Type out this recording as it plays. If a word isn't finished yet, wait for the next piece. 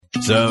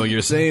So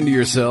you're saying to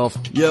yourself,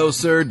 yo,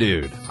 sir,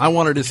 dude, I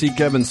wanted to see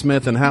Kevin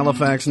Smith in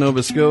Halifax,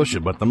 Nova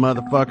Scotia, but the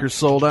motherfucker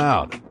sold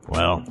out.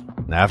 Well,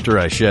 after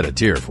I shed a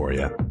tear for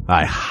you,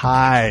 I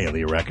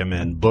highly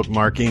recommend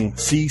bookmarking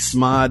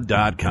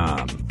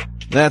csmod.com.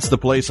 That's the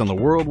place on the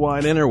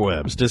worldwide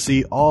interwebs to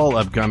see all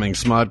upcoming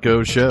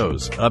Smodco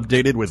shows,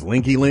 updated with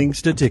linky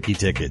links to Tiki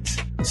Tickets.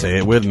 Say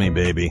it with me,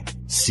 baby.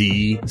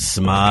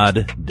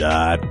 csmod.com.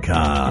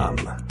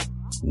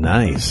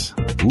 Nice.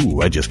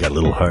 Ooh, I just got a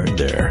little hard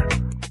there.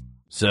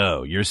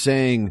 So, you're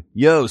saying,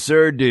 yo,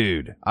 sir,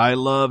 dude, I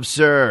love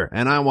sir,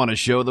 and I want to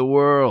show the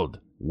world.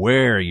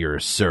 Wear your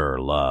sir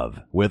love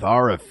with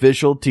our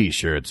official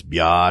t-shirts,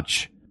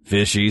 biatch.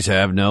 Fishies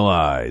have no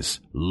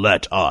eyes.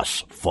 Let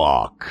us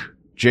fuck.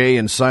 Jay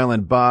and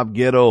Silent Bob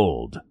get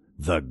old.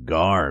 The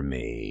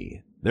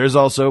Garmy. There's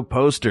also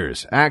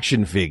posters,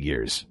 action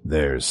figures.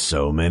 There's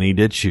so many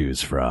to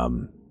choose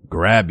from.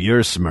 Grab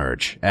your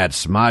smerch at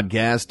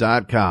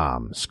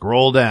smodcast.com.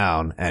 Scroll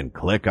down and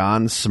click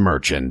on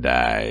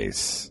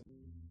Smerchandise.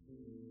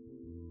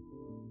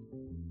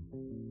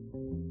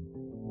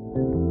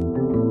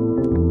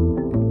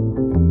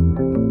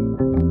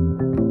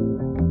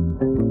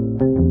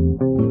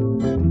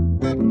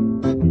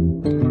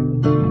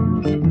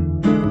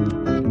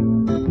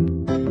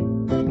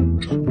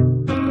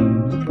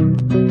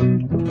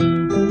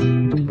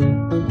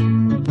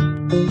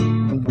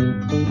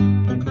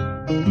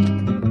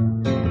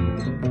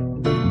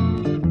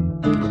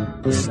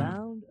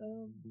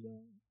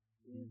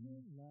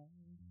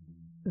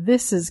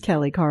 This is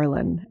Kelly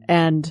Carlin,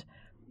 and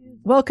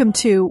welcome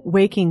to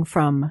Waking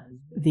from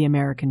the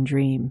American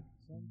Dream.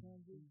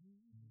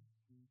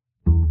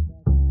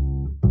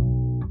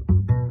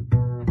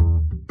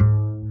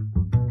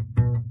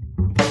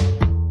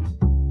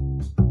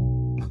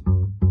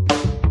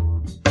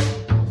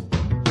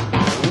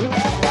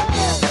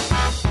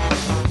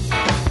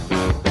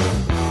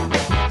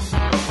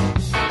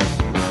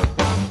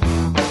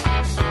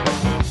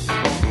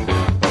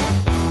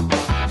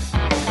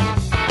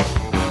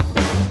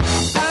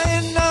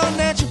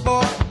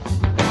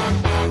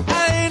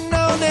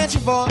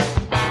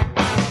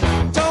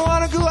 Don't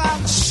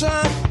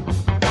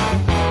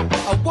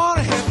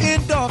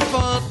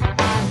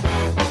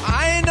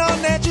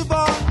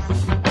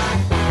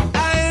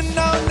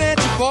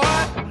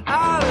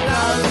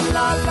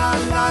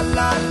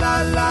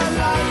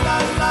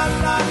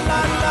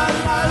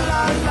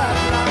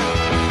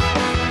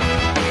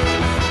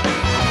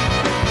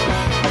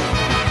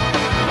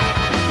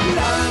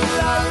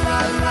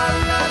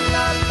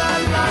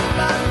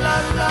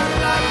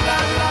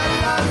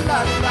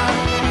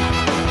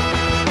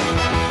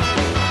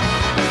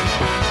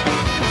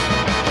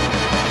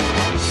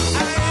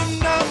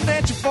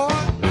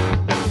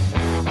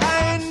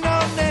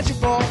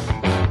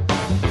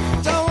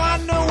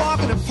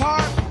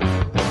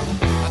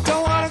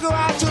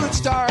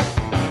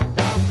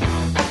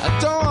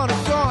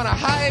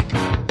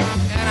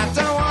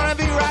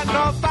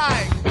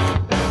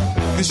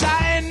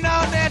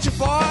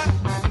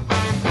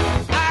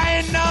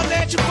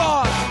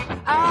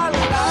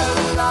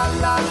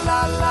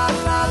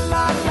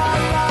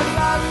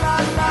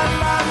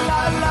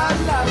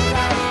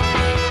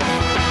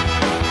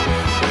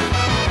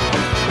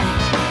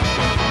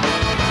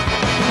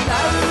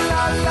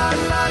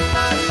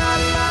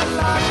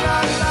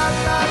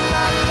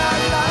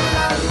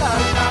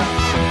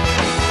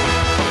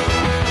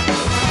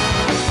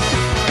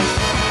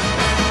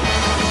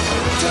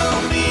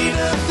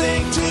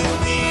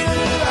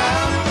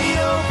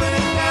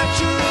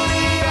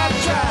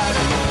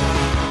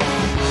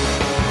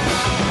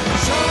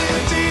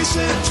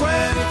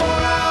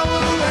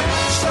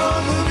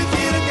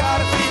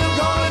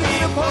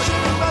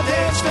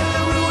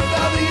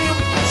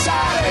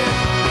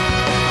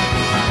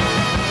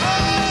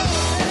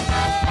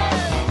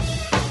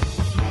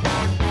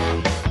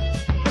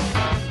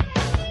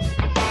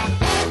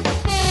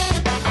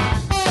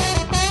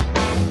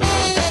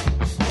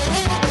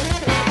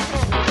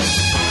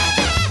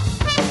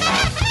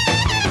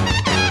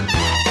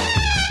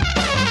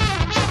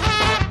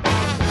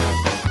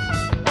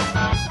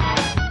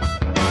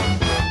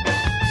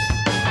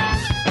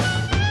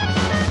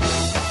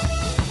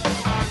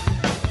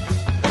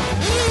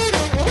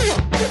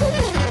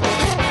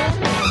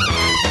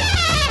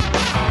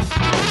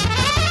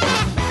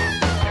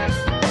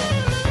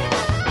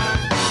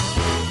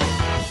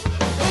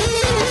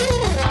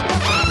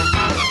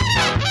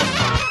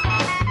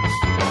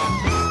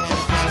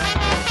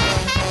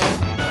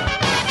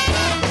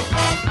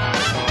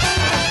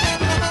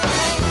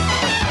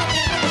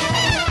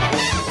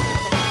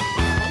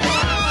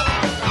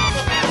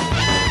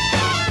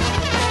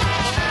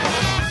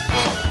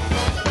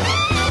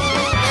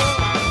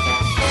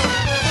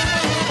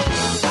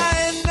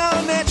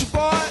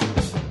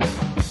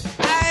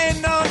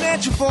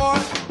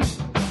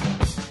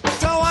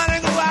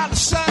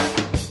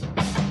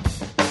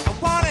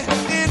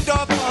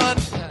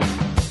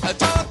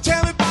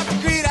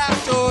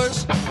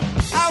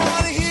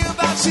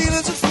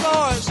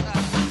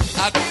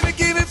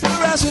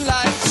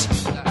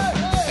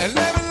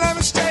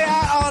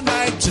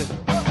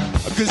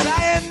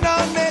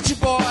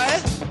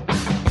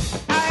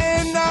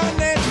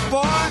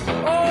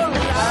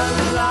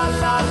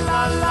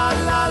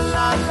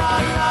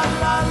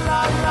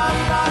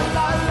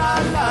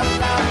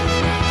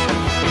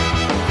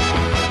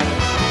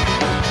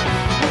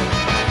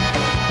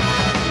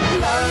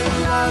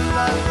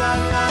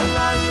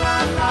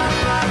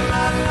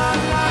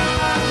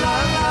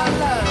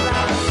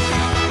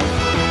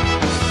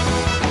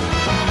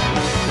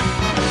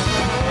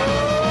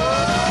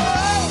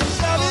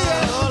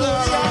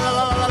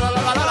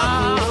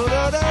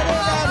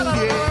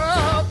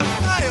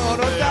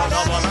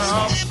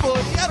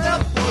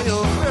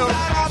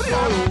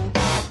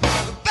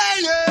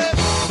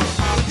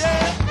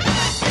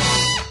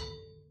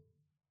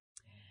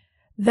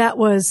That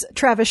was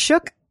Travis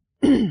Shook.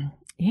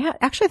 Yeah,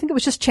 actually, I think it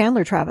was just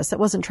Chandler Travis. That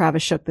wasn't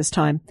Travis Shook this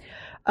time.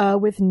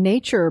 With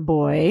Nature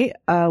Boy,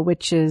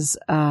 which is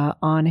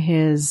on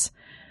his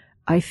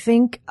I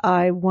Think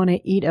I Want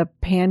to Eat a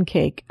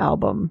Pancake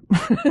album.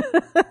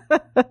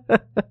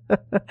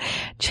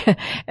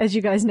 As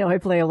you guys know, I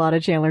play a lot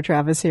of Chandler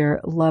Travis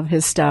here. Love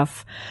his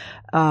stuff.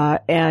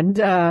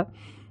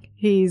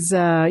 He's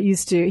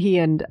he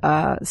and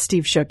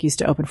Steve Shook used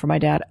to open for my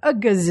dad a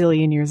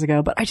gazillion years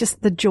ago, but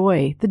the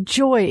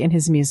joy in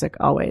his music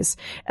always.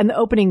 And the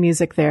opening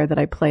music there that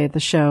I play at the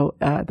show,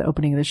 the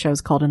opening of the show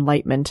is called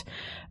Enlightenment,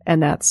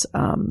 and that's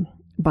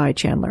by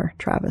Chandler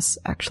Travis,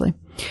 actually.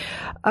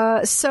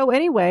 So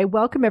anyway,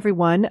 welcome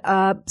everyone.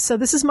 So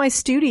this is my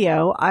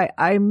studio.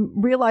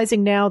 I'm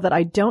realizing now that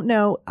I don't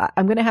know,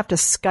 I'm going to have to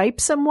Skype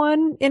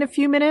someone in a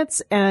few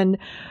minutes, and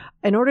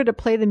in order to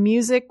play the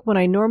music when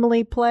I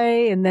normally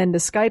play and then to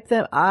Skype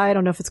them, I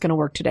don't know if it's going to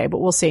work today, but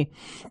we'll see.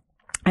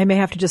 I may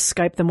have to just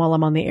Skype them while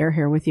I'm on the air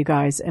here with you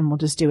guys, and we'll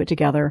just do it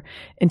together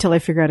until I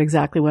figure out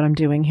exactly what I'm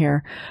doing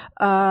here.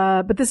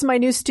 But this is my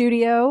new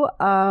studio.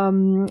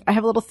 I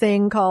have a little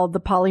thing called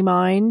the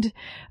Polymind.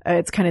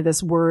 It's kind of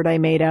this word I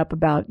made up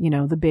about,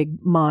 the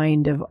big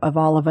mind of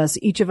all of us.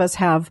 Each of us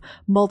have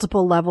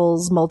multiple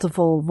levels,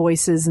 multiple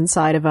voices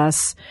inside of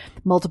us,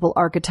 multiple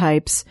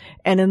archetypes.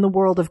 And in the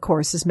world, of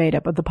course, is made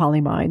up of the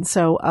Polymind.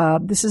 So,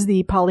 this is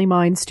the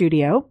Polymind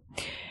studio.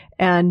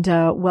 And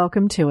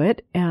welcome to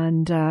it.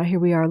 And here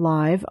we are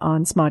live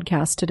on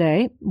Smodcast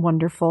today.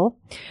 Wonderful.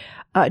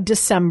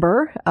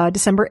 December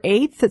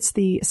 8th. It's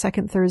the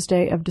second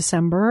Thursday of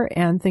December,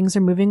 and things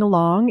are moving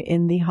along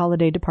in the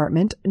holiday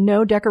department.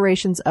 No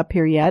decorations up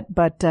here yet,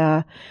 but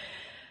I'm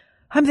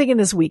thinking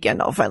this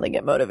weekend I'll finally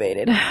get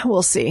motivated.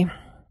 We'll see.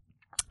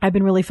 I've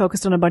been really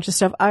focused on a bunch of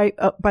stuff.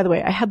 By the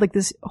way, I had like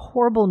this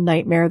horrible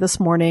nightmare this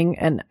morning,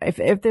 and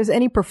if there's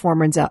any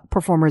performers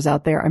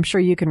out there, I'm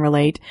sure you can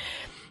relate.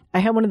 I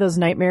had one of those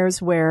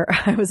nightmares where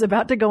I was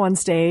about to go on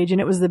stage,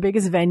 and it was the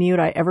biggest venue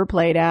I ever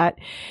played at,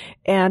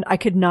 and I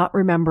could not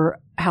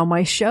remember how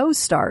my show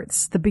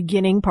starts, the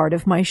beginning part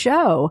of my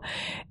show.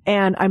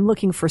 And I'm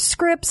looking for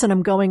scripts, and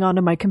I'm going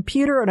onto my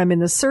computer, and I'm in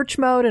the search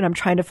mode, and I'm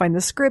trying to find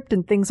the script,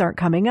 and things aren't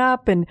coming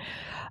up. And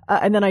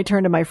then I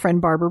turn to my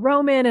friend Barbara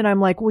Roman, and I'm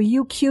like, will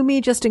you cue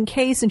me just in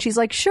case? And she's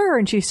like, sure.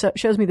 And she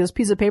shows me this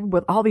piece of paper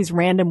with all these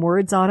random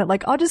words on it.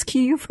 Like, I'll just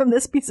cue you from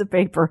this piece of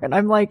paper. And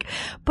I'm like,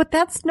 but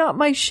that's not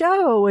my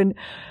show. And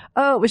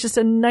it was just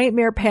a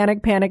nightmare,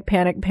 panic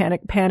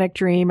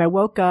dream. I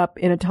woke up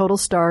in a total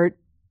start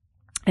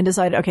and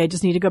decided, okay, I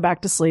just need to go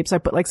back to sleep. So I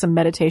put like some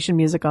meditation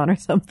music on or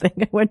something.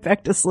 I went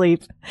back to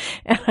sleep,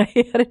 and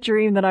I had a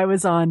dream that I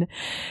was on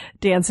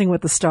Dancing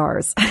with the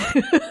Stars.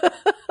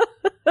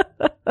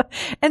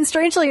 And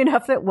strangely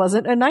enough, it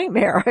wasn't a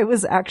nightmare. I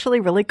was actually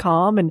really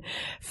calm and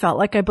felt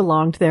like I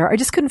belonged there. I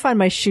just couldn't find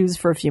my shoes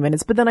for a few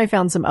minutes, but then I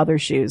found some other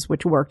shoes,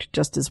 which worked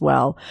just as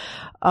well.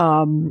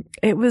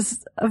 It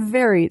was a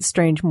very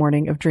strange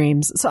morning of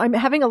dreams. So I'm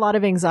having a lot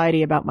of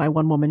anxiety about my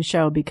one-woman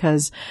show,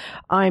 because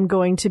I'm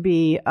going to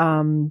be,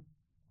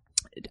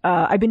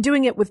 I've been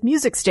doing it with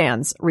music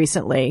stands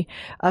recently.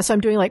 So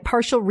I'm doing like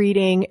partial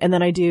reading, and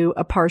then I do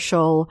a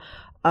partial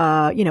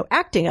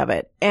acting of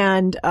it.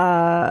 And,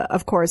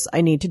 of course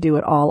I need to do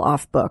it all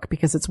off book,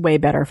 because it's way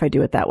better if I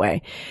do it that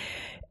way.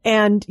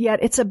 And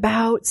yet it's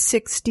about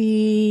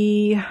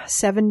 60,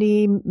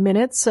 70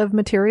 minutes of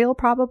material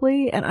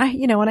probably. And I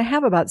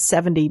have about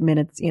 70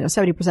 minutes,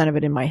 70% of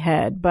it in my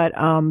head. But,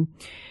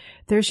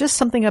 there's just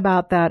something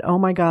about that. Oh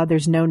my God,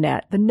 there's no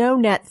net. The no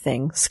net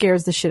thing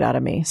scares the shit out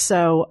of me.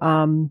 So,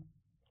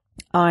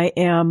 I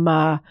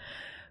am,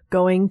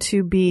 going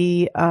to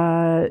be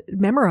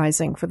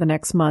memorizing for the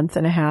next month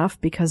and a half,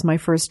 because my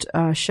first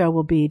show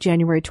will be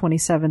January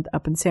 27th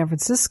up in San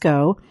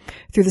Francisco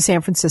through the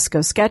San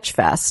Francisco Sketch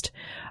Fest.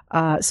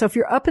 So if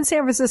you're up in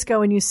San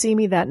Francisco and you see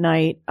me that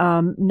night,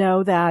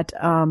 know that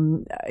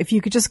if you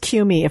could just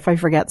cue me if I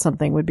forget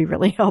something, would be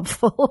really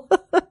helpful.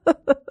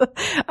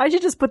 I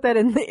should just put that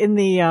in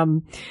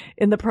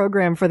the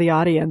program for the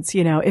audience.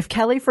 If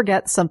Kelly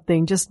forgets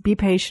something, just be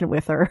patient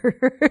with her.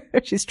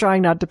 She's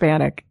trying not to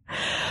panic.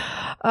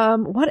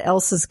 What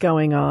else is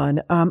going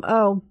on?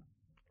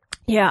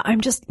 Yeah,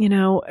 I'm just,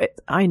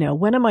 I know,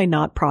 when am I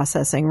not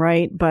processing,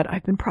 right? But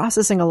I've been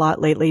processing a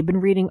lot lately.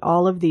 Been reading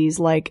all of these,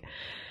 like,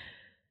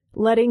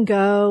 letting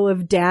go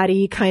of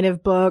daddy kind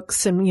of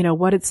books, and,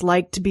 what it's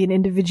like to be an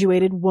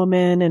individuated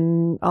woman,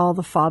 and all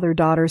the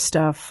father-daughter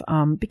stuff.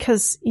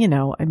 Because,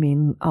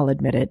 I'll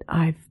admit it,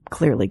 I've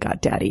clearly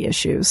got daddy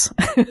issues.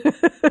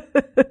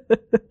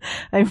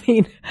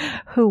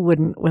 Who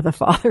wouldn't with a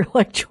father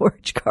like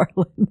George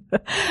Carlin?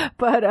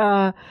 But,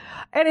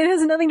 and it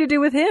has nothing to do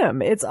with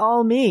him. It's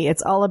all me.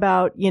 It's all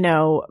about,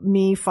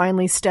 me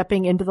finally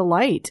stepping into the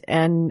light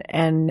and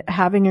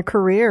having a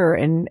career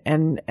and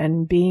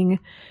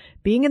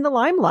being in the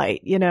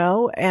limelight,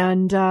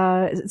 and,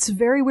 it's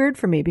very weird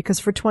for me, because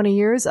for 20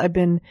 years I've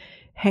been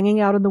hanging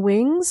out in the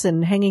wings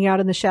and hanging out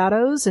in the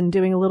shadows and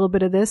doing a little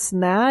bit of this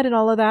and that and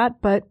all of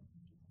that, but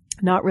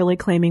not really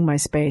claiming my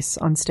space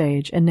on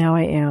stage. And now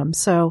I am.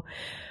 So,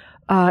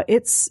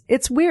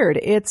 It's weird.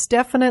 It's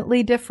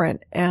definitely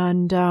different.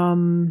 And,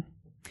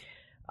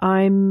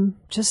 I'm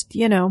just,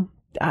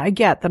 I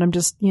get that I'm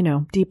just,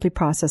 deeply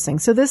processing.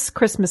 So this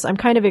Christmas, I'm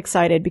kind of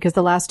excited because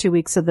the last 2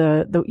 weeks of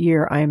the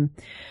year, I'm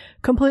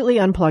completely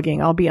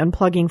unplugging. I'll be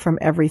unplugging from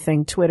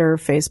everything, Twitter,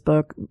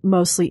 Facebook,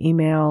 mostly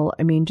email.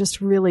 I mean,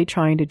 just really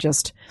trying to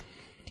just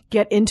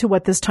get into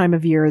what this time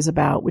of year is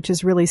about, which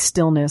is really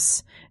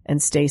stillness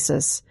and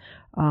stasis.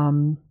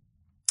 That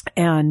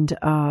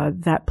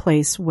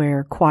place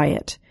where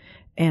quiet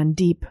and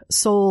deep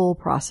soul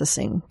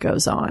processing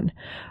goes on.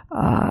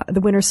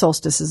 The winter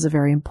solstice is a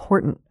very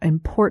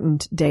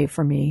important day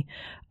for me.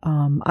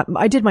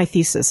 I did my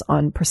thesis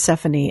on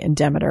Persephone and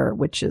Demeter,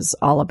 which is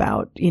all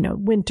about,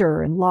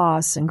 winter and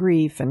loss and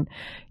grief. And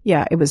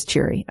yeah, it was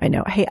cheery. I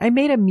know. Hey, I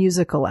made a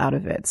musical out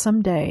of it.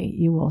 Someday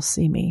you will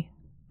see me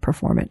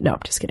perform it. No, I'm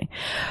just kidding.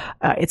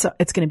 It's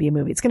going to be a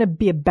movie. It's going to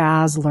be a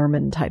Baz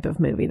Luhrmann type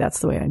of movie. That's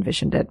the way I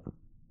envisioned it.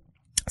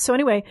 So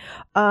anyway,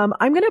 I'm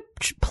going to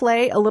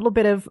play a little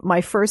bit of my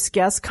first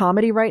guest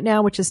comedy right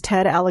now, which is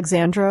Ted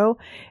Alexandro.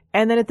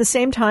 And then at the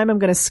same time, I'm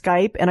going to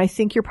Skype, and I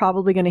think you're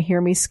probably going to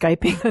hear me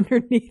Skyping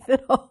underneath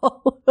it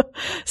all.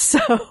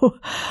 So,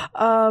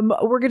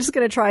 we're just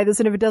going to try this.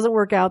 And if it doesn't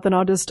work out, then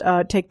I'll just,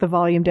 take the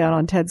volume down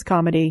on Ted's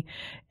comedy.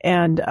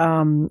 And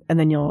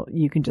then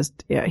you can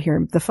just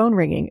hear the phone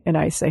ringing and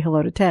I say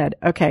hello to Ted.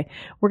 Okay.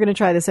 We're going to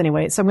try this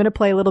anyway. So I'm going to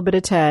play a little bit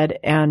of Ted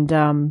and,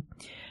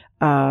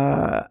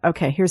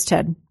 okay, here's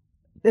Ted.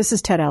 This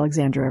is Ted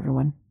Alexandro,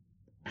 everyone.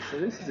 So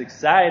this is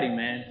exciting,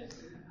 man.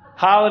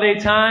 Holiday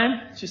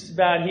time, it's just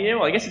about here.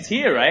 Well, I guess it's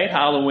here, right?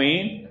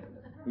 Halloween.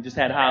 We just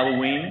had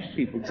Halloween.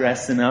 People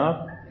dressing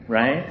up,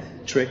 right?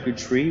 Trick or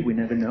treat. We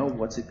never know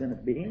what's it going to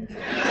be.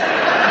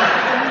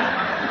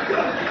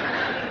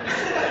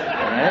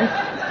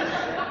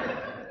 Right?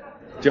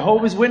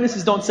 Jehovah's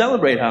Witnesses don't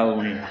celebrate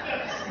Halloween.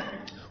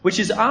 Which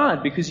is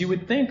odd, because you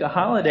would think a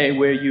holiday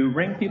where you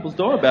ring people's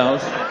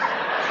doorbells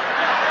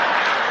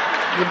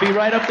would be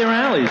right up their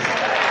alleys.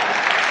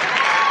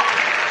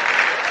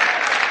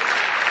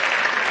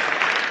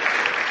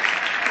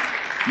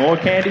 More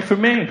candy for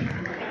me.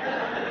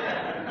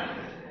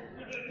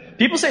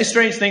 People say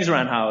strange things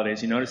around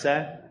holidays. You notice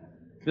that?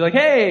 Be like,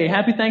 hey,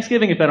 happy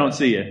Thanksgiving if I don't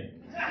see you.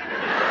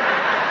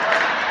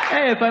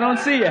 Hey, if I don't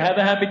see you, have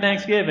a happy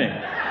Thanksgiving.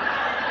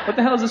 What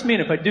the hell does this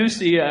mean? If I do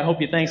see you, I hope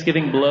your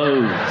Thanksgiving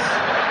blows.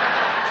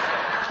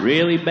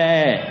 Really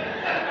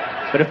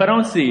bad. But if I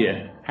don't see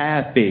you,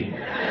 happy.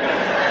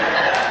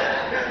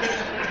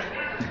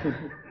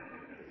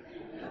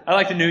 I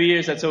like the New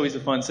Year's. That's always a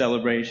fun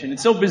celebration.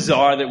 It's so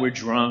bizarre that we're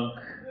drunk.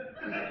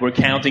 We're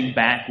counting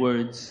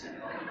backwards.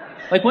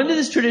 Like, when did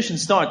this tradition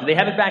start? Did they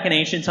have it back in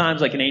ancient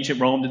times? Like in ancient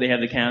Rome, did they have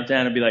the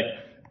countdown and be like,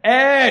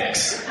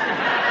 X,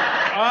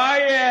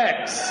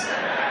 I-X,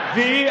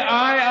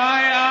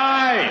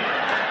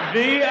 V-I-I-I,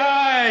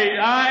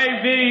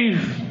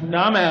 V-I-I-V. No,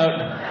 I'm out.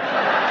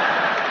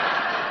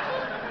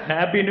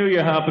 Happy New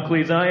Year,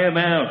 Hoppocles. I am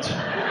out.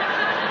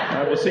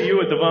 I will see you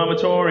at the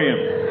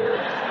vomitorium.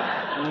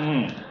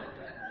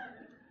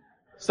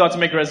 Start to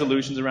make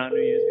resolutions around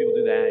New Year's. People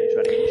do that. You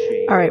try to eat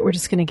shame. All right, we're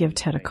just going to give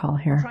Ted a call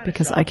here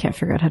because I can't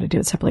figure out how to do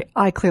it separately.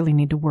 I clearly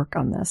need to work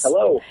on this.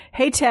 Hello.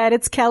 Hey, Ted,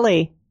 it's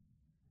Kelly.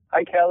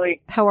 Hi,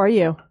 Kelly. How are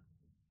you?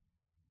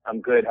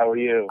 I'm good. How are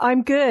you?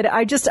 I'm good.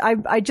 I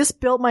just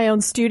built my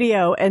own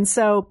studio, and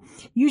so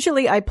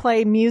usually I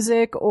play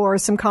music or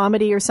some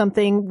comedy or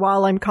something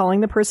while I'm calling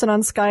the person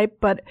on Skype,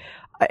 but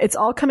it's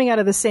all coming out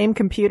of the same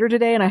computer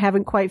today, and I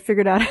haven't quite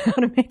figured out how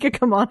to make it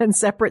come on in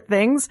separate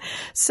things.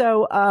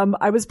 So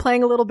I was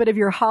playing a little bit of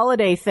your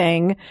holiday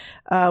thing,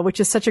 which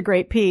is such a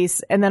great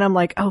piece, and then I'm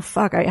like, oh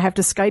fuck, I have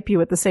to Skype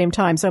you at the same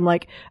time. So I'm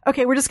like,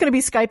 okay, we're just going to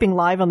be Skyping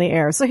live on the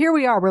air. So here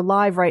we are. We're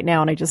live right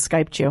now, and I just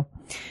Skyped you.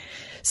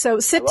 So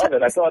I love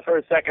it. I thought for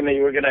a second that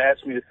you were going to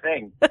ask me to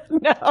sing.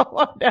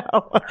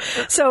 No.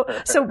 So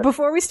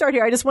before we start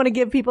here, I just want to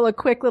give people a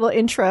quick little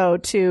intro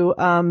to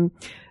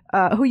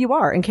who you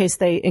are in case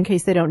they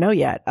don't know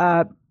yet.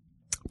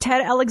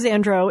 Ted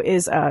Alexandro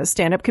is a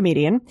stand-up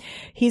comedian.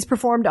 He's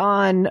performed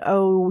on,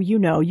 you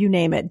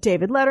name it,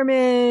 David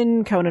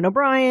Letterman, Conan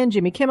O'Brien,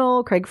 Jimmy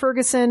Kimmel, Craig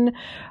Ferguson.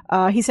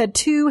 He's had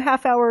 2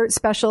 half-hour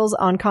specials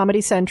on Comedy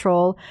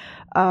Central.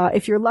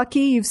 If you're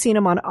lucky, you've seen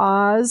him on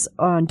Oz,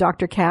 on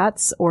Dr.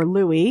 Katz, or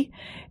Louie.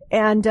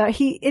 And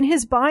in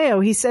his bio,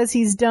 he says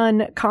he's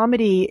done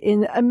comedy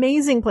in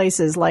amazing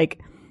places like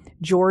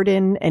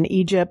Jordan and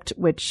Egypt,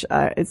 which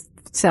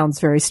sounds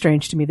very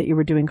strange to me that you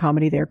were doing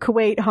comedy there.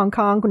 Kuwait, Hong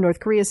Kong, North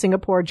Korea,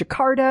 Singapore,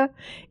 Jakarta,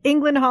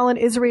 England, Holland,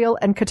 Israel,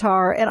 and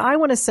Qatar. And I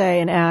want to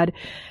say and add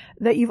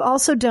that you've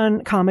also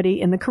done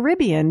comedy in the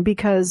Caribbean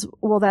because,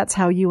 well, that's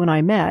how you and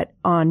I met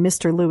on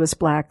Mr. Lewis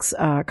Black's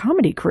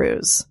comedy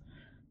cruise.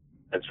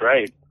 That's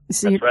right.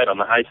 So that's right, on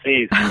the high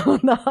seas. On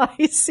the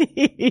high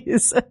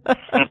seas.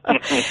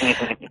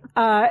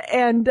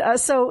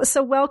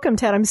 So welcome,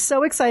 Ted. I'm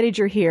so excited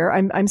you're here.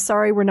 I'm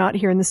sorry we're not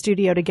here in the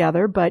studio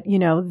together, but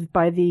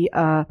by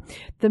the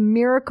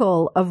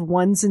miracle of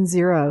ones and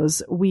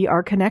zeros, we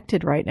are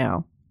connected right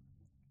now.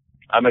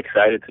 I'm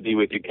excited to be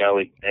with you,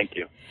 Kelly. Thank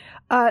you.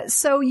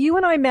 So you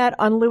and I met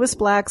on Louis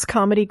Black's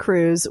Comedy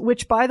Cruise,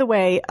 which, by the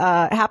way,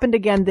 happened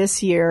again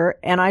this year.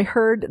 And I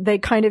heard they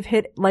kind of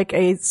hit like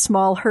a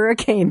small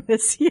hurricane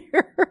this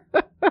year.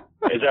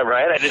 Is that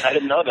right? I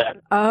didn't know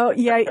that. Oh,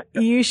 yeah.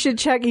 You should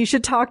check. You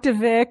should talk to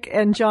Vic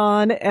and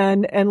John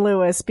and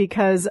Louis,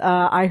 because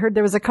I heard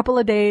there was a couple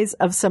of days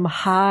of some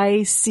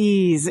high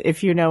seas,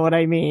 if you know what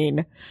I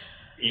mean.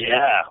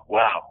 Yeah.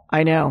 Wow.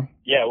 I know.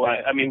 Yeah. Well,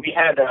 I mean, we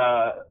had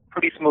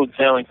pretty smooth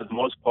sailing for the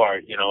most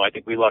part. You know, I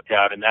think we lucked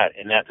out in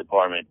that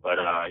department. But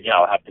yeah,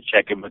 I'll have to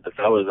check in with the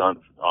fellas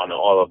on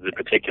all of the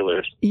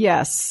particulars.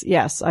 Yes.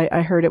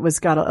 I heard it was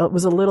it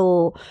was a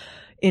little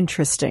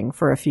interesting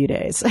for a few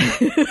days.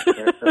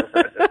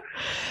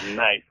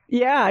 Nice.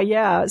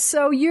 Yeah.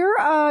 So you're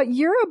a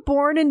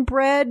born and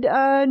bred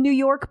New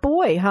York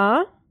boy,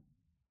 huh?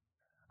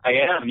 I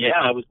am.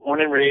 Yeah, I was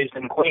born and raised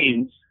in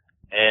Queens,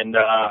 and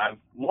I've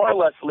more or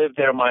less lived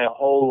there my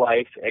whole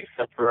life,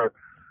 except for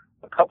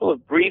a couple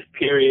of brief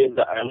periods.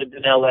 I lived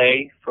in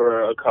LA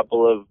for a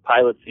couple of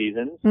pilot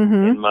seasons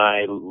in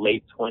my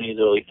late 20s,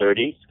 early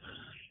 30s.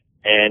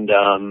 And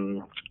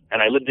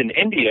I lived in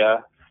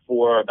India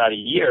for about a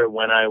year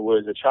when I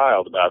was a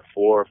child, about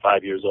 4 or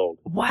 5 years old.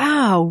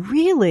 Wow,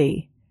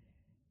 really?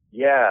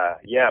 Yeah.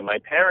 My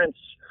parents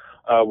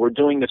were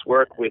doing this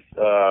work with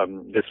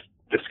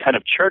this kind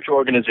of church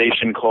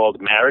organization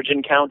called Marriage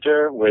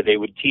Encounter, where they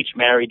would teach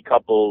married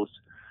couples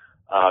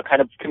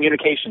kind of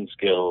communication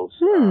skills.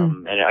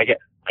 And I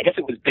guess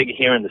it was big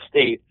here in the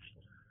States,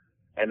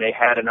 and they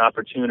had an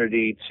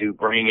opportunity to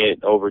bring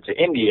it over to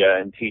India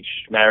and teach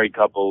married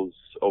couples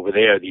over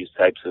there these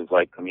types of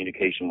like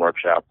communication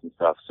workshops and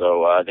stuff.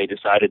 So they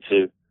decided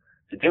to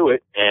do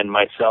it, and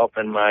myself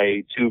and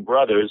my 2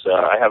 brothers,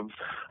 I have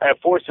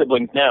 4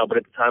 siblings now, but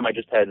at the time I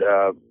just had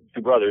 2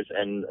 brothers,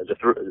 and the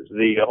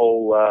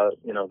whole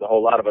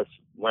lot of us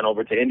went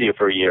over to India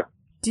for a year.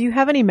 Do you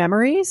have any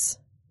memories?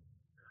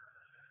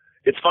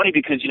 It's funny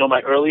because,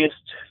 my earliest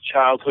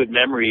childhood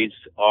memories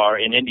are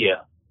in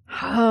India.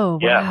 Oh,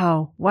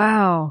 yeah.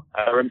 Wow.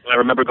 I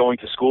remember going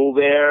to school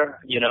there.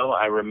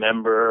 I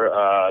remember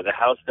the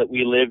house that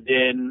we lived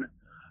in.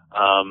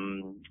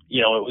 It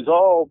was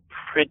all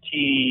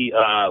pretty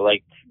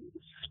like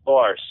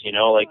sparse,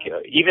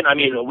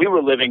 we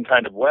were living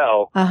kind of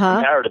well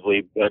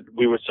comparatively, but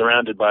we were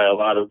surrounded by a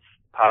lot of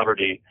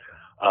poverty.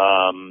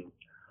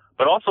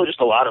 But also just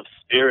a lot of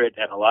spirit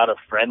and a lot of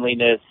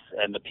friendliness,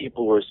 and the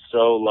people were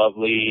so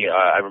lovely.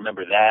 I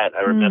remember that.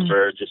 I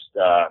remember just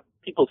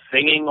people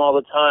singing all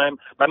the time.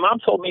 My mom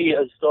told me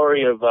a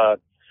story of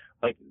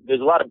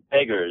there's a lot of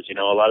beggars, a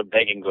lot of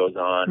begging goes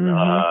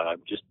on,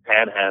 just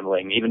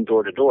panhandling, even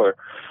door to door.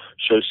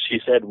 So she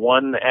said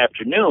one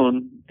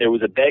afternoon there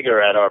was a beggar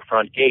at our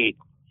front gate,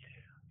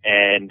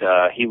 and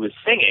he was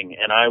singing,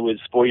 and I was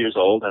 4 years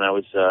old, and I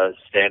was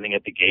standing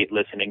at the gate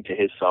listening to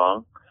his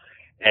song.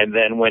 And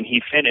then when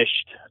he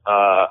finished,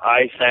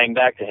 I sang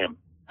back to him.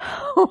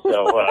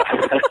 So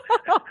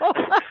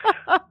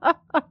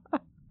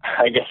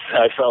I guess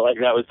I felt like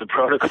that was the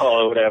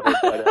protocol or whatever.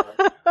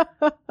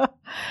 But,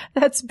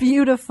 that's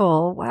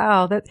beautiful.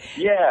 Wow.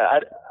 Yeah,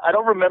 I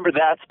don't remember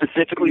that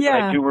specifically, but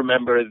I do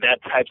remember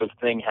that type of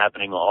thing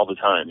happening all the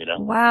time,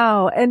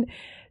 Wow. And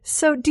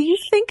so do you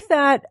think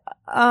that,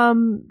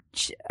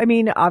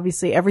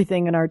 obviously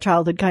everything in our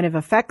childhood kind of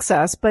affects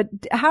us, but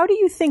how do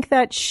you think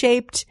that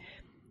shaped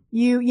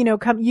you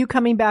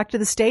coming back to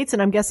the States?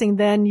 And I'm guessing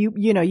then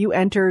you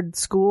entered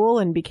school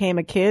and became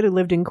a kid who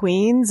lived in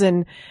Queens.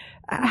 And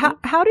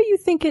how do you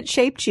think it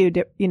shaped you,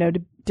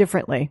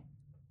 differently?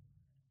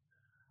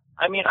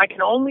 I mean, I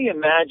can only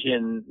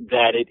imagine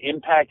that it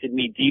impacted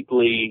me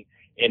deeply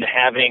in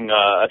having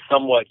a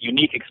somewhat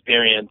unique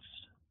experience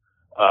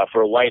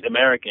for a white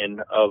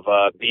American of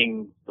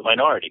being the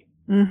minority.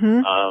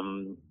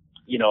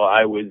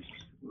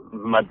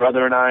 My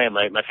brother and I and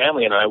my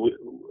family and I,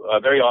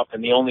 very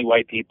often the only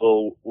white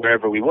people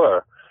wherever we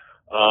were.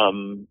 I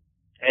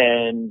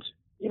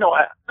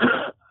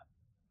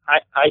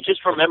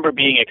just remember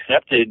being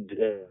accepted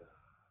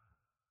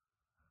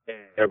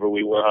wherever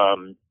we were. I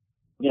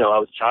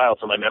was a child,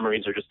 so my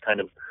memories are just kind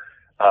of,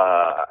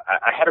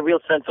 I had a real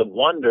sense of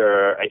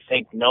wonder, I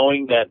think,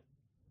 knowing that,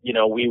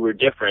 we were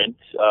different,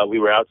 we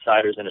were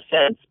outsiders in a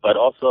sense, but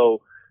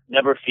also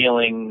never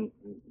feeling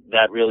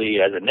that really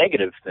as a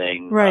negative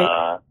thing.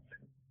 Right.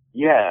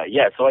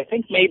 So I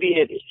think maybe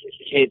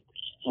it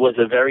was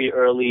a very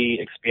early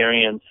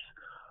experience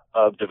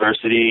of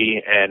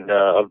diversity and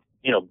of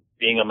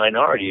being a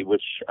minority,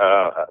 which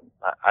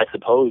I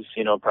suppose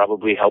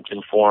probably helped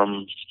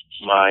inform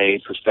my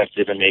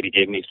perspective and maybe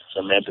gave me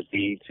some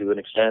empathy to an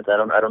extent.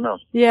 I don't know.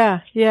 Yeah.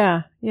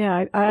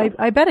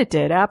 I bet it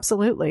did.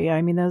 Absolutely.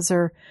 I mean, those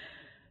are,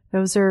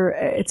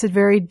 it's a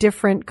very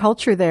different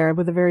culture there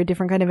with a very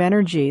different kind of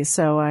energy.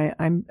 So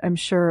I'm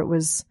sure it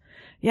was,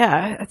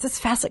 it's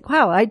fascinating.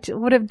 Wow. I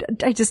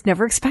just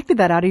never expected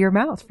that out of your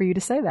mouth for you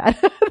to say that.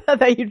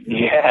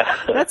 Yeah.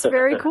 That's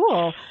very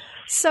cool.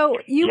 So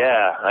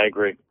I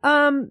agree.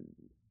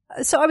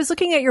 So I was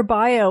looking at your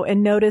bio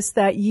and noticed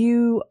that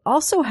you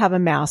also have a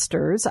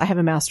master's. I have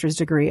a master's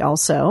degree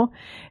also.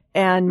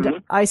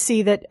 And I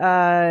see that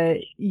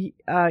you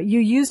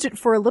used it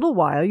for a little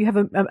while. You have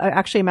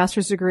actually a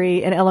master's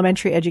degree in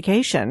elementary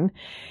education.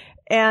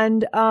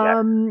 And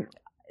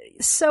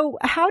so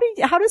how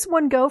does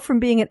one go from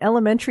being an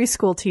elementary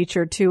school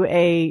teacher to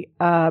a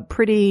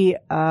pretty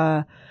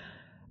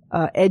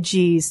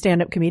edgy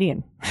stand-up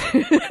comedian?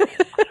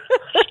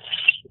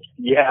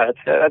 Yeah,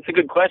 that's a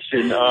good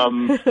question.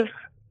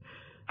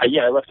 I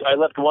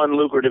left one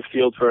lucrative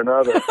field for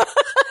another.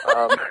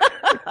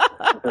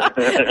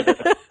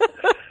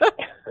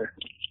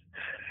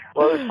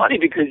 Well, it's funny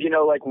because,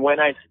 like when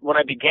I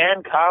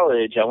began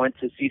college, I went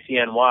to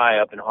CCNY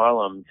up in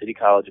Harlem, City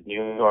College of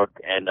New York,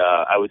 and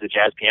I was a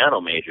jazz piano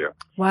major.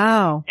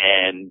 Wow.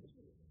 And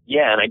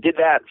I did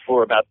that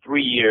for about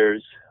 3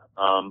 years,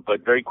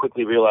 but very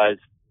quickly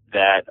realized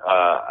that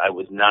I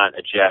was not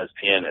a jazz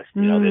pianist.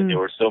 There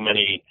were so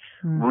many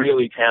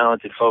really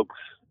talented folks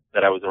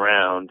that I was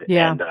around.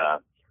 Yeah. And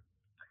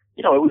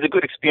it was a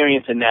good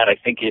experience in that I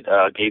think it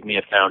gave me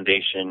a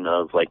foundation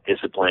of like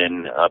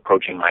discipline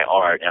approaching my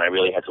art, and I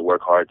really had to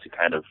work hard to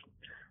kind of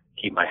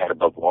keep my head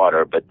above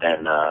water. But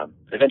then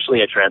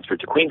eventually I transferred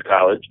to Queens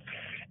College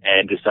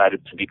and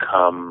decided to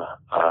become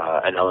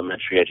an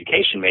elementary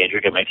education major,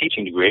 get my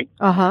teaching degree.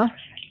 Uh-huh.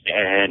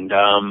 And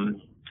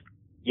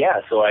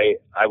so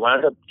I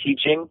wound up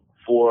teaching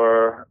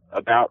for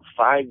about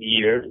 5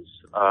 years.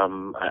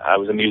 I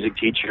was a music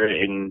teacher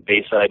in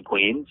Bayside,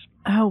 Queens.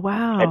 Oh,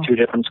 wow. At 2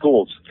 different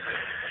schools.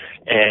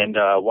 And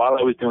while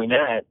I was doing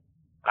that,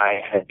 I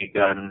had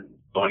begun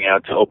going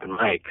out to open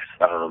mics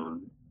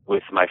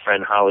with my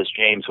friend Hollis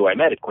James, who I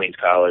met at Queens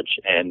College.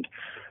 And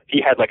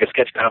he had like a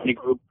sketch comedy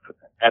group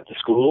at the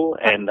school,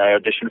 and I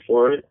auditioned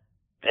for it,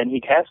 and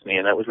he cast me.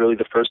 And that was really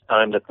the first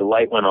time that the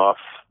light went off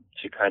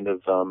to kind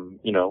of,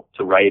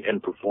 to write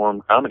and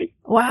perform comedy.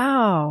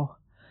 Wow.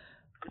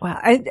 Wow.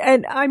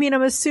 And I mean,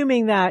 I'm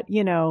assuming that,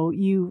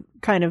 you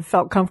kind of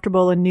felt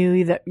comfortable and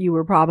knew that you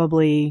were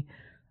probably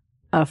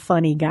a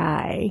funny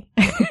guy.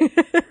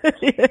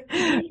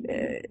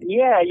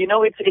 Yeah,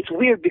 it's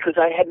weird because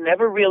I had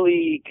never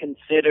really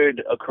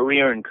considered a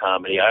career in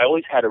comedy. I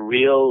always had a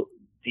real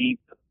deep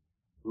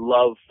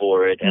love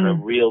for it and a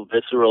real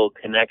visceral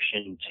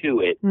connection to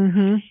it.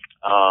 Mm-hmm.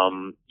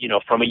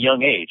 From a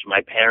young age.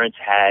 My parents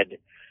had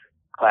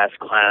Class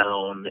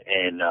Clown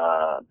and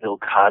Bill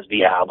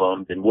Cosby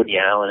albums and Woody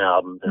Allen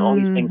albums and all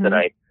these things that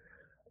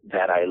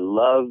I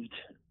loved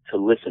to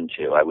listen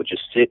to. I would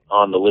just sit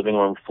on the living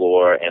room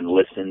floor and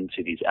listen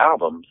to these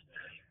albums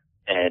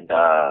and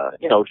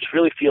just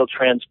really feel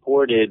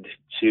transported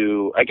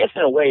to, I guess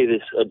in a way,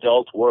 this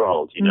adult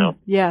world,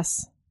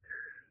 Yes.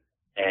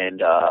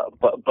 And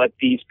but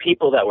these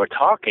people that were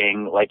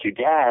talking, like your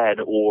dad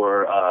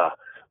or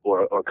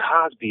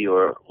Cosby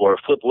or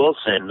Flip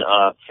Wilson,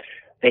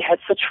 they had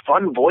such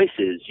fun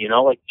voices,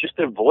 like just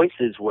their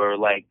voices were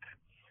like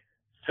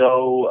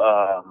so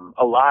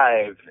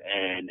alive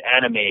and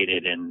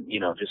animated and,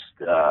 just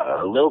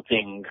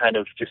lilting, kind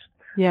of just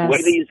the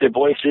way they used their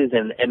voices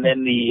and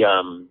then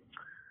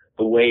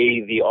the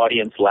way the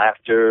audience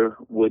laughter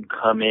would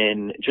come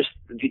in, just,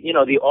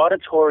 the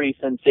auditory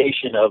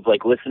sensation of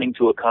like listening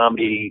to a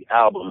comedy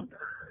album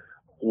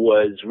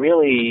was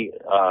really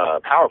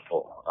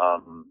powerful.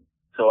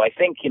 So I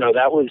think,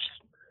 that was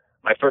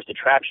my first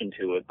attraction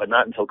to it, but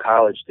not until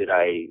college did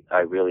I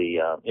really,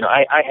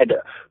 I had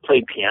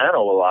played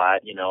piano a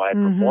lot, I had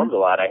performed a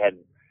lot. I had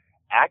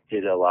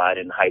acted a lot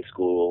in high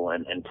school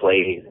and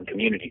played in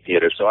community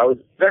theater. So I was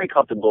very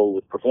comfortable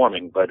with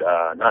performing, but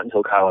not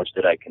until college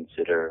did I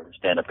consider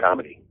stand-up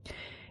comedy.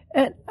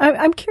 And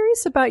I'm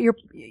curious about your,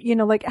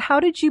 how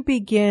did you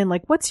begin?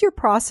 Like, what's your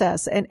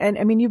process? And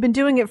I mean, you've been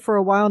doing it for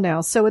a while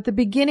now. So at the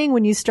beginning,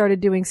 when you started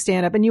doing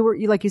stand-up, and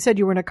like you said,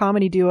 you were in a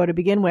comedy duo to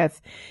begin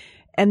with,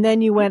 and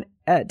then you went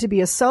to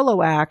be a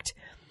solo act.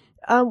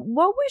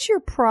 What was your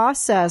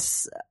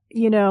process,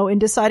 in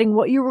deciding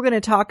what you were going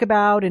to talk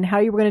about and how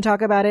you were going to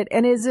talk about it?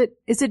 And is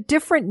it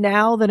different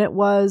now than it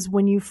was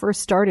when you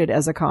first started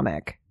as a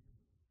comic?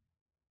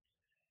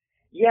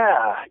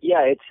 Yeah,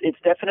 it's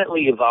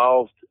definitely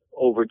evolved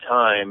over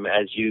time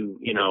as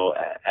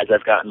as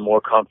I've gotten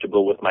more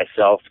comfortable with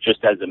myself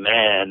just as a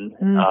man,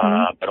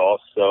 but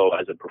also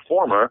as a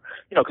performer,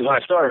 because when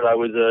I started, I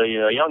was a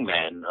young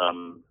man,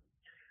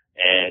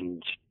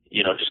 and,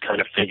 just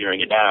kind of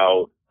figuring it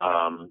out.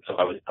 So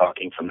I was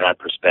talking from that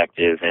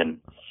perspective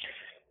and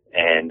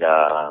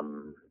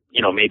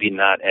maybe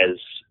not as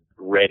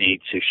ready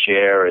to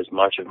share as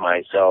much of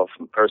myself,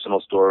 personal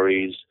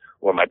stories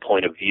or my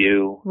point of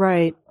view.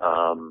 Right.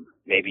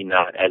 Maybe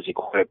not as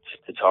equipped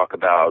to talk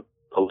about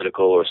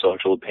political or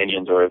social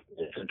opinions, or if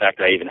in fact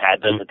I even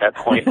had them at that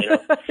point.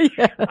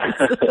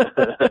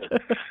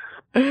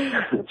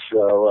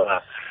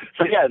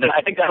 So yeah,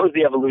 I think that was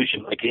the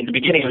evolution. Like in the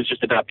beginning, it was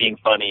just about being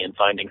funny and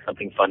finding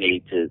something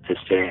funny to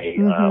say.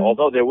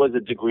 Although there was a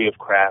degree of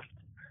craft,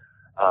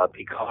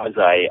 because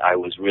I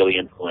was really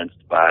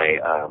influenced by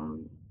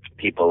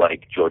people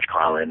like George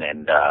Carlin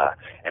and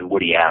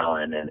Woody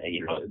Allen, and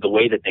you know, the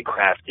way that they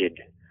crafted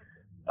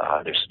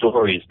their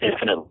stories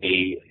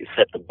definitely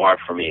set the bar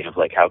for me of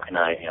like, how can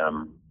I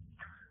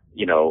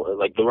you know,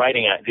 like the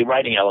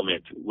writing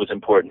element was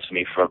important to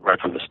me right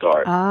from the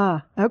start.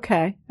 Ah,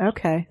 okay.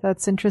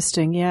 That's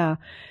interesting. Yeah.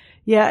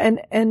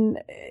 And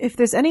if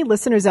there's any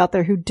listeners out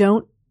there who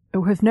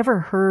have never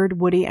heard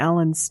Woody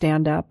Allen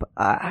stand up,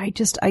 I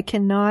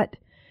cannot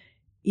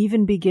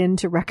even begin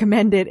to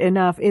recommend it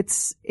enough.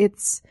 It's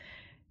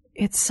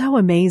so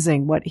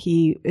amazing what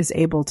he is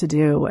able to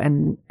do.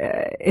 And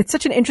it's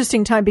such an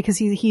interesting time because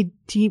he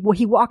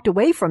walked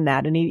away from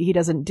that and he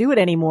doesn't do it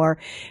anymore.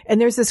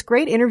 And there's this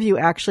great interview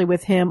actually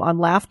with him on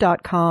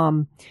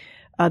laugh.com.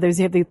 They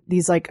have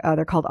these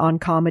they're called On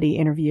Comedy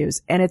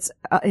interviews. And it's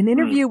an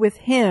interview with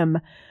him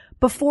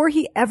before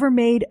he ever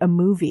made a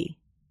movie.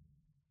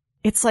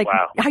 It's like,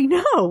 wow. I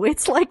know,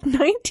 it's like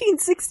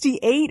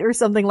 1968 or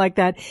something like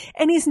that.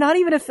 And he's not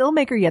even a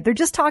filmmaker yet. They're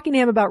just talking to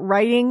him about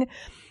writing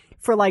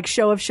for like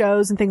Show of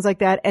Shows and things like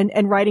that,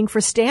 and writing for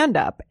stand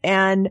up.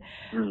 And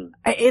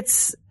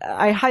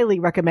I highly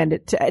recommend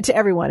it to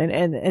everyone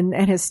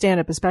and his stand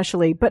up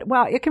especially. But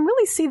wow, I can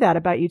really see that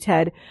about you,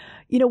 Ted.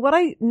 You know, what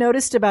I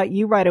noticed about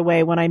you right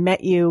away when I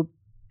met you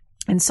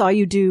and saw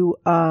you do,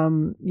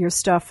 your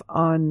stuff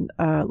on,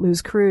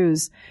 Lou's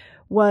Cruise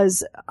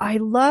was I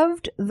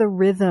loved the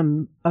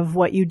rhythm of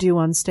what you do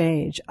on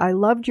stage. I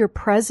loved your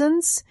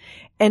presence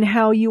and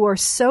how you are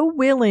so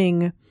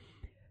willing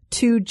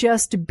to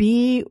just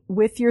be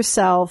with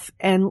yourself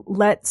and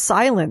let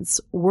silence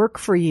work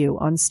for you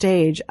on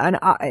stage.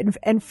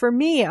 And for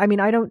me, I mean,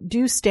 I don't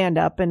do stand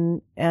up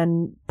and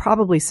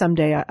probably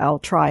someday I'll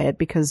try it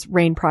because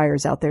Rain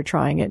Pryor's out there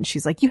trying it and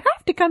she's like, you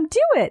have to come do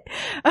it.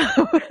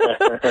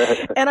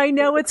 And I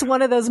know it's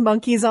one of those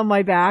monkeys on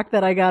my back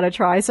that I got to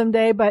try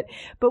someday. But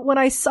when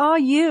I saw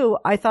you,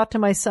 I thought to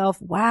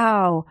myself,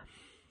 wow,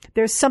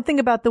 there's something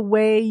about the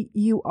way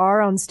you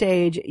are on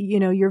stage. You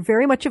know, you're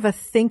very much of a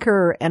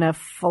thinker and a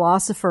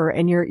philosopher,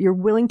 and you're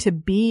willing to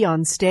be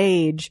on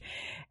stage.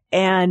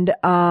 And,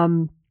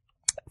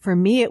 for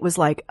me, it was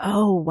like,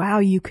 oh, wow,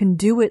 you can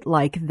do it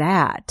like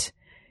that.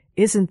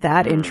 Isn't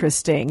that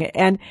interesting?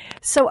 And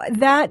so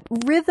that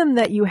rhythm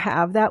that you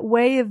have, that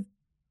way of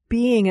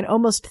being and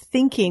almost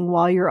thinking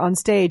while you're on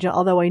stage,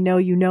 although I know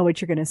you know what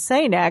you're going to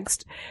say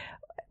next,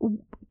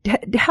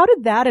 how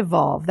did that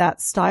evolve, that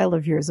style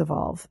of yours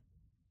evolve?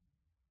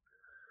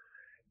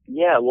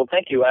 Yeah, well,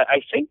 thank you.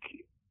 I think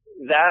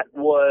that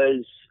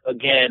was,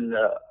 again,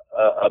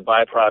 a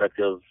byproduct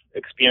of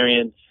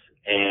experience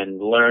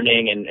and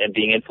learning and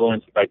being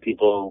influenced by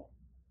people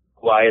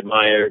who I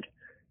admired.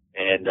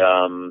 And,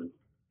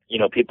 you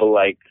know, people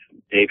like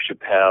Dave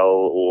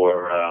Chappelle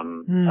or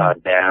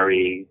Todd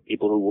Barry,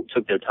 people who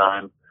took their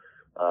time,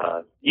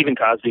 even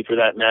Cosby for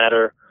that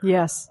matter.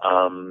 Yes.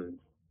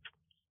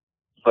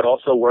 But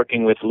also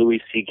working with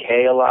Louis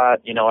C.K. a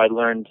lot. You know, I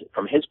learned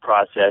from his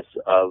process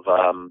of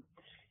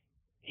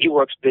he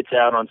works bits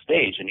out on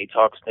stage and he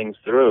talks things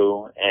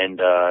through, and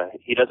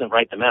he doesn't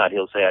write them out.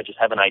 He'll say, I just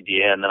have an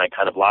idea, and then I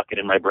kind of lock it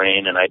in my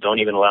brain, and I don't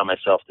even allow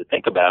myself to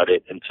think about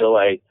it until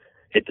I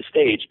hit the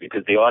stage,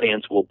 because the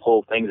audience will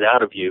pull things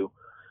out of you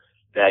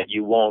that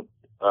you won't,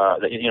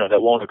 that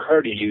won't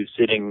occur to you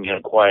sitting in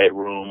a quiet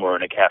room or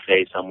in a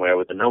cafe somewhere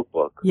with a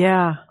notebook.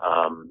 Yeah.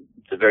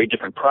 It's a very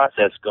different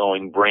process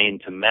going brain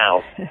to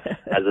mouth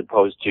as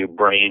opposed to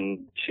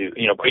brain to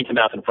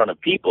mouth in front of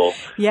people.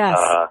 Yes.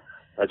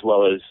 As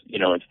well as,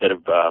 instead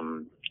of,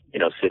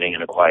 sitting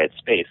in a quiet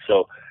space.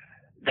 So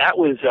that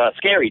was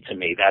scary to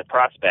me, that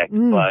prospect,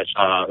 but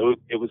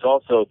it was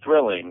also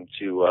thrilling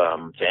to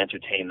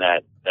entertain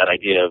that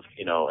idea of,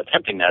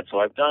 attempting that. So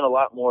I've done a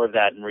lot more of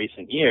that in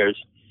recent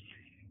years.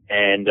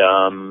 And,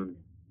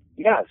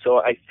 so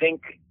I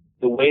think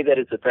the way that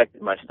it's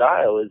affected my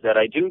style is that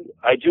I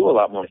do a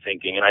lot more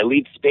thinking, and I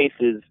leave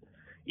spaces,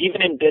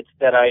 even in bits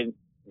that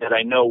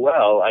I know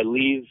well, I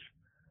leave,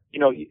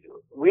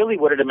 really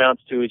what it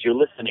amounts to is you're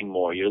listening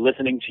more. You're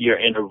listening to your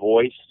inner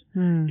voice.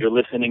 You're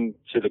listening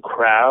to the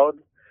crowd.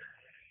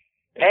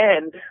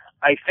 And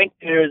I think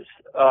there's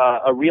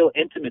a real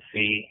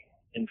intimacy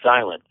in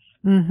silence.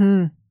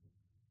 Mm-hmm.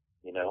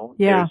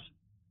 Yeah.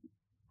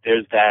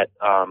 There's that,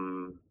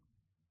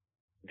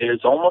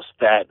 there's almost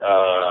that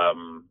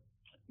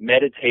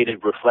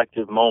meditative,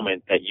 reflective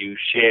moment that you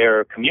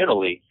share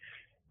communally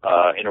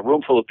in a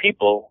room full of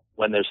people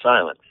when there's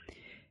silence.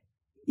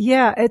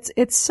 Yeah,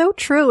 it's so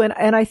true.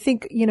 And I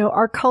think,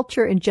 our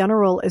culture in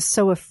general is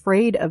so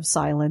afraid of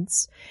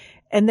silence.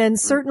 And then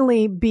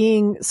certainly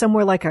being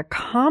somewhere like a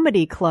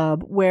comedy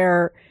club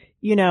where,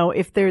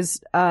 if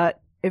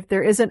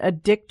there isn't a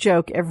dick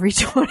joke every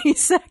 20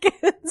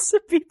 seconds,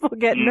 people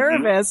get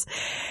nervous.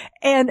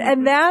 And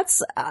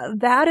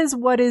that is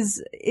what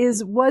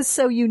was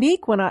so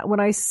unique when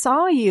I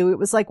saw you. It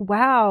was like,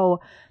 wow,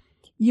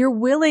 you're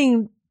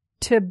willing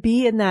to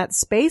be in that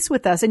space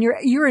with us, and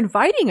you're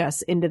inviting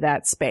us into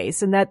that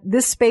space, and that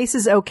this space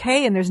is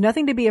okay, and there's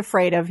nothing to be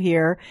afraid of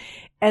here,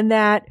 and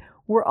that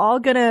we're all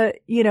gonna,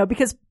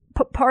 because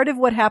part of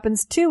what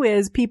happens too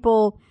is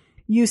people,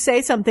 you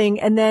say something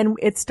and then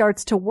it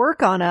starts to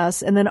work on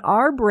us, and then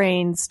our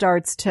brain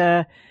starts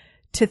to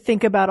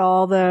think about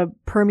all the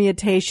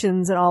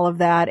permutations and all of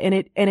that. And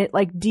it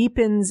like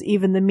deepens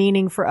even the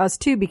meaning for us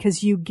too,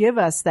 because you give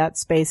us that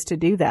space to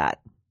do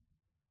that.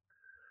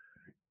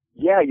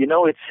 Yeah,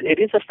 it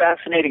is a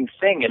fascinating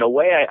thing. In a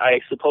way, I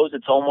suppose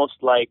it's almost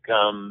like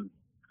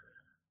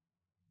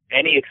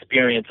any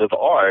experience of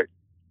art.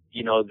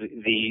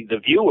 The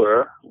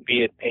viewer,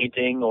 be it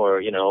painting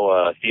or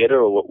theater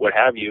or what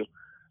have you,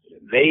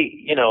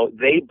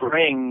 they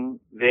bring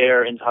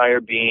their entire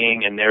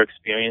being and their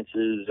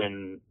experiences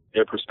and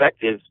their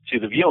perspectives to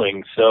the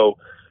viewing. So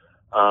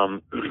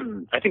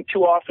I think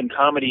too often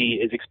comedy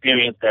is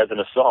experienced as an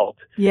assault.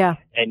 Yeah.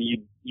 And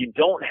you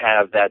don't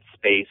have that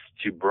space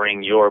to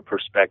bring your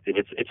perspective.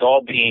 It's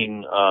all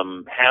being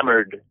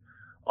hammered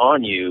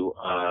on you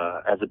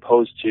as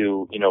opposed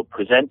to,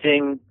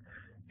 presenting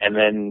and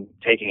then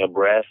taking a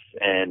breath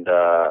and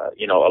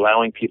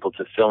allowing people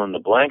to fill in the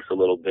blanks a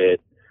little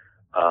bit.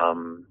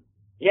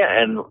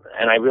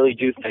 And I really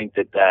do think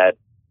that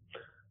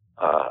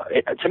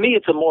to me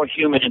it's a more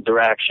human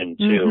interaction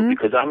too,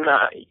 because I'm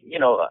not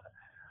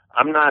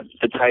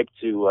the type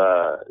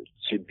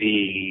to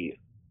be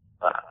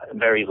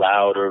very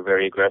loud or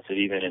very aggressive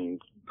even in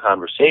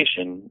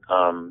conversation.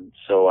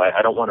 So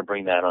I don't want to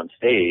bring that on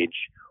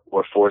stage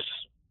or force,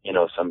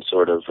 some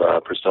sort of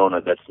persona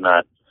that's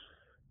not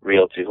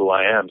real to who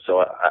I am. So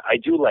I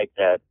do like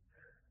that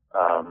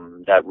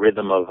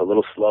rhythm of a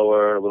little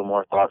slower, a little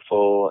more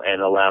thoughtful,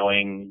 and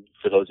allowing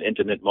for those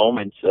intimate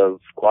moments of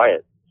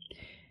quiet.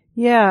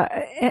 Yeah.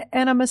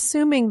 And I'm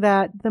assuming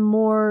that the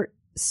more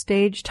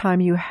stage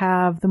time you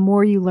have, the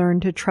more you learn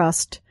to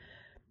trust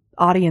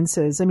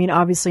audiences. I mean,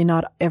 obviously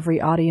not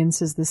every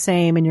audience is the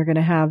same, and you're going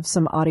to have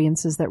some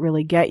audiences that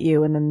really get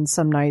you, and then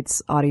some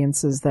nights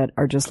audiences that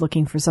are just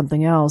looking for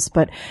something else.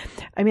 But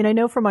I mean, I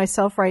know for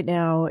myself right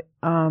now,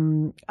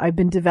 I've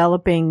been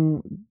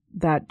developing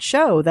that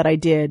show that I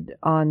did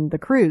on the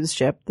cruise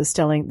ship,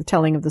 the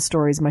telling of the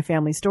stories, my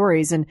family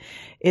stories. And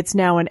it's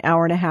now an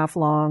hour and a half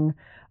long,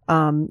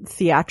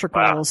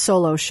 theatrical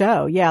solo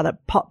show. Yeah.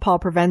 That Paul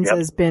Provenza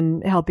has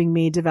been helping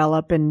me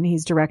develop, and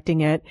he's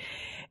directing it.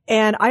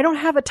 And I don't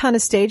have a ton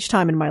of stage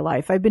time in my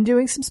life. I've been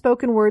doing some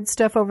spoken word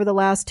stuff over the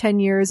last 10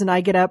 years, and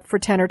I get up for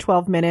 10 or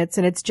 12 minutes,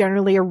 and it's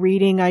generally a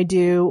reading I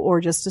do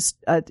or just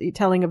a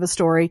telling of a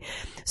story.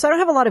 So I don't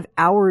have a lot of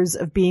hours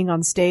of being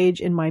on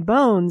stage in my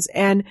bones.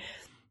 And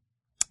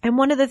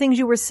one of the things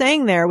you were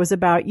saying there was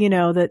about,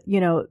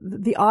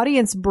 the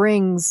audience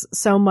brings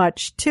so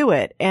much to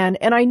it. And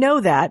I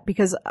know that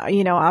because,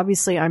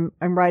 obviously I'm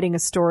writing a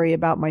story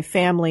about my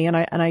family, and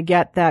I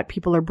get that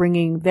people are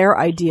bringing their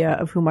idea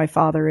of who my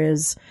father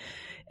is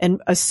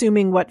and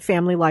assuming what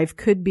family life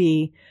could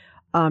be,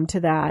 to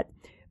that.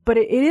 But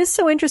it is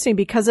so interesting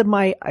because of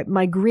my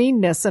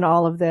greenness and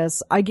all of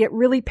this. I get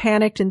really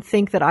panicked and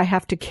think that I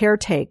have to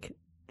caretake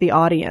the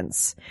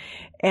audience.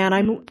 And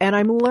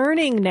I'm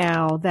learning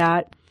now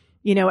that,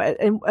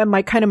 and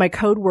my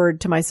code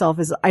word to myself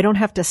is I don't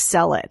have to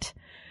sell it.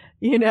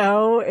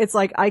 It's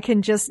like I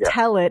can just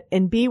tell it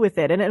and be with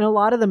it. And in a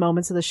lot of the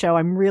moments of the show,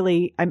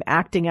 I'm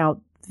acting out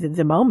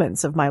the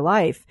moments of my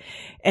life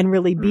and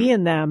really be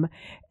in them.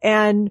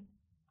 And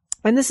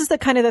this is the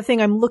kind of the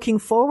thing I'm looking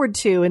forward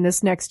to in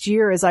this next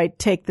year as I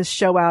take this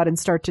show out and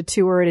start to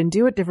tour it and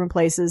do it different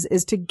places,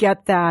 is to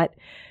get that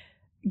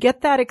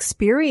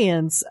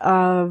experience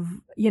of,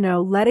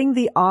 letting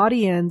the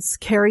audience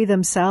carry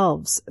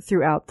themselves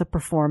throughout the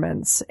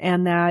performance,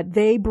 and that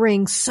they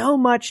bring so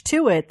much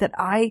to it that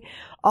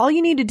all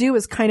you need to do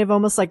is kind of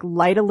almost like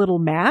light a little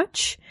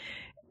match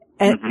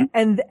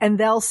and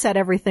they'll set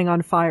everything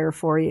on fire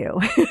for you.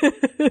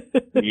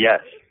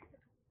 Yes.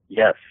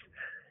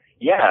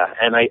 Yeah.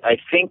 And I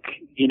think,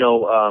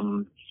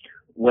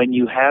 when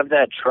you have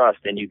that trust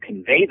and you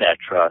convey that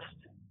trust,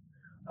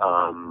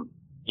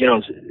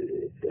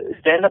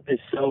 stand-up is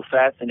so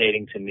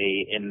fascinating to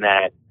me in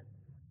that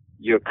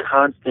you're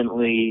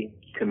constantly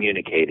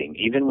communicating,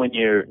 even when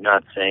you're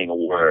not saying a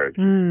word.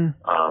 And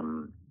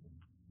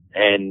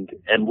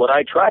what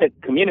I try to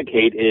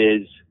communicate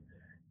is,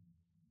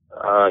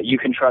 you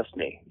can trust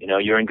me.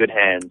 You're in good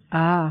hands.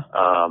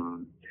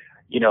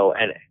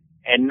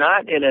 And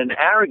not in an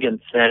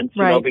arrogant sense,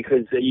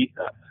 because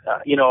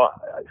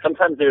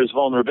sometimes there's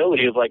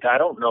vulnerability of like, I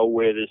don't know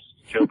where this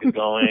joke is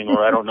going,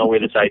 or I don't know where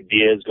this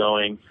idea is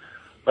going,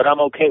 but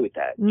I'm okay with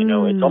that.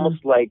 It's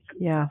almost like,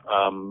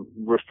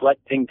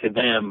 reflecting to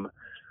them,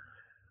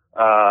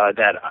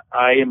 that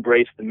I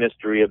embrace the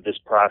mystery of this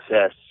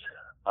process,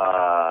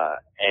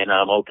 and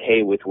I'm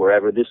okay with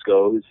wherever this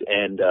goes.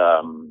 And,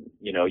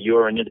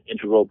 you're an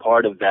integral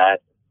part of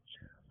that.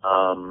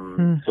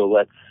 So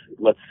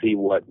let's see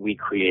what we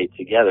create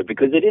together,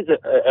 because it is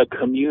a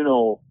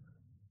communal,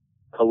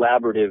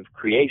 collaborative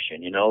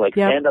creation.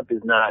 Stand-up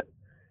is not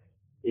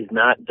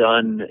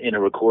done in a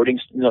recording.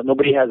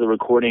 Nobody has a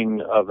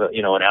recording of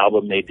an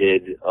album they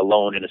did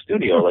alone in a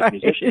studio like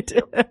musicians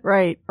do.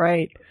 Right.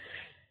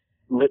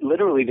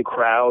 Literally, the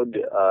crowd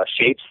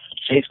shapes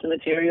the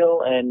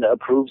material and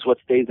approves what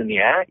stays in the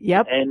act.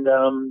 Yep.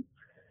 And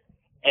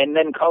and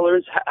then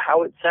colors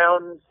how it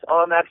sounds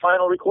on that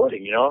final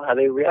recording, how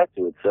they react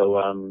to it.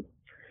 So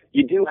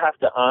you do have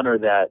to honor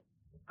that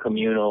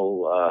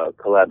communal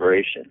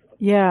collaboration.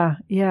 Yeah.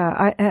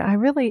 I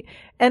really,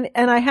 and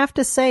I have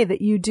to say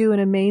that you do an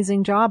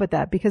amazing job at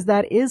that, because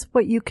that is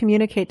what you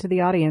communicate to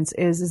the audience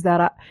is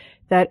that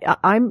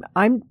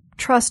I'm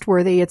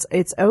trustworthy.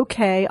 It's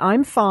okay.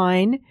 I'm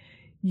fine.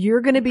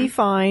 You're going to be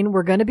fine.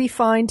 We're going to be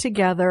fine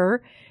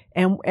together.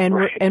 And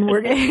right.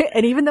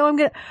 and even though I'm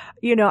going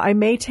to, I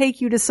may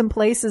take you to some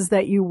places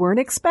that you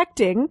weren't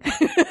expecting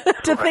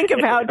to think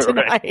about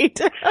tonight.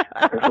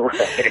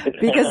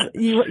 Right. Because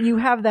you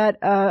have that,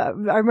 I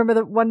remember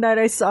the one night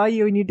I saw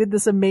you and you did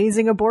this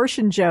amazing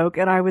abortion joke,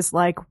 and I was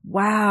like,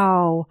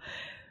 wow,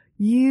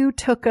 you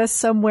took us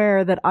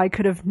somewhere that I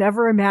could have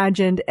never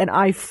imagined, and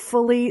I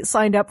fully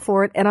signed up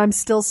for it, and I'm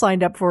still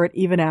signed up for it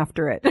even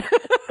after it.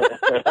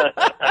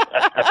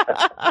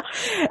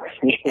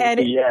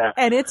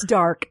 And it's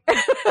dark.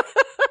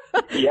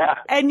 Yeah.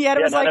 And yet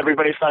it was not like,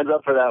 everybody signs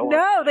up for that one.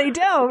 No, they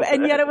don't.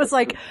 And yet it was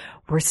like,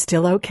 we're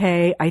still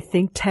okay. I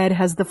think Ted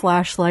has the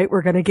flashlight.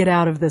 We're going to get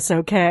out of this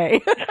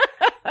okay.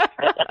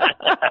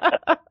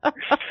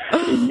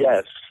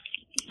 Yes.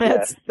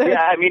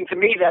 Yeah, I mean, to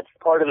me, that's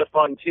part of the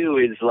fun too,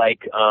 is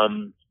like,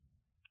 and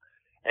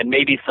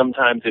maybe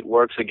sometimes it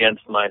works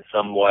against my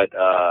somewhat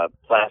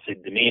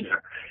placid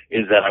demeanor,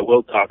 is that I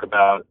will talk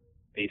about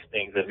these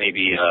things that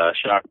maybe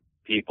shock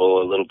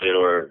people a little bit,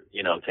 or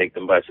take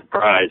them by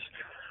surprise.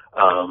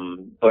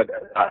 But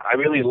I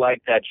really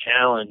like that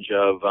challenge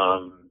of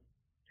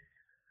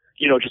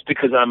just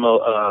because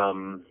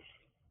I'm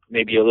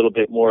maybe a little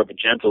bit more of a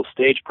gentle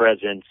stage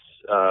presence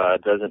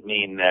doesn't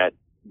mean that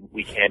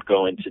we can't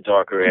go into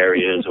darker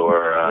areas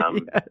or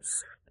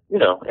yes.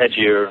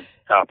 edgier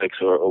topics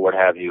or what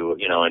have you,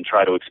 and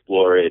try to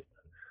explore it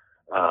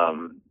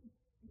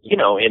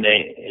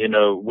in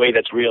a way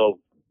that's real.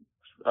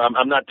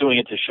 I'm not doing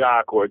it to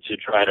shock or to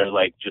try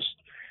to just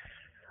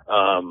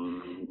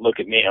look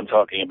at me, I'm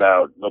talking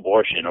about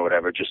abortion or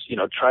whatever. Just,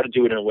 try to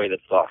do it in a way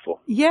that's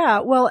thoughtful. Yeah.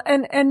 Well,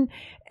 and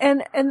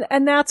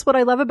that's what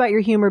I love about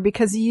your humor,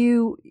 because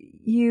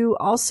you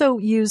also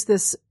use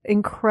this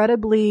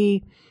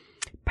incredibly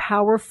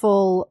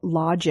powerful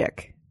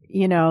logic.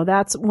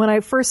 That's when I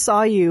first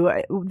saw you,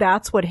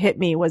 that's what hit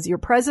me, was your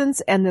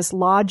presence and this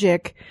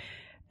logic.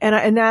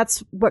 And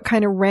that's what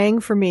kind of rang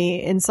for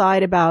me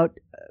inside about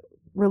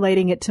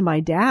relating it to my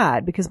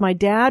dad, because my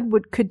dad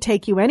could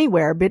take you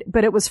anywhere,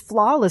 but it was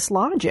flawless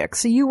logic.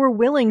 So you were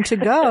willing to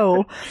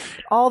go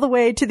all the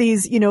way to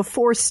these,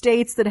 4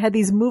 states that had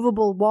these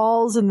movable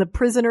walls, and the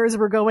prisoners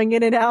were going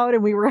in and out,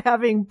 and we were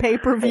having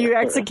pay-per-view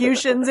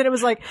executions, and it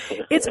was like,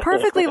 it's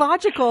perfectly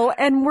logical,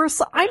 and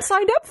I'm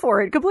signed up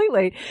for it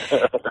completely.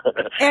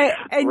 And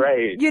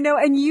right.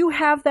 And you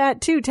have that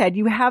too, Ted.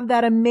 You have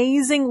that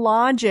amazing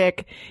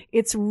logic.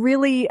 It's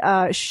really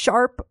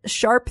sharp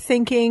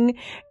thinking.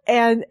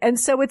 And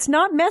so it's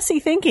not messy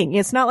thinking.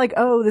 It's not like,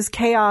 oh, this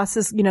chaos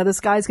is, this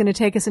guy's going to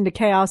take us into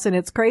chaos and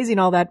it's crazy and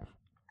all that.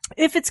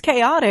 If it's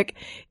chaotic,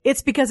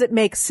 it's because it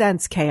makes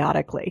sense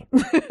chaotically.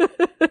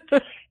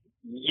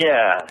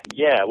 Yeah.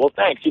 Well,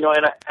 thanks.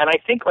 And I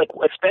think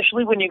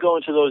especially when you go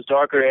into those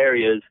darker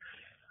areas,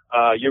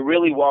 you're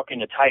really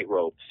walking a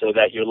tightrope, so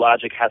that your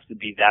logic has to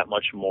be that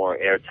much more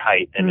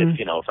airtight. And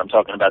if I'm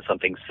talking about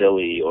something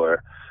silly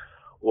or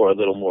a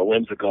little more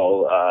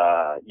whimsical,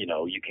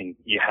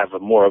 you have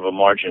more of a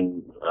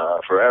margin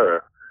for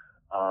error.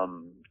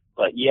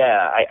 But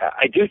yeah,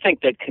 I do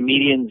think that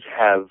comedians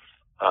have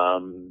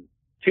 2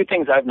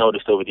 things I've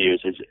noticed over the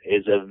years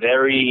is a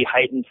very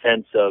heightened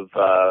sense of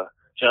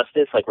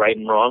justice, like right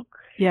and wrong.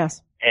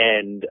 Yes.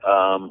 And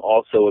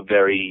also a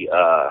very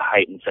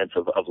heightened sense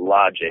of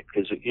logic,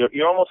 because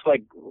we're almost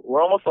like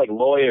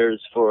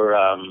lawyers for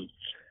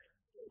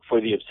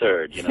the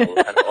absurd, kind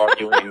of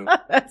arguing.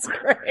 That's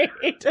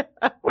great.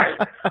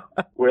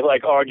 We're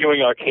like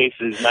arguing our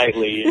cases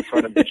nightly in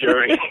front of the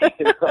jury.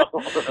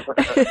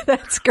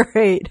 That's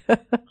great.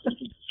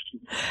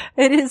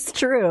 It is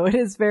true. It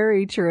is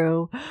very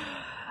true.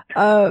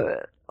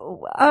 So,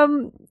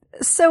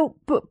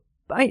 but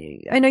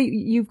I know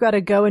you've got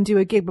to go and do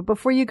a gig, but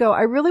before you go,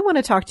 I really want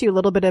to talk to you a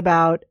little bit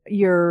about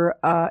your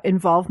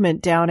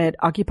involvement down at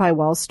Occupy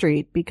Wall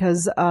Street,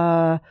 because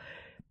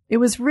it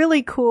was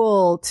really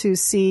cool to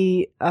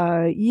see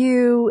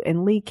you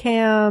and Lee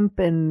Camp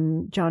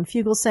and John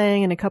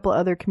Fugelsang and a couple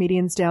other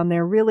comedians down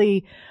there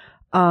really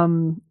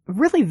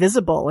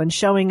visible and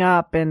showing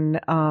up. And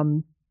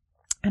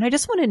I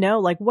just want to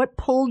know, what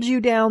pulled you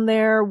down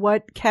there?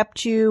 What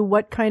kept you?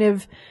 What kind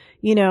of,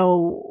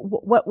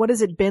 what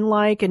has it been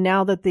like? And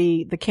now that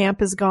the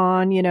camp is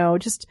gone,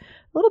 just a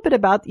little bit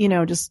about,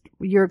 just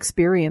your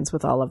experience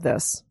with all of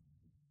this.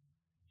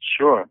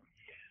 Sure.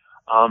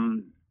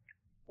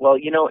 Well,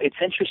 it's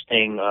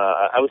interesting.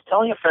 I was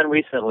telling a friend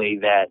recently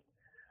that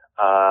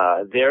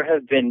there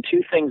have been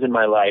 2 things in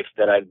my life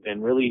that I've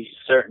been really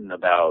certain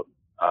about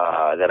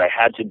that I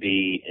had to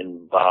be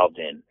involved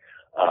in.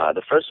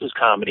 The first was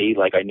comedy.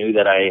 I knew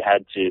that I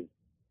had to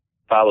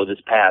follow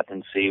this path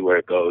and see where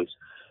it goes.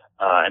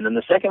 And then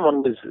the second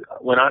one was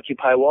when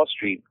Occupy Wall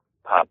Street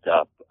popped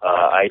up.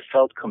 I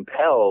felt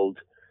compelled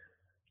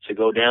to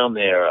go down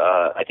there.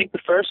 I think the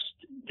first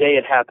day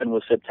it happened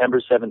was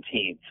September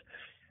 17th.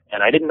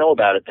 And I didn't know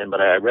about it then,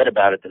 but I read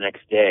about it the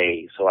next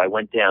day. So I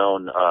went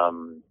down,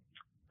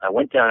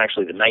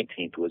 actually the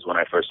 19th was when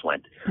I first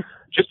went,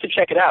 just to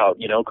check it out,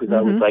 you know, because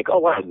I was like, oh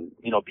wow,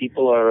 you know,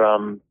 people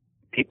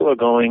are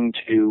going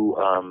to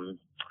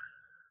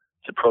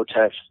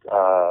protest,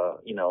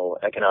 you know,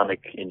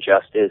 economic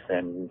injustice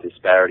and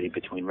disparity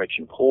between rich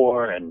and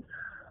poor and,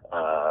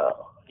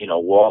 you know,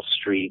 Wall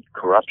Street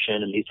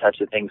corruption and these types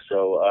of things.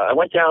 So, I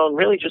went down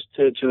really just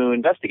to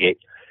investigate.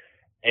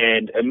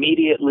 And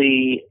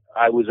immediately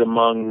I was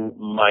among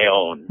my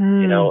own,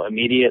 you know,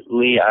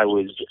 immediately I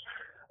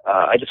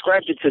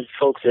described it to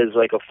folks as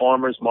like a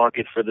farmer's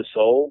market for the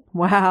soul.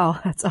 Wow.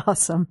 That's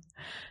awesome.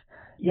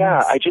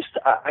 Yeah. Yes.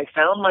 I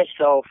found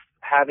myself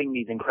having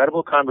these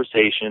incredible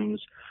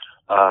conversations,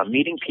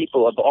 meeting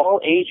people of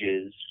all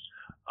ages,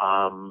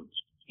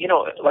 you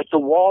know, like the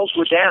walls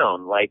were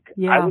down. Like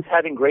I was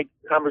having great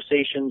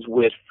conversations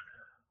with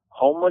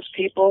homeless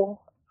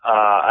people.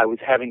 I was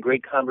having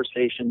great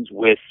conversations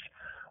with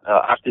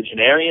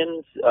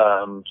octogenarians,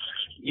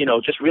 you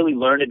know, just really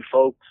learned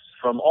folks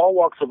from all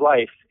walks of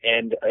life.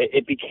 And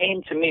it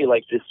became to me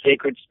like this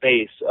sacred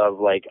space of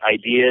like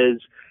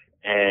ideas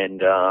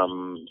and,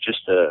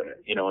 just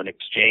you know, an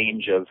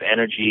exchange of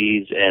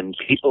energies and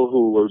people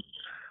who were,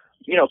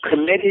 you know,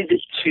 committed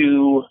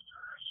to,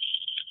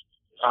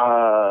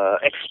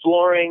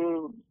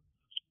 exploring,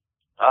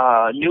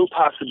 new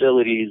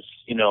possibilities,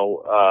 you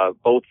know,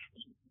 both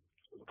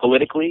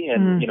politically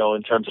and, you know,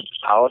 in terms of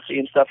policy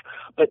and stuff.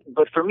 But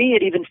for me,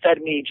 it even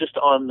fed me just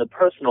on the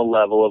personal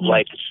level of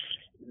like,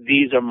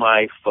 these are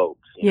my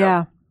folks. You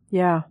know?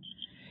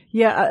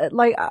 Yeah.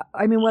 Like,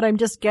 I mean, what I'm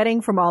just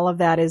getting from all of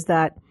that is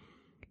that,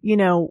 you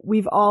know,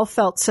 we've all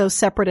felt so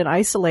separate and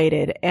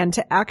isolated, and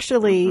to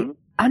actually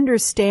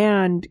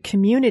understand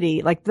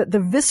community, like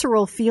the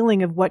visceral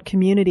feeling of what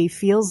community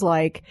feels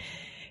like,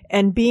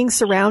 and being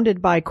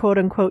surrounded by quote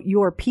unquote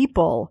your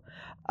people,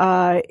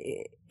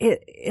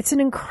 it's an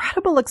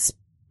incredible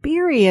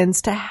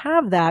experience to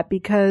have that,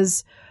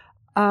 because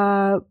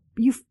I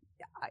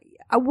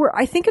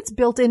think it's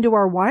built into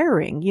our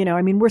wiring. You know,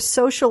 I mean, we're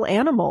social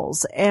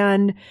animals,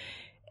 and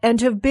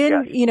to have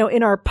been, you know,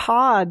 in our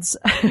pods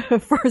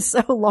for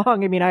so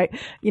long. I mean, I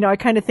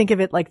kind of think of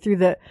it like through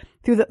the,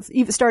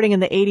 even starting in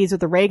the 80s with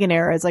the Reagan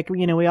era, it's like,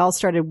 you know, we all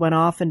went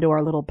off into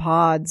our little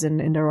pods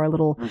and into our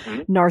little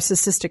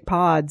narcissistic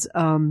pods.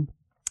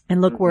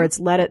 And look where it's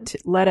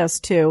led us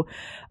to.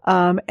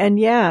 And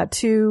yeah,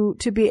 to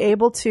be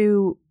able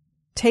to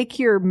take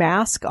your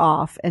mask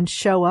off and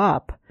show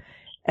up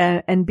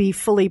and be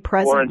fully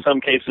present. Or in some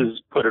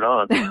cases, put it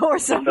on. Or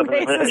some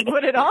cases,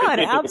 put it on.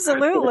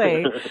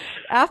 Absolutely.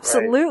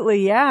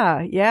 Absolutely.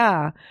 Right.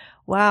 Yeah.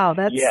 Wow.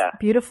 That's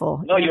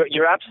beautiful. No,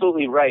 you're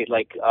absolutely right.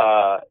 Like,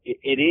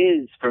 it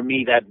is for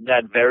me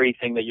that very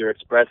thing that you're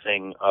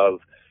expressing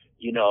of,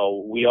 you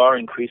know, we are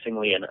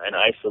increasingly an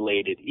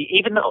isolated,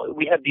 even though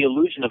we have the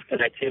illusion of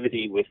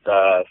connectivity with,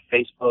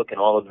 Facebook and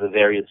all of the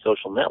various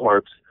social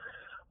networks,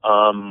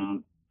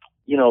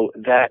 you know,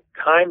 that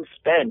time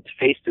spent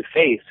face to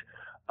face,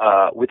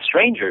 with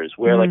strangers,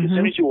 where like as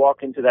soon as you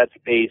walk into that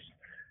space,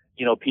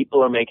 you know,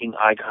 people are making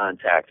eye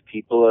contact.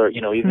 People are,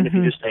 you know, even if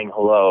you're just saying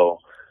hello,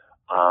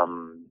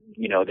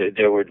 you know,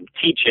 there were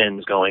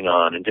teach-ins going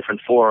on in different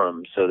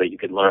forums so that you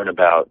could learn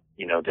about,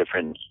 you know,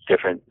 different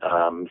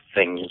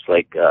things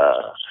like,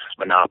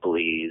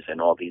 monopolies and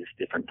all these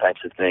different types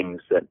of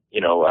things that,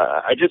 you know,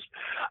 I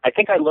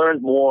think I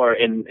learned more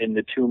in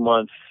the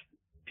 2-month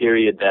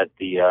period that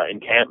the,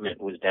 encampment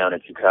was down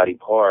at Zuccotti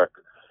Park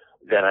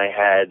than I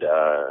had,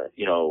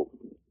 you know,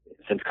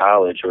 since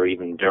college or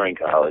even during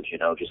college, you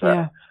know, just,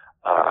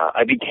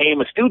 I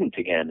became a student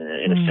again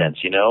in a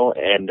sense, you know,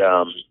 and,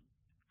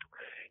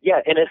 yeah,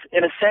 in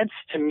a sense,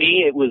 to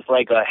me, it was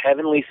like a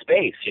heavenly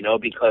space, you know,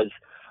 because,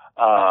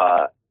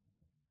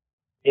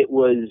 it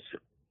was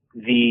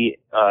the,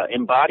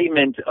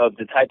 embodiment of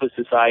the type of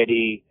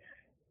society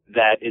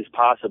that is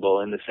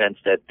possible, in the sense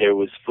that there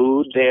was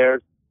food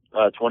there,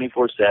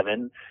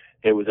 24/7.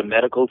 There was a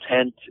medical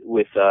tent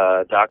with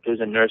doctors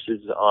and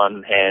nurses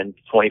on hand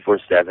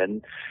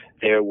 24/7.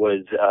 There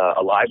was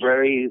a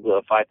library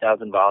with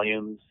 5,000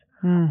 volumes.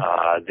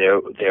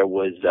 There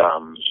was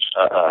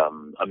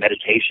a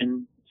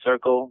meditation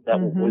circle that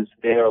was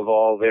there of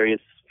all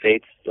various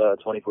faiths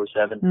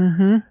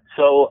 24/7.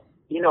 So,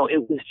 you know,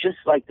 it was just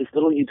like this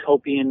little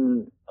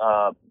utopian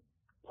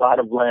plot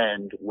of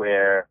land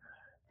where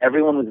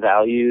everyone was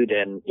valued.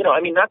 And, you know, I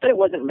mean, not that it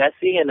wasn't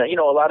messy, and, you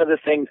know, a lot of the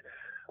things,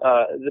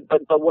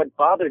 but what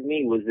bothered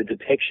me was the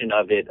depiction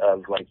of it,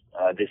 of like,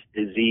 this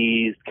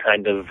diseased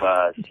kind of,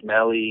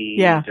 smelly,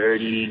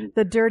 dirty.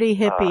 The dirty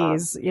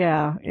hippies.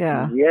 Yeah.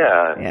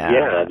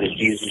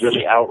 These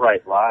really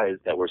outright lies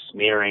that were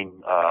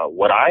smearing,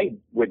 what I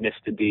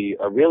witnessed to be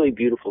a really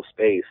beautiful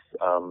space.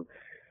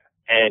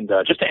 And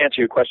just to answer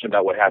your question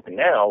about what happened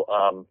now,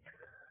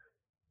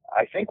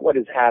 I think what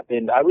has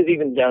happened, I was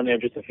even down there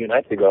just a few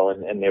nights ago,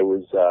 and there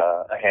was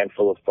a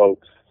handful of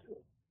folks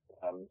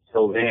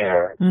still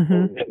there.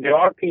 Mm-hmm. There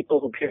are people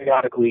who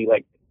periodically,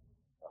 like,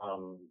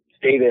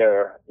 stay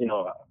there, you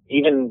know,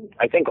 even,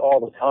 I think, all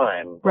the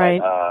time.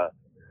 Right.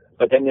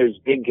 But then there's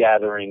big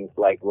gatherings,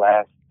 like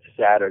last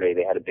Saturday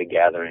they had a big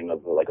gathering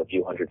of like a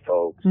few hundred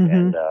folks. Mm-hmm.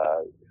 And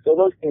so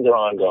those things are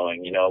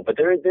ongoing, you know, but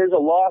there's a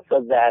loss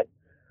of that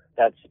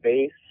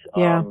space.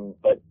 Yeah.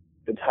 But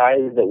the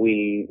ties that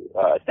we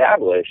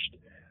established,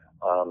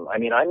 I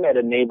mean, I met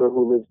a neighbor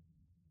who lives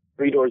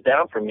 3 doors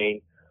down from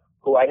me,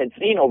 who I had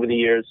seen over the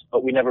years,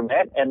 but we never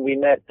met, and we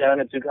met down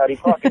at Zuccotti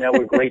Park, and now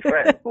we're great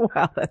friends.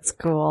 Wow, that's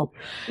cool.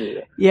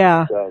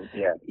 Yeah.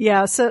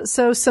 Yeah.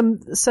 So,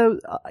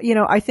 you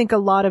know, I think a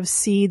lot of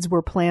seeds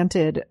were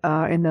planted,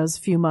 in those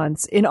few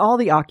months in all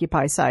the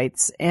Occupy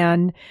sites.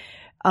 And,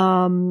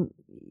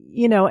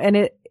 you know,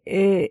 and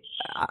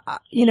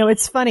you know,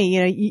 it's funny, you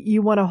know,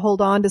 you want to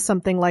hold on to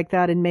something like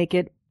that and make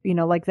it, you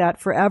know, like that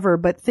forever,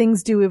 but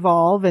things do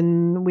evolve,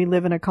 and we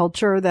live in a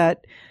culture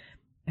that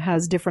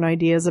has different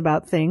ideas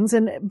about things.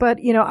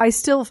 But, you know, I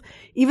still,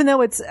 even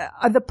though it's,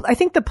 I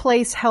think the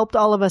place helped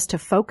all of us to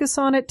focus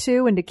on it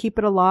too and to keep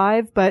it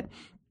alive. But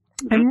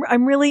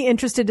I'm really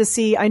interested to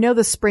see, I know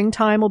the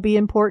springtime will be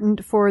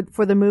important for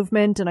the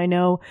movement, and I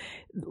know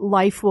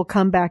life will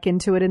come back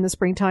into it in the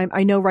springtime.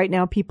 I know right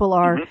now people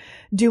are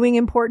doing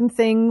important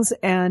things,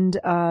 and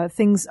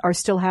things are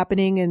still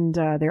happening, and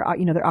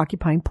they're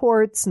occupying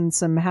ports and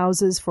some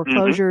houses,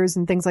 foreclosures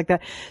and things like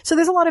that. So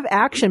there's a lot of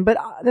action, but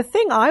the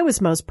thing I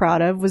was most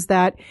proud of was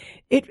that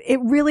it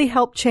really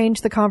helped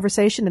change the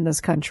conversation in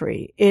this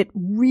country. It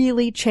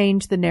really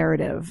changed the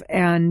narrative,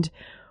 and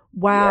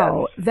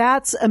wow,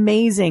 that's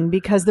amazing,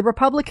 because the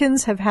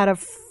Republicans have had a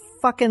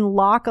fucking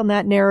lock on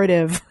that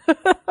narrative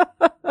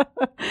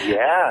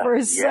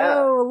for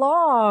so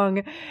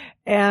long.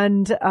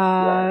 And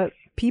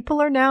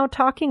people are now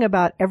talking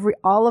about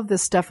all of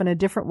this stuff in a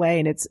different way,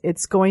 and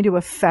it's going to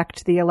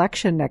affect the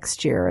election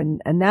next year,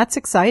 and that's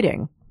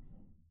exciting.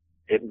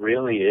 It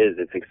really is.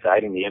 It's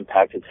exciting, the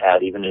impact it's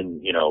had, even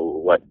in, you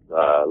know,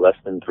 less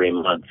than 3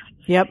 months.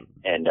 Yep.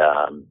 And,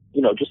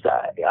 you know, just,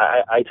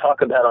 I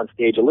talk about on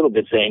stage a little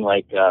bit, saying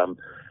like,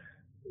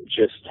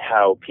 just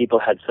how people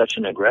had such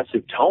an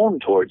aggressive tone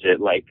towards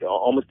it, like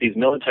almost these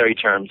military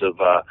terms of,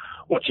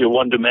 what's your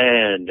one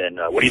demand, and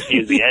what do you see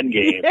as the end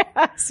game?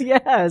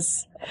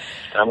 Yes.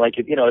 And I'm like,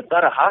 you know, it's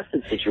not a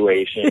hostage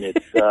situation.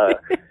 It's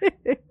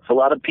a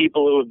lot of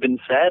people who have been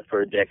sad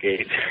for a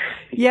decade.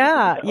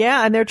 Yeah, you know?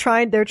 Yeah, and they're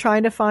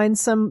trying to find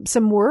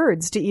some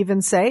words to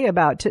even say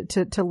about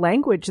to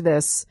language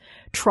this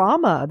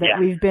trauma that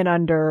we've been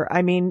under.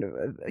 I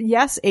mean,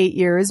 yes, 8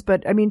 years,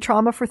 but I mean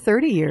trauma for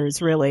 30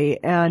 years,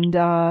 really. And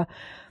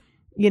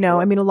you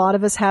know, I mean, a lot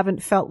of us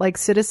haven't felt like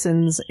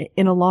citizens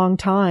in a long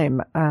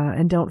time,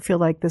 and don't feel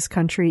like this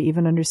country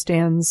even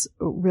understands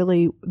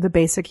really the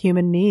basic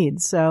human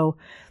needs. So,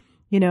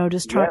 you know,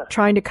 just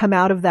trying to come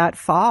out of that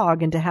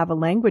fog and to have a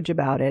language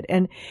about it.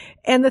 And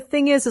the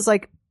thing is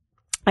like,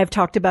 I've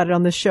talked about it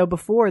on this show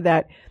before,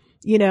 that,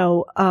 you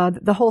know,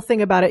 the whole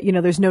thing about it, you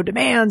know, there's no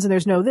demands, and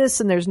there's no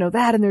this, and there's no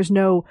that, and there's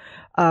no,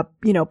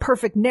 you know,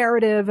 perfect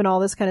narrative and all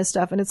this kind of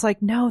stuff. And it's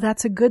like, no,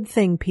 that's a good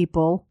thing,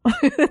 people.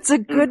 It's a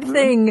good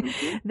thing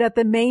that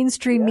the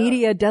mainstream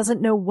media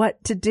doesn't know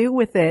what to do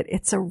with it.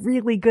 It's a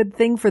really good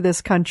thing for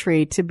this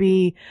country to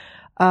be,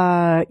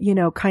 you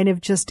know, kind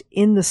of just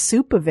in the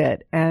soup of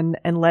it and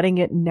letting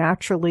it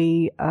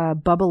naturally,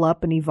 bubble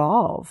up and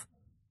evolve.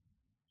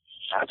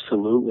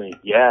 Absolutely.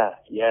 Yeah.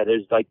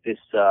 There's like this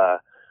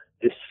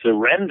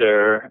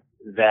surrender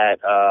that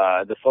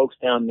the folks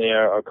down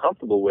there are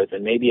comfortable with,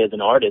 and maybe as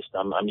an artist,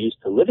 I'm used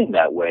to living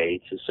that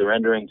way, to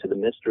surrendering to the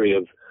mystery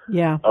of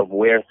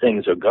where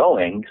things are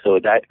going. So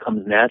that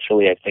comes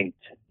naturally, I think,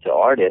 to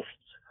artists,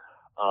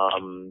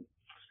 and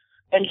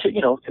to,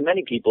 you know, to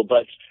many people.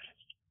 But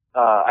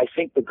I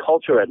think the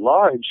culture at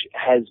large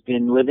has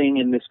been living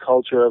in this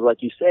culture of,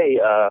 like you say,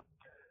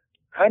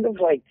 kind of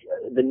like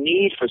the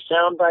need for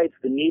sound bites,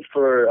 the need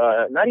for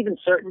not even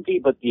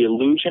certainty, but the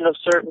illusion of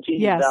certainty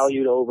is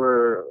valued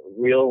over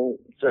real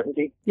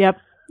certainty. Yep.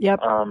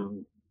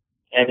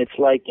 And it's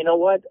like, you know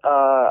what?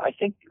 I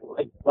think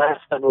like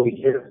last several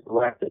years, the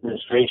last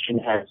administration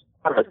has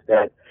taught us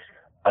that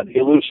the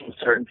illusion of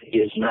certainty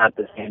is not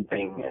the same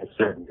thing as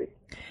certainty.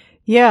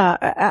 Yeah,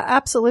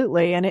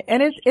 absolutely. And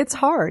it's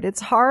hard. It's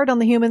hard on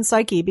the human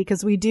psyche,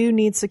 because we do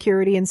need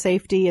security and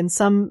safety and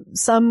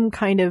some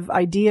kind of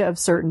idea of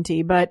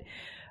certainty. But,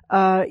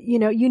 you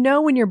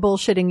know, when you're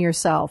bullshitting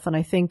yourself. And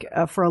I think,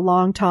 for a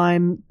long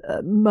time,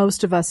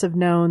 most of us have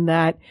known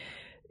that,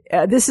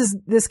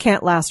 this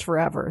can't last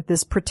forever.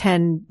 This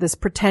pretending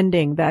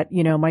that,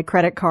 you know, my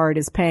credit card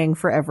is paying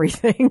for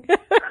everything.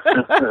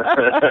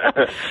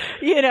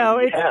 You know,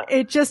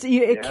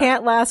 it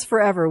can't last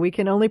forever. We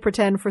can only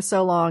pretend for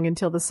so long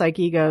until the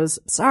psyche goes,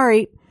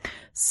 sorry,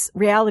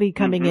 reality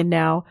coming in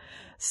now.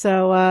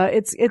 So,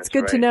 it's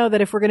good to know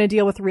that if we're going to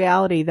deal with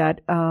reality,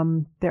 that,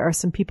 there are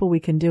some people we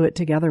can do it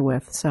together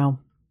with. So,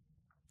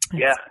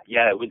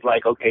 Yeah, it was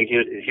like, okay,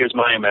 here's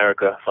my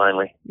America,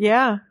 finally.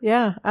 Yeah,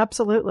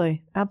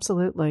 absolutely.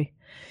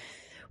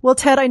 Well,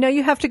 Ted, I know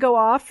you have to go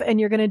off and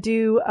you're going to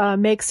do,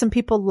 make some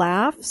people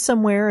laugh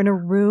somewhere in a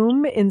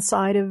room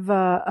inside of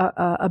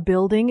a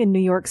building in New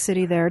York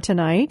City there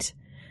tonight.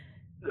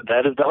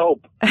 That is the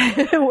hope.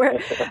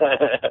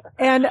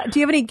 And do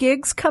you have any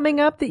gigs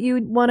coming up that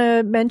you want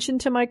to mention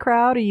to my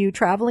crowd? Are you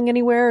traveling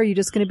anywhere? Are you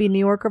just going to be in New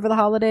York over the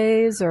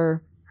holidays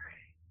or?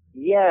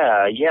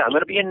 Yeah. I'm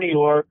going to be in New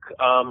York.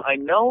 I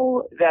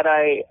know that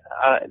I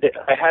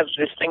have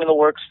this thing in the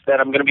works that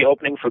I'm going to be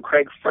opening for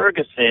Craig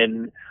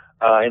Ferguson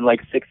in like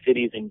 6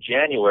 cities in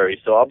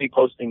January. So I'll be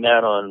posting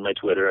that on my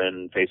Twitter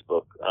and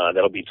Facebook.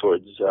 That'll be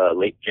towards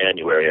late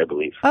January, I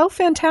believe. Oh,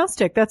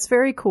 fantastic. That's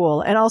very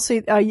cool. And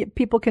also,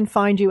 people can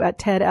find you at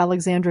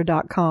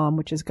tedalexandra.com,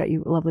 which has got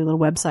you a lovely little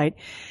website.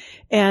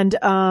 And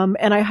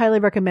I highly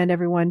recommend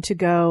everyone to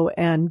go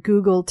and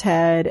Google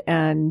Ted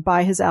and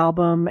buy his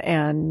album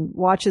and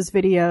watch his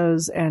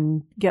videos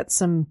and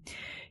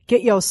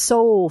get your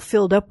soul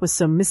filled up with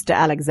some Mr.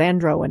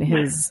 Alexandro and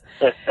his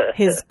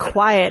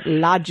quiet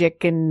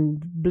logic and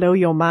blow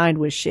your mind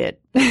with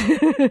shit.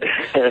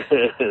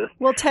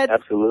 Well, Ted,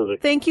 absolutely.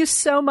 Thank you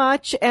so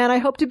much. And I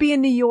hope to be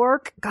in New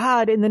York,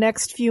 in the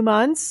next few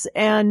months.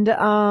 And,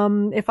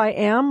 if I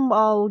am,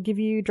 I'll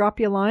drop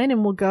you a line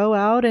and we'll go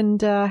out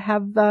and,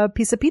 have a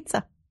piece of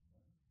pizza.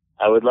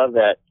 I would love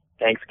that.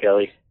 Thanks,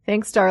 Kelly.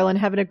 Thanks, darling.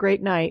 Having a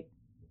great night.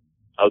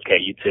 Okay,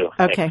 you too.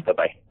 Okay. Thanks.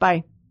 Bye-bye.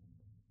 Bye.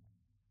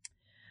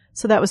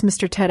 So that was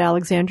Mr. Ted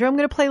Alexandra. I'm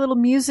going to play a little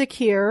music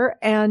here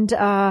and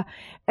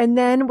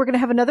then we're going to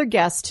have another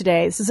guest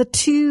today. This is a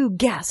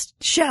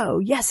 2-guest show.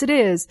 Yes, it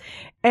is.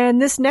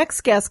 And this next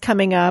guest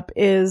coming up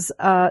is,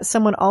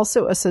 someone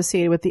also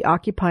associated with the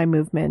Occupy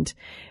movement.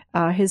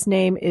 His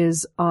name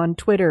is on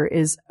Twitter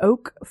is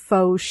Oak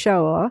Fo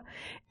Shoa,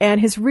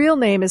 and his real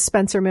name is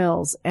Spencer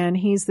Mills. And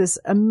he's this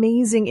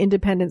amazing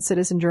independent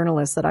citizen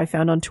journalist that I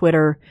found on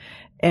Twitter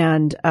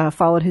and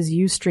followed his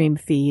Ustream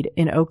feed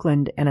in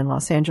Oakland and in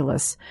Los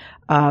Angeles.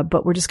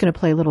 But we're just going to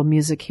play a little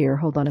music here.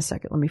 Hold on a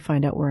second. Let me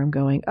find out where I'm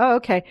going. Oh,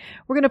 okay.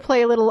 We're going to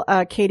play a little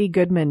Katie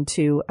Goodman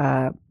to,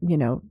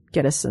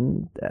 get us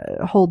and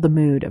hold the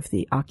mood of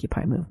the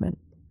Occupy movement.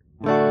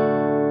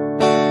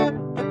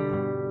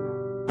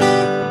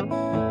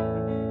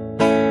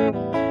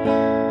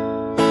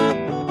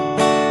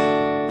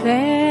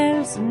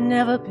 There's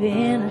never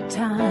been a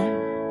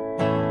time.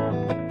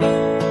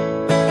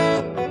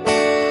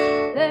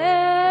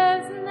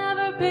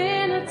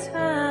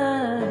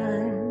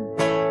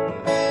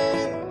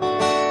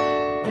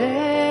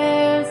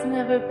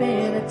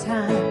 Been a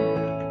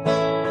time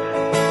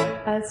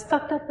as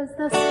fucked up as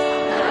this,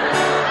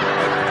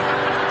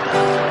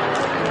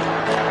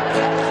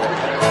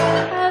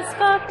 as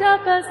fucked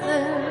up as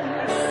this.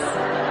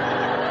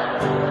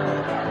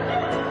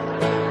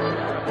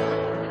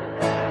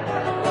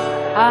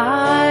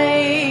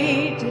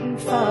 I didn't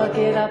fuck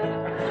it up.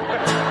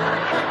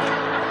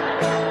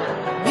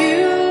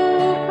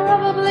 You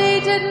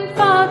probably didn't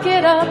fuck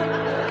it up.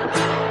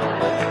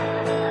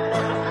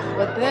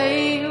 But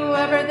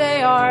whoever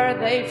they are,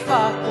 they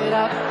fucked it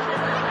up.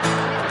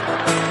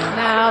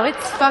 Now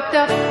it's fucked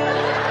up.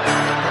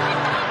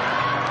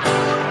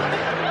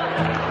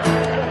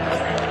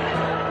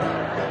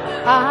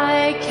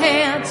 I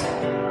can't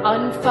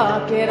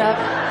unfuck it up.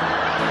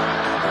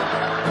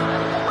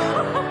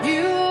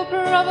 You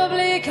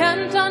probably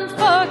can't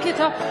unfuck it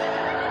up.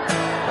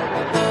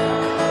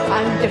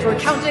 And if we're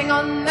counting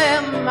on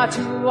them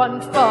to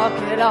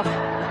unfuck it up,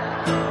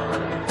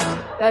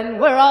 then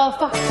we're all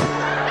fucked.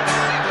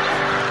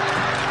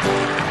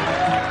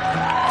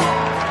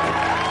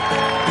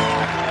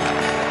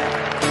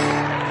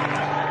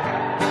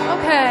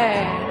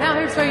 Okay, now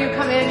here's where you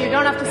come in. You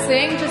don't have to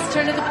sing. Just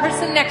turn to the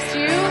person next to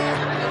you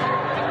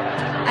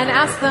and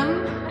ask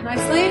them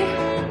nicely,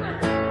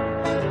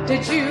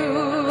 did you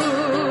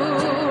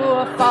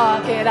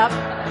fuck it up?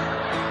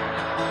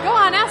 Go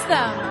on, ask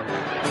them.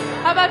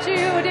 How about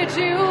you? Did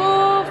you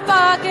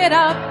fuck it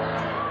up?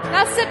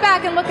 Now sit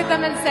back and look at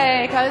them and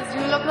say, 'cause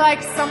you look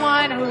like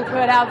someone who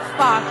could have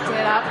fucked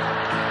it up.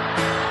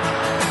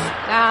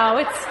 Now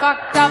it's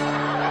fucked up.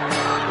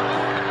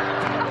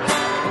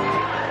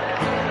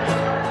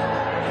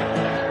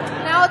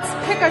 Let's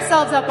pick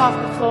ourselves up off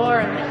the floor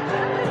and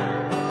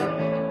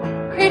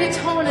create a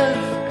tone of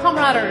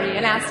camaraderie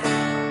and ask,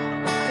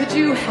 could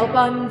you help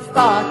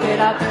unfuck it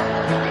up?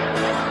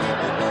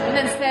 And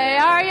then say,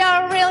 are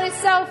you really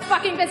so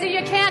fucking busy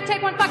you can't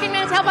take one fucking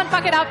minute to help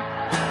unfuck it up?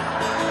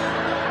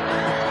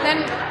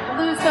 Then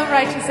lose the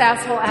righteous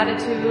asshole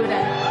attitude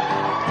and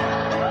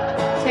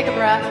take a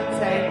breath and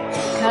say,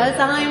 'cause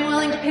I'm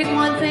willing to pick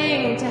one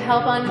thing to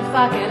help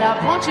unfuck it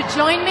up. Won't you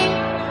join me?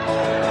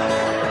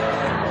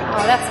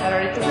 Oh, that's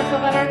better. Does it feel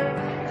better?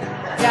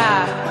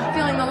 Yeah, I'm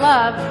feeling the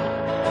love.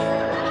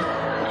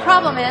 The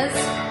problem is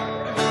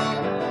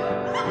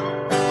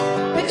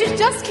that you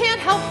just can't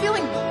help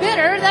feeling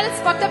bitter that it's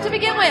fucked up to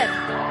begin with.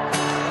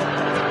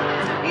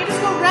 You just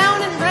go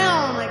round and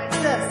round like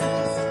this.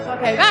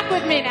 Okay, back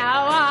with me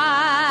now.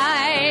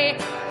 I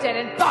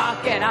didn't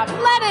fuck it it up.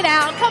 Let it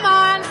out. Come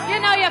on. You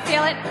know you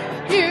feel it.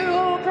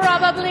 You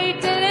probably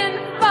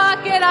didn't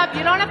fuck it up.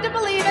 You don't have to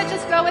believe it.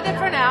 Just go with it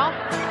for now.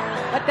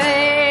 But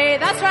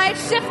that's right,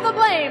 shift the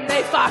blame.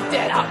 They fucked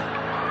it up.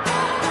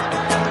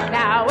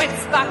 Now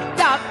it's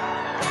fucked up.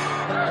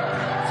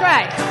 That's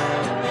right.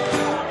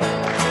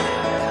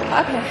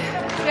 Okay.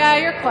 Yeah,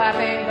 you're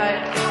clapping,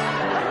 but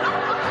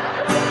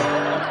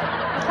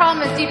the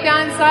problem is deep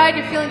down inside,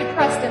 you're feeling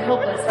depressed and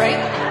hopeless, right?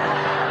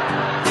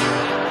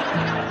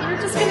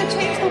 You're just gonna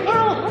change the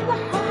world. What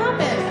the hell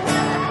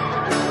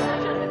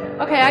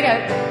happened? Okay, I got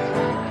it.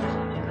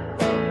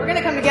 We're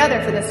gonna come together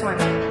for this one.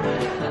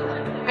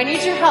 I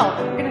need your help.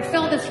 We're going to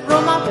fill this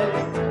room up with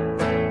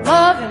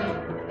love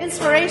and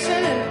inspiration,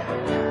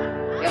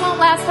 and it won't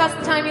last past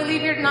the time you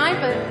leave here tonight,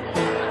 but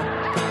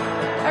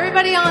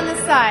everybody on this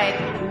side,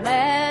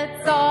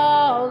 let's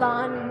all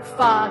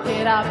unfuck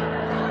it up.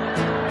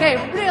 Okay,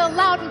 real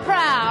loud and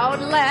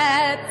proud,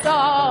 let's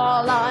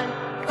all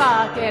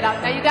unfuck it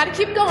up. Now you got to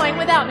keep going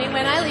without me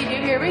when I leave you.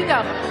 Here we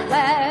go.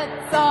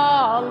 Let's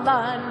all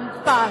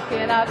unfuck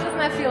it up. Doesn't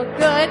that feel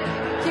good?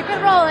 Keep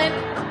it rolling.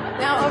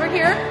 Now over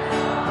here.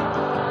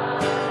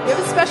 We have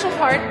a special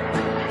part.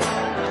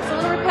 It's a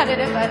little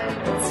repetitive, but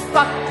it's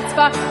fucked, it's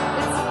fucked,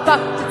 it's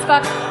fucked, it's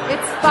fucked,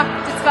 it's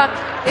fucked, it's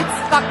fucked, it's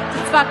fucked,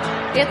 it's fucked,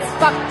 it's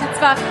fucked, it's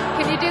fucked.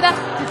 Can you do that?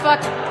 It's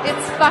fucked,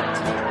 it's fucked.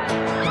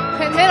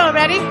 Okay, middle,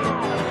 ready?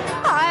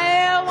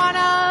 I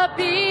wanna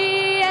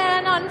be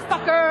an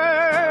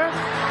unfucker.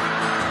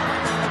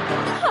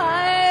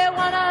 I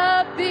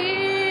wanna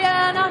be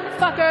an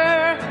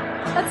unfucker.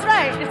 That's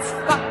right, it's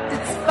fucked,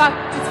 it's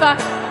fucked, it's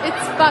fucked,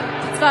 it's fucked,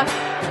 it's fucked.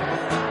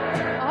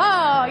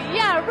 Oh,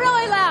 yeah,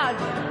 really loud.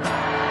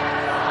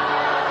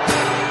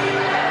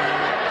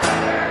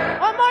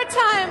 One more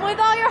time with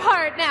all your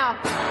heart now.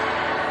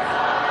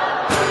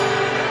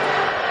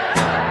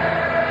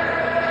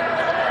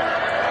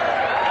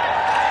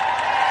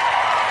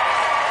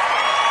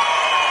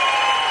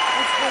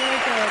 That's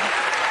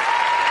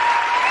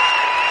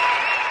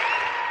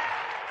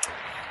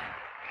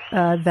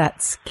very good.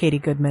 That's Katie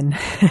Goodman.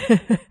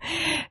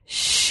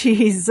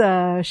 She's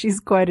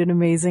quite an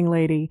amazing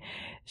lady.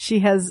 She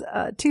has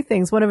two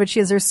things. One of it, she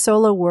has her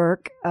solo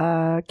work,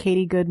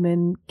 Katie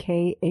Goodman,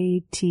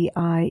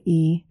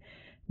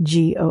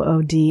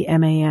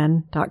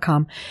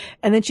 KatieGoodman.com.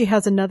 And then she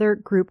has another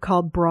group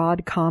called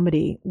Broad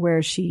Comedy,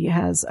 where she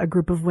has a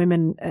group of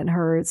women and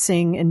her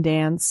sing and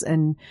dance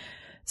and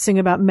sing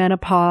about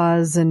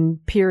menopause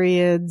and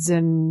periods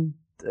and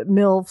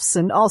MILFs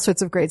and all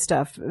sorts of great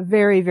stuff.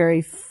 Very,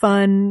 very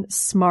fun,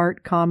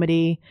 smart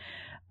comedy.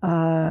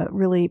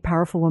 Really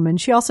powerful woman.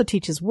 She also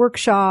teaches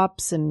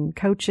workshops and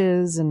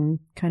coaches and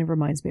kind of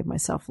reminds me of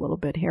myself a little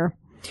bit here.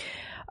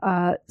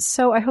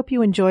 So I hope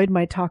you enjoyed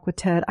my talk with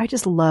Ted. I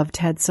just love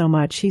Ted so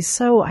much. He's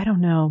so, I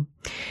don't know.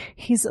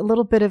 He's a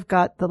little bit of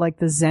got the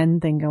Zen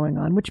thing going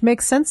on, which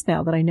makes sense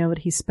now that I know that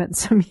he spent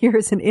some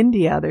years in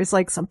India. There's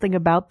like something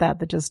about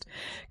that just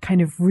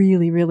kind of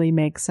really, really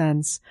makes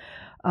sense.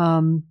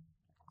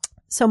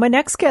 So my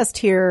next guest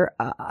here,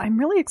 I'm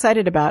really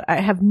excited about. I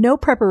have no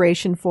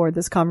preparation for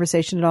this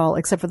conversation at all,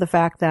 except for the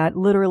fact that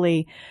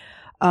literally,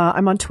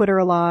 I'm on Twitter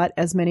a lot,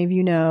 as many of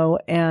you know,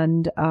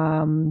 and,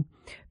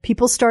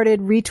 people started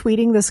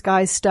retweeting this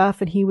guy's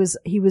stuff, and he was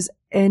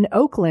in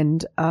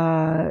Oakland,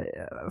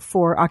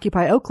 for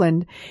Occupy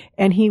Oakland,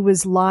 and he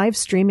was live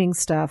streaming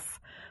stuff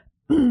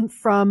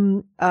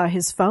from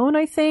his phone,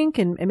 I think,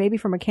 and maybe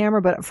from a camera,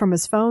 but from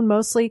his phone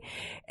mostly.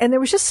 And there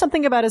was just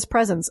something about his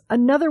presence.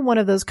 Another one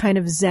of those kind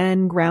of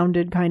Zen,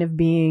 grounded kind of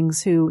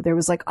beings who there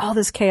was like all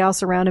this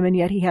chaos around him, and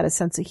yet he had a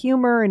sense of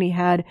humor, and he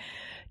had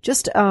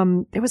just,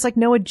 there was like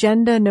no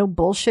agenda, no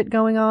bullshit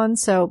going on.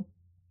 So,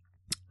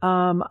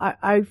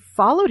 I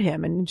followed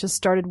him and just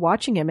started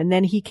watching him. And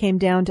then he came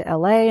down to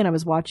LA, and I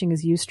was watching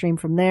his Ustream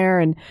from there,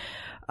 and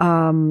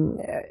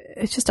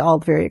it's just all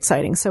very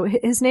exciting. So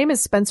his name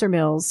is Spencer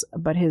Mills,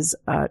 but his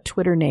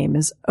Twitter name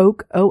is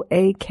Oak,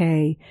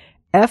 OAKFOSHO,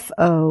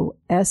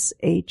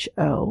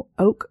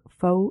 Oak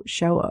Fo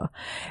Showa.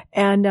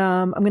 And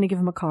I'm going to give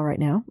him a call right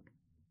now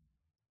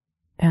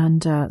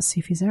and see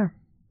if he's there.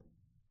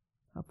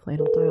 Hopefully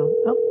it'll dial.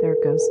 Oh, there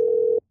it goes.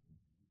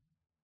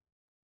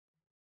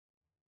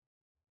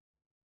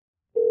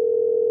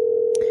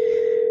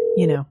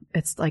 You know,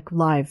 it's like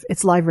live.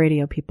 It's live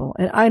radio, people.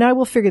 And I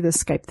will figure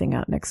this Skype thing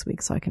out next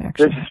week so I can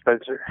actually. This is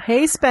Spencer.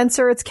 Hey,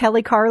 Spencer. It's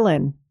Kelly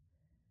Carlin.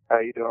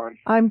 How you doing?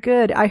 I'm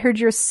good. I heard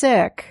you're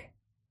sick.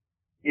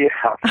 Yeah,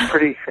 I'm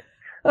pretty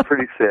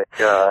sick.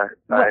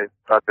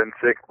 I've been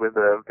sick with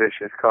a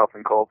vicious cough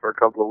and cold for a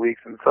couple of weeks,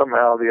 and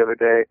somehow the other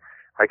day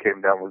I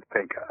came down with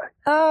pink eye.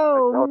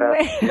 Oh, don't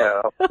ask me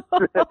how.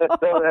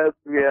 Don't ask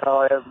me how.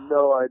 I have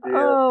no idea.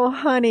 Oh,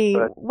 honey.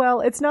 But,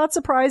 well, it's not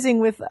surprising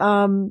with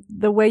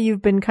the way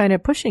you've been kind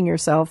of pushing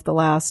yourself the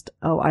last,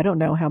 I don't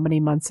know how many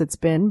months it's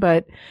been,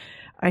 but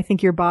I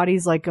think your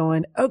body's like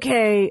going,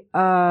 okay,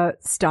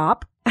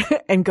 stop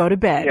and go to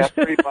bed. Yeah,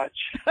 pretty much.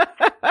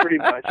 Pretty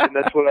much. And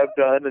that's what I've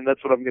done, and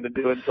that's what I'm going to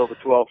do until the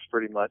 12th,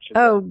 pretty much. And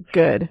oh,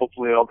 good.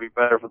 Hopefully I'll be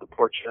better for the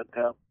port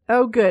shutdown.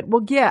 Oh, good.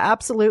 Well, yeah,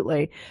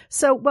 absolutely.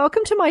 So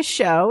welcome to my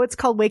show. It's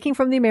called Waking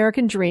from the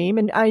American Dream.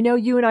 And I know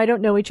you and I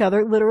don't know each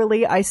other.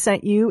 Literally, I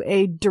sent you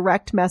a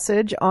direct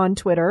message on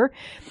Twitter,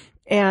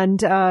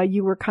 and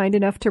you were kind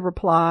enough to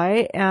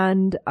reply.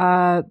 And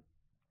I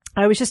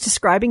was just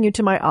describing you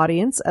to my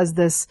audience as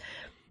this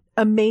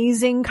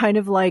amazing kind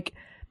of like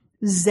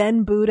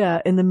Zen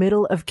Buddha in the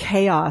middle of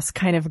chaos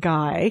kind of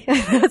guy.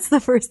 That's the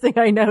first thing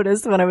I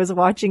noticed when I was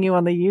watching you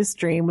on the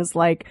Ustream, was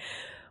like,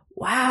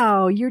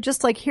 wow, you're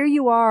just like, here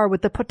you are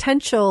with the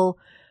potential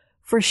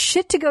for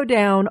shit to go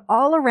down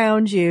all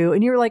around you.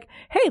 And you're like,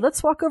 hey,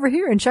 let's walk over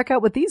here and check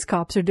out what these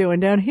cops are doing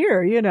down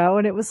here, you know?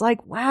 And it was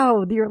like,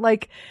 wow, you're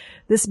like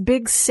this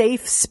big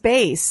safe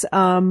space,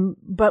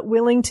 but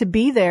willing to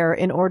be there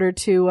in order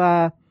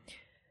to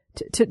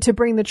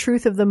bring the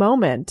truth of the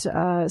moment.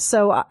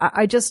 So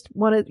I just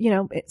want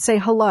to, say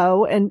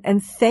hello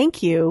and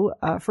thank you,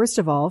 first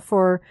of all,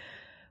 for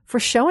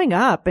showing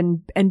up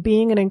and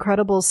being an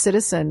incredible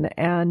citizen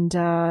and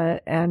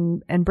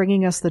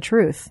bringing us the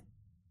truth.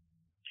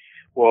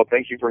 Well,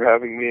 thank you for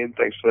having me, and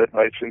thanks for that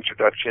nice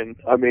introduction.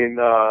 I mean,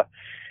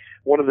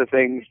 one of the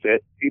things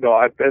that,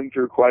 I've been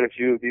through quite a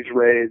few of these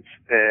raids,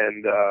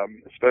 and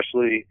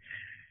especially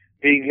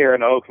being here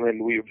in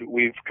Oakland,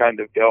 we've kind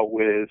of dealt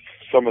with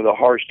some of the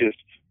harshest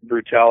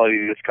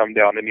brutality that's come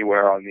down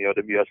anywhere on the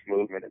OWS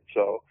movement. And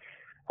so,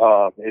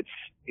 I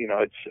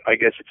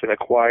guess it's an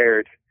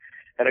acquired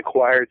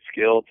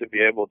skill to be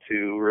able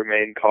to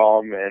remain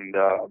calm and,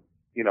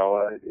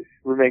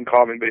 remain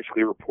calm and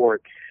basically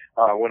report,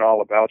 when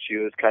all about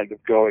you is kind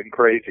of going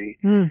crazy.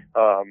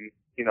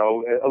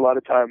 A lot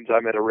of times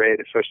I'm at a raid,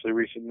 especially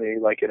recently,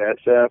 like in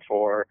SF,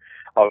 or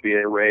I'll be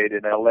at a raid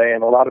in LA,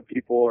 and a lot of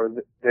people are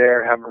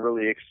there haven't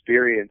really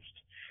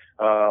experienced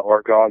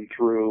or gone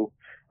through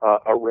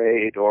a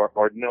raid or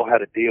know how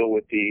to deal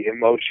with the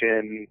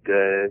emotion,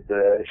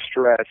 the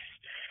stress,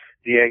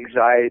 the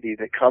anxiety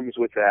that comes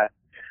with that.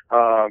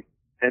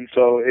 And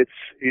so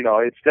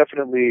it's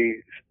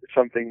definitely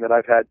something that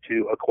I've had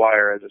to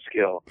acquire as a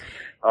skill.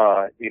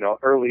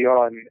 Early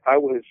on,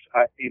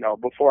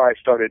 before I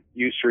started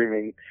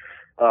Ustreaming,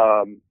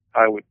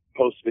 I would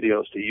post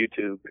videos to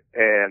YouTube,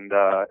 and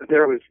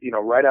there was,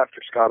 right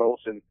after Scott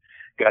Olson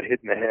got hit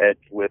in the head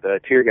with a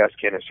tear gas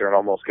canister and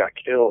almost got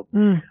killed,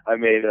 I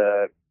made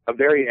a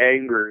very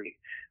angry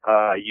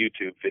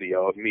YouTube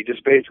video of me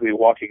just basically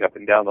walking up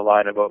and down the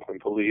line of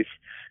Oakland police,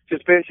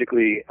 just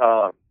basically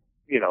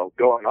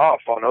going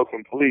off on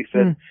Oakland police.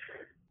 And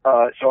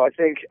so I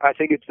think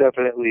it's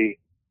definitely,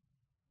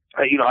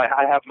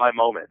 I have my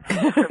moments.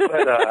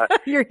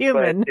 But, you're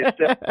human.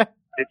 But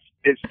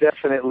it's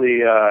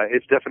definitely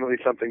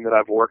something that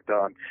I've worked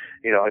on.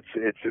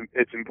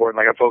 It's important.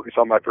 Like, I focus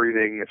on my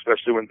breathing,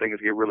 especially when things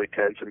get really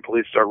tense and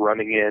police start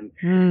running in.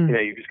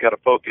 You just got to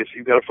focus.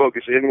 You've got to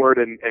focus inward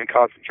and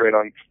concentrate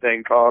on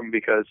staying calm,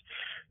 because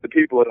the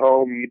people at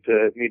home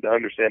need to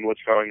understand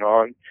what's going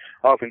on.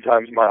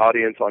 Oftentimes, my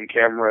audience on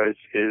camera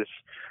is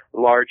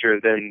larger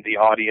than the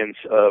audience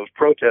of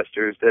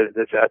protesters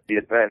that's at the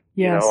event.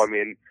 Yes.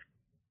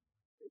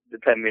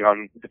 Depending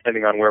on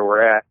where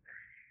we're at.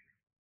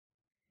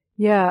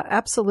 Yeah,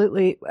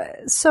 absolutely.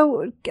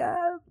 So,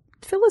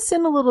 fill us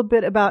in a little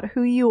bit about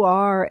who you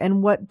are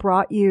and what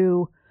brought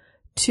you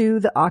to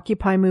the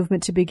Occupy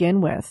movement to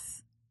begin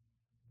with.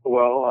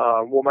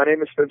 Well, my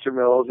name is Spencer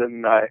Mills,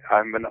 and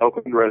I'm an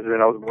Oakland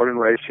resident. I was born and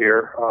raised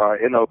here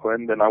in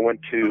Oakland, and I went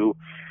to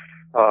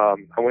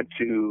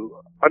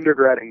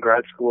undergrad and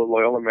grad school at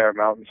Loyola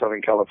Marymount in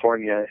Southern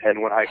California.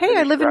 And when I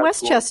live in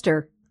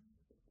Westchester.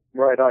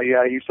 Right. I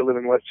used to live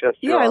in Westchester.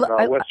 Yeah,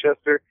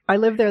 Westchester. I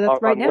live there.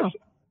 That's right now.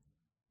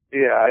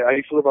 I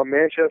used to live on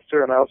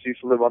Manchester, and I also used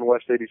to live on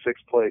West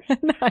 86th Place.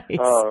 Nice.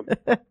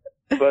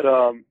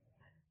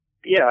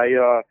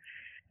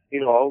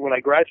 When I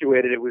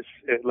graduated, it was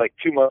like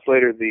 2 months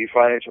later, the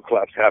financial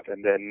collapse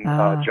happened, and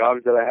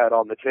jobs that I had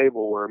on the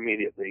table were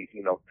immediately,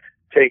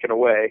 taken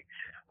away.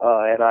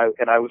 And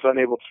I was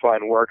unable to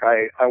find work.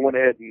 I went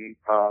ahead and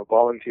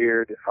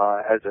volunteered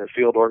as a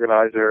field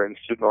organizer and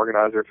student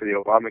organizer for the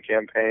Obama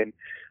campaign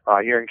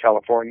here in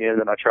California.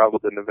 Then I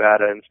traveled to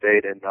Nevada and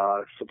stayed in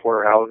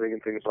supporter housing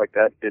and things like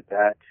that. Did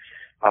that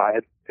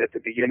at the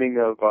beginning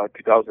of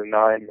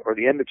 2009, or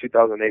the end of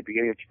 2008,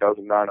 beginning of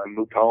 2009. I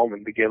moved home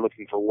and began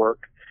looking for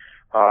work.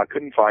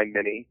 Couldn't find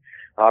any.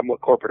 I'm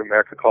what corporate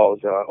America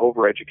calls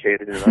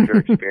overeducated and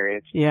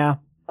underexperienced. Yeah.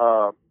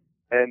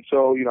 And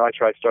so, I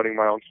tried starting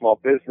my own small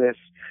business.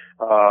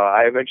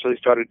 I eventually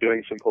started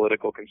doing some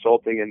political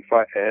consulting and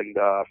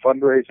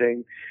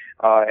fundraising.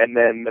 And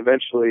then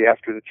eventually,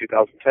 after the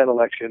 2010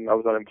 election, I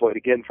was unemployed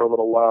again for a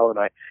little while, and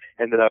I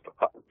ended up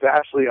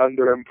vastly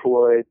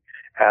underemployed,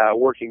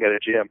 working at a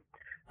gym.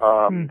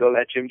 Though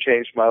that gym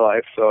changed my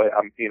life, so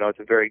it's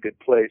a very good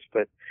place.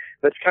 But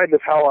that's kind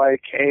of how I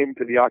came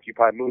to the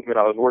Occupy movement.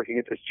 I was working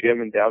at this gym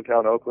in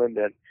downtown Oakland,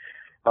 and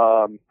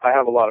I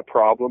have a lot of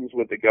problems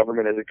with the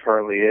government as it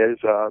currently is.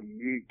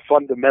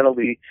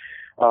 Fundamentally,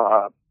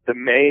 the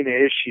main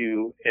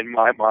issue in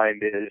my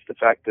mind is the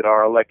fact that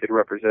our elected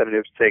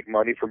representatives take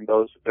money from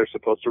those that they're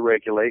supposed to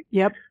regulate.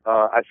 Yep.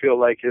 I feel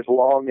like as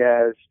long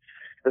as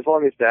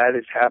that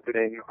is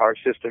happening, our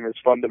system is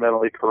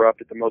fundamentally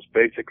corrupt at the most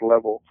basic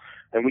level,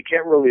 and we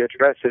can't really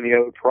address any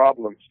other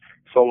problems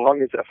so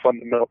long as that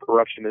fundamental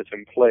corruption is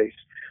in place.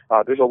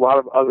 There's a lot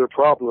of other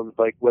problems,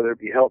 like whether it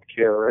be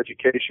healthcare or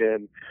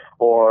education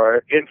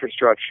or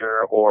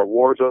infrastructure or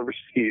wars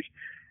overseas.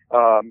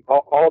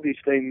 All these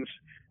things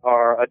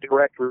are a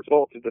direct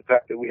result of the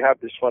fact that we have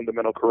this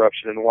fundamental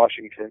corruption in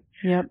Washington.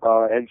 Yep.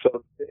 And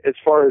so as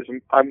far as,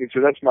 so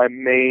that's my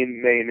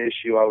main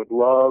issue. I would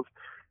love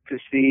to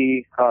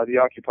see the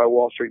Occupy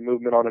Wall Street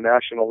movement on a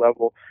national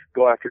level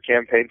go after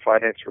campaign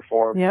finance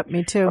reform. Yep,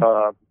 me too.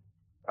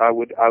 I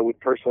would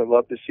personally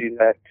love to see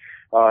that.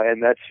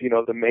 And that's,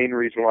 the main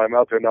reason why I'm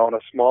out there. Now on a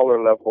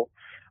smaller level,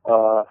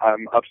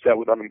 I'm upset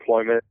with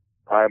unemployment.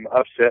 I'm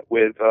upset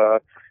with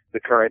the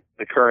current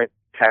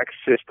tax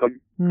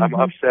system. Mm-hmm. I'm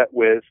upset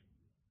with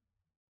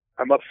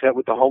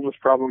the homeless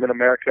problem in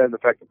America and the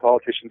fact that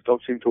politicians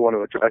don't seem to want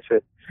to address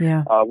it.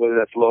 Yeah. Whether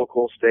that's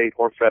local, state,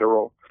 or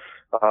federal.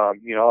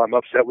 I'm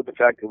upset with the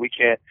fact that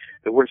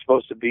we're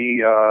supposed to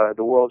be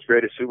the world's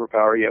greatest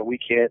superpower, yet we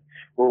can't.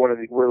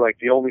 We're like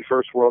the only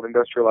first world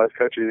industrialized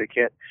country that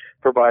can't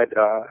provide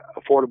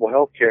affordable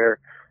health care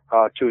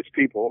to its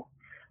people.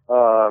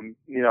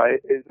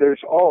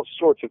 There's all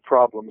sorts of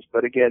problems,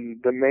 but again,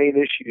 the main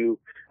issue,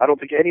 I don't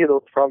think any of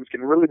those problems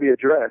can really be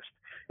addressed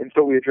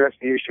until we address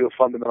the issue of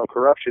fundamental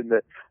corruption,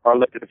 that our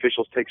elected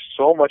officials take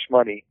so much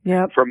money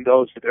from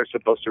those that they're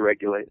supposed to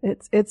regulate. It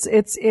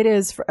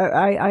is.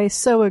 I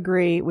so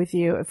agree with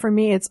you. For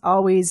me, it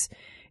always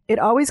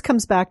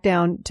comes back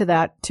down to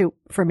that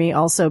for me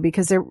also,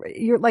 because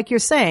you're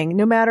saying,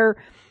 no matter,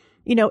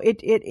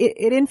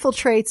 it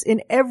infiltrates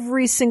in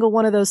every single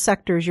one of those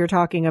sectors you're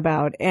talking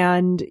about.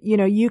 And,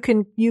 you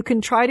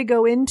can try to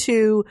go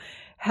into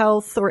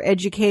health or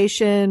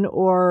education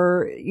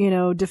or,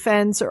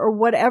 defense or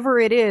whatever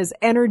it is,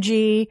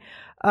 energy,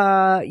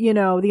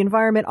 the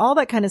environment, all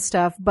that kind of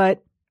stuff.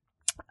 But,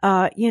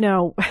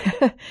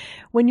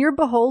 when you're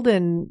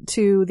beholden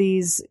to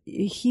these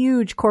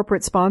huge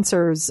corporate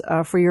sponsors,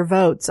 for your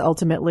votes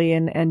ultimately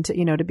and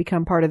to, to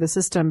become part of the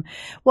system.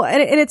 Well,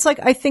 and it's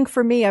like, I think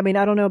for me, I mean,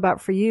 I don't know about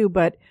for you,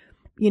 but,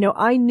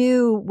 I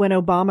knew when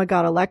Obama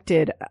got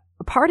elected,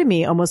 a part of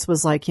me almost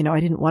was like, I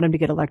didn't want him to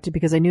get elected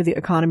because I knew the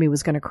economy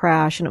was going to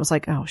crash, and it was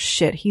like, oh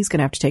shit, he's going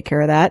to have to take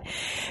care of that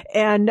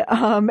and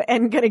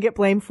going to get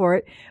blamed for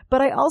it.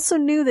 But I also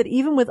knew that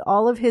even with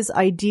all of his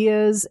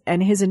ideas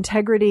and his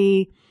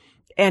integrity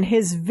and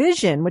his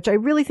vision, which I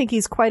really think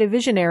he's quite a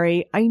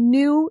visionary, I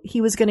knew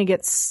he was going to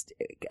get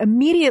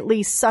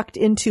immediately sucked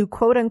into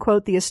quote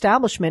unquote the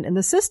establishment and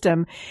the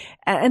system.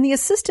 And the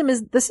system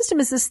is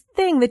this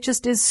thing that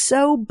just is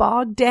so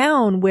bogged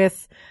down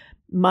with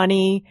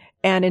money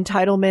and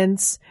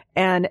entitlements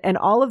and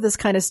all of this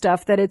kind of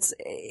stuff that it's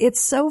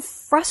so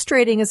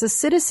frustrating as a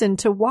citizen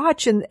to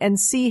watch and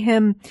see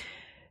him,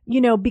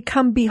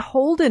 become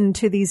beholden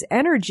to these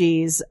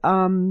energies.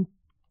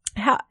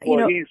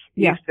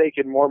 He's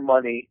taken more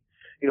money,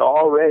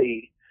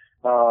 already,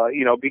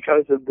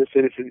 because of the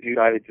Citizens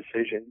United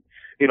decision.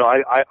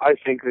 I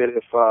think that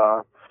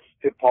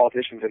if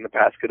politicians in the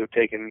past could have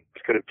taken,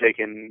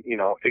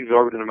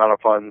 exorbitant amount of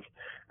funds,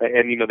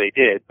 and they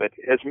did, but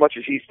as much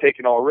as he's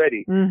taken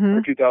already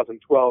for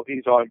 2012,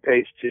 he's on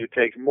pace to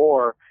take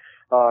more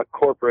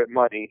corporate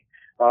money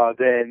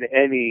than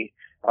any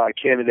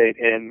candidate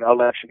in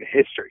election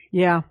history.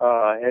 Yeah.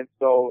 And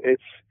so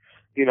it's,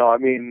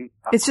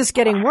 it's just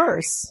getting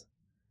worse.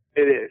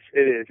 It is.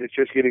 It's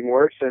just getting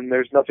worse, and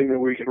there's nothing that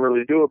we can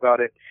really do about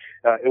it,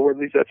 or at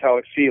least that's how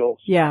it feels.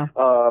 Yeah.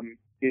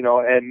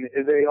 And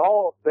they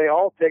all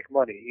take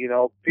money.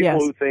 People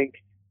who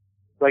think,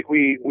 like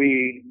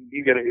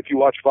if you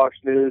watch Fox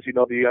News,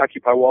 the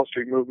Occupy Wall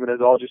Street movement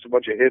is all just a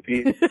bunch of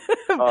hippies.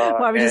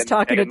 Well, I was just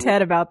talking to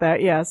Ted about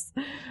that. Yes.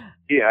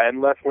 Yeah, and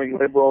left-wing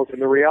liberals,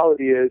 and the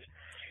reality is,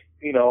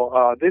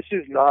 this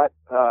is not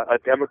a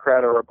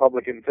Democrat or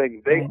Republican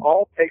thing. They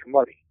all take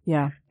money.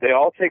 Yeah. They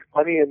all take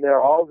money, and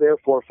they're all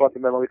therefore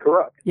fundamentally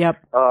corrupt. Yep.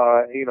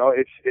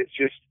 It's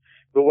just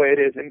the way it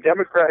is. And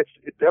Democrats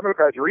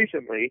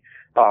recently,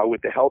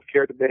 with the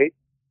healthcare debate,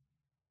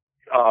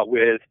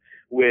 with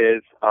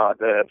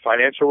the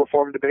financial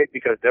reform debate,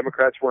 because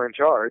Democrats were in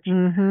charge,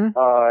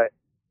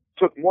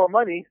 took more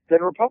money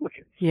than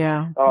Republicans.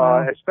 Yeah.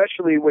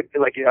 Especially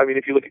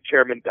if you look at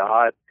Chairman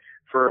Dodd,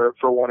 for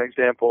one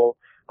example,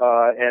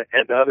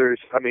 and others,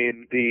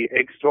 the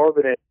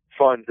exorbitant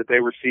funds that they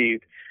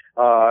received,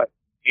 at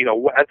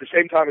the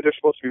same time as they're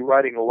supposed to be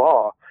writing a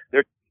law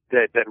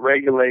that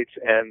regulates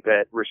and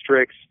that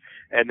restricts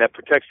and that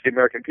protects the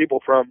American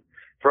people from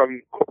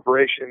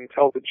corporations,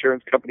 health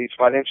insurance companies,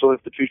 financial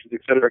institutions,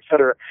 et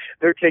cetera,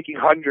 they're taking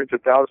hundreds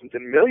of thousands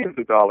and millions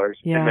of dollars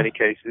in many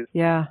cases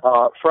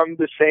from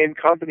the same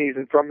companies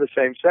and from the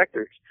same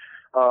sectors.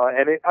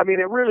 And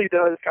it really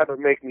does kind of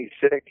make me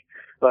sick,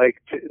 to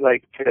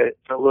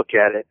look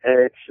at it.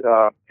 And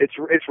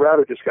it's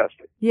rather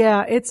disgusting.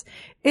 Yeah, it's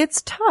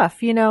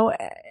tough,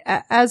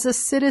 as a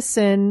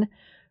citizen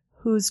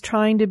who's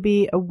trying to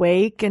be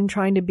awake and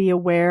trying to be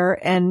aware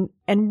and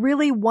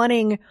really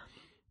wanting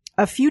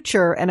a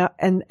future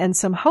and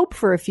some hope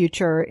for a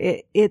future.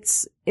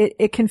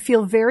 It can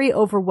feel very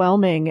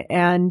overwhelming.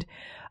 And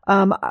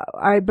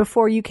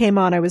before you came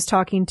on, I was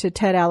talking to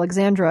Ted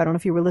Alexandra. I don't know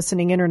if you were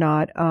listening in or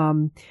not.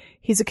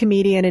 He's a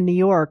comedian in New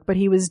York, but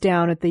he was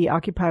down at the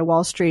Occupy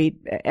Wall Street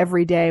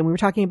every day. And we were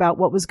talking about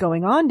what was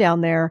going on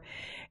down there.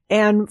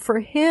 And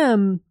for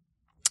him,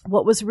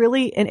 what was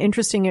really an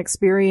interesting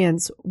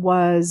experience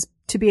was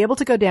to be able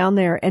to go down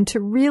there and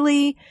to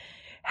really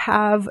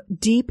have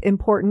deep,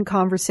 important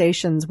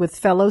conversations with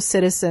fellow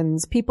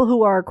citizens, people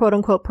who are quote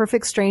unquote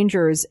perfect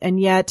strangers, and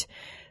yet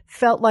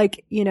felt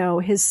like,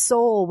 his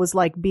soul was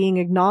like being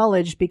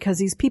acknowledged because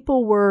these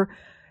people were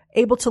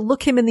able to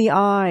look him in the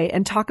eye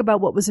and talk about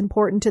what was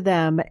important to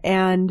them.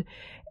 And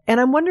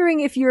I'm wondering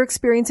if your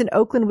experience in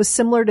Oakland was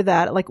similar to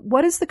that. Like,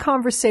 what is the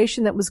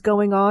conversation that was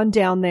going on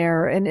down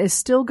there and is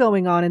still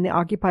going on in the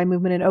Occupy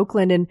movement in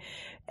Oakland?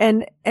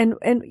 And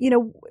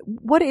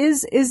what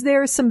is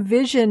there some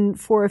vision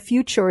for a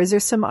future? Is there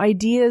some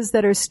ideas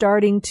that are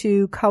starting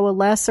to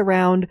coalesce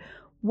around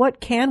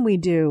what can we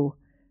do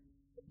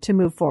to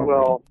move forward?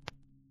 Well,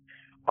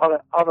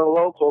 on a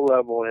local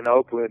level in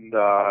Oakland,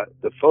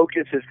 the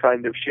focus has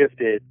kind of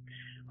shifted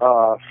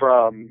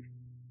from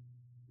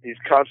these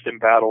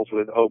constant battles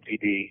with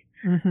OPD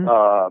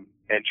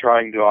and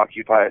trying to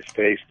occupy a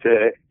space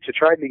to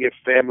trying to get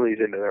families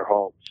into their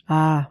homes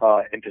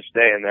and to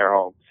stay in their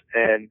homes.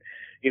 And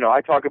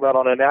I talk about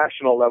on a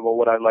national level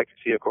what I'd like to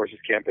see, of course,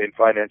 is campaign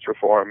finance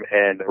reform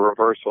and a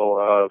reversal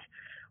of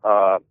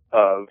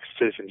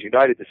Citizens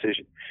United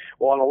decision.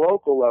 Well, on a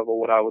local level,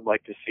 what I would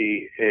like to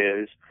see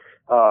is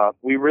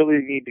we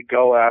really need to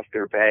go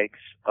after banks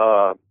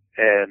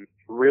and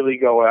really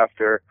go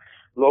after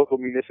local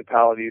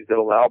municipalities that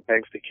allow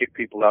banks to kick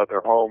people out of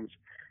their homes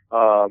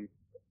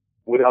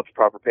without the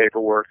proper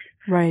paperwork,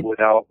 right,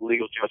 without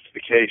legal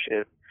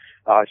justification.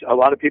 A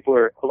lot of people,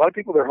 their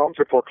homes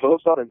are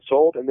foreclosed on and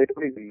sold, and they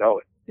don't even know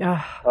it.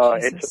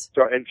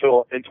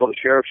 Until the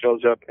sheriff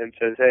shows up and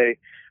says, "Hey,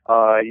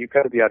 you've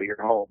got to be out of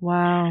your home."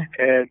 Wow.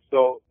 And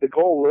so the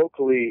goal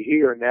locally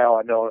here now,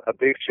 I know a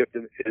big shift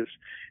is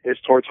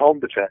towards home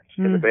defense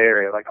in the Bay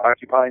Area, like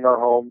occupying our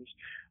homes,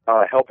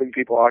 helping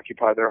people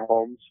occupy their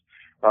homes,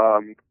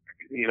 getting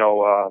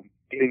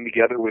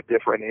together with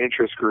different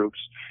interest groups,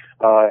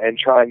 and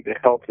trying to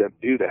help them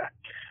do that.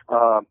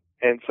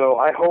 And so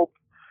I hope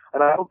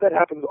that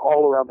happens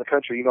all around the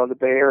country. In the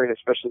Bay Area,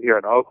 especially here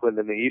in Oakland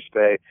and the East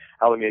Bay,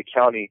 Alameda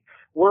County,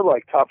 we're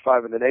like top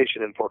 5 in the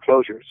nation in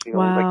foreclosures.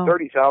 Wow. Like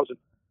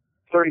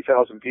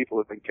 30,000 people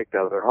have been kicked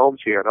out of their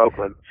homes here in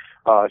Oakland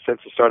since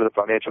the start of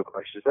the financial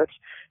crisis.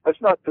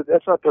 That's not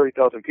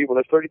 30,000 people.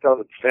 That's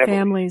 30,000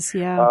 families.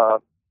 Yeah.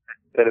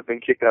 That have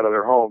been kicked out of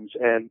their homes,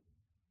 and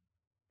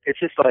it's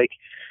just like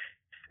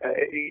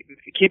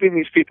keeping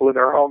these people in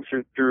their homes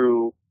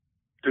through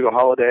the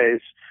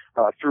holidays.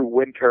 Through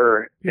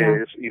winter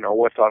is,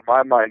 what's on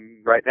my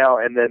mind right now.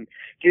 And then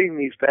getting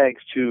these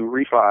banks to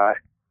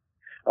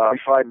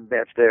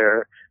refinance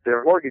their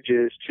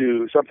mortgages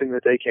to something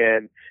that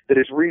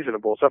is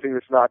reasonable, something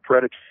that's not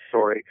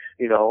predatory.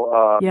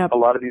 A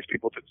lot of these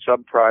people took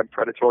subprime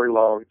predatory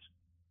loans,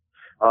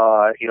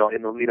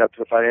 in the lead up to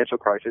the financial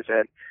crisis.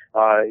 And,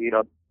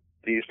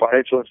 these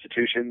financial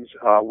institutions,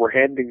 were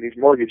handing these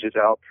mortgages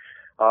out,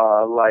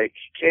 like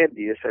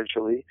candy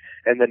essentially,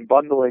 and then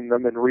bundling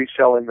them and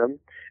reselling them.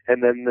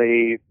 And then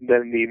the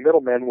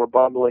middlemen were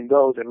bundling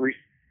those and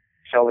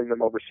reselling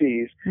them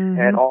overseas.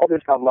 And all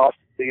this got lost.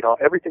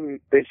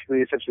 Everything basically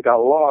essentially got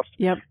lost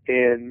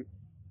in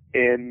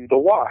the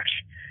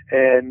wash.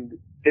 And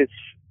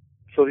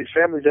so these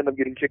families end up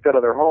getting kicked out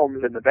of their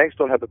homes, and the banks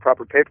don't have the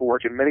proper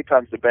paperwork, and many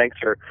times the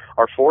banks are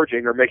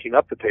forging or making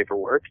up the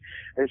paperwork.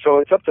 And so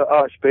it's up to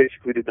us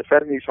basically to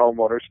defend these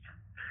homeowners,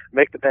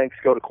 make the banks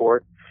go to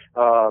court,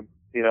 in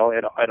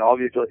all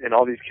these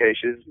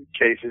cases,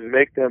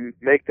 make them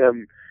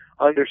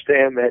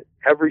understand that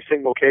every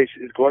single case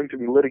is going to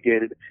be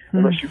litigated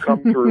unless you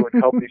come through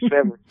and help these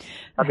families.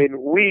 I mean,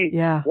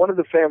 one of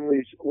the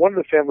families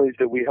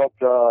that we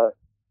helped on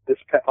the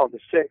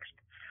 6th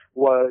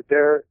was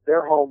their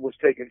home was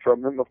taken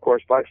from them, of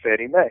course, by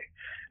Fannie Mae.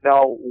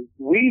 Now,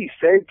 we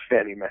saved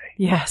Fannie Mae.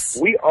 Yes.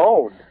 We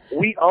own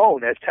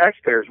as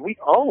taxpayers, we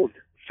own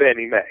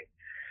Fannie Mae.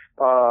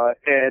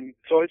 And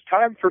so it's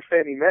time for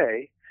Fannie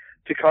Mae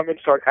to come and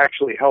start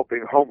actually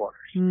helping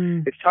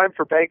homeowners. It's time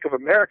for Bank of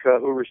America,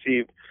 who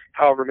received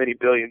however many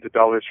billions of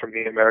dollars from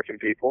the American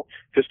people,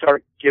 to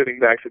start giving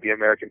back to the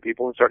American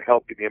people and start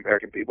helping the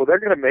American people. They're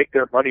going to make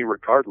their money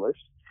regardless.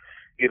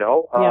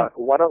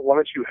 Why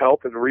don't you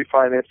help and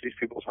refinance these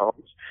people's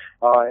homes,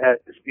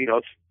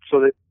 so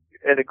that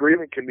an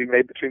agreement can be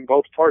made between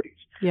both parties,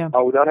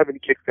 without having to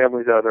kick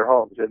families out of their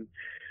homes. And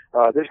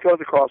this goes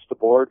across the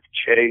board: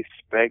 Chase,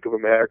 Bank of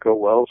America,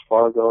 Wells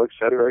Fargo, et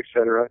cetera, et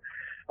cetera.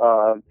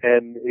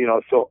 And, you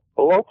know, so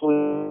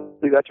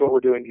locally, that's what we're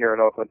doing here in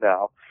Oakland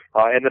now.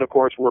 And then, of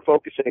course,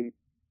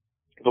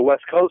 the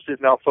West Coast is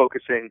now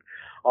focusing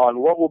on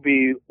what will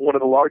be one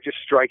of the largest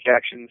strike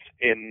actions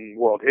in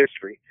world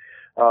history,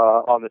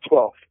 on the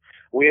 12th.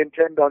 We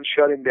intend on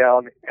shutting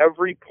down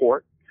every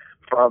port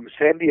from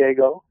San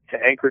Diego to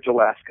Anchorage,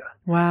 Alaska.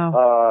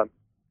 Wow.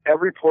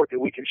 Every port that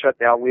we can shut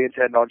down, we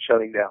intend on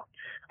shutting down.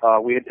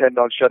 We intend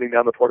on shutting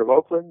down the Port of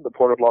Oakland, the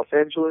Port of Los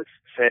Angeles,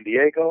 San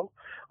Diego,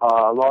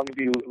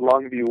 Longview,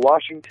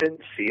 Washington,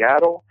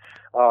 Seattle.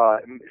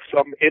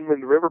 Some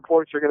inland river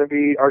ports there's going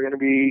to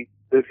be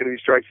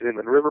strikes in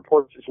inland river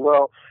ports as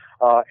well.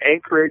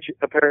 Anchorage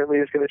apparently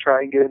is going to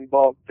try and get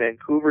involved.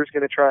 Vancouver's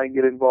going to try and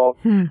get involved.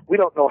 We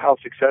don't know how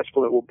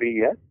successful it will be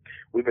yet.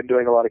 We've been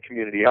doing a lot of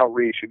community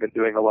outreach. We've been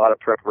doing a lot of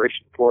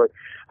preparation for it.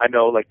 I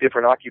know like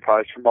different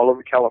occupiers from all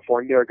over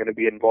California are going to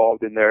be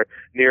involved in their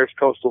nearest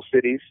coastal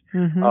cities.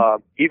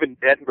 Even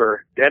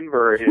Denver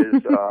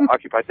is,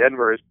 Occupy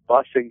Denver is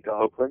busing to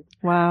Oakland.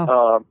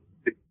 Wow.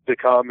 To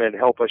come and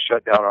help us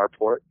shut down our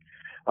port.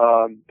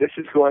 This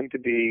is going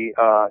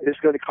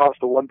to cost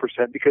a 1%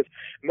 because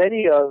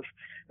many of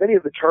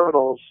the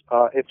terminals,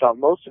 if not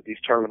most of these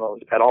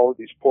terminals at all of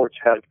these ports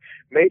have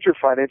major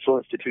financial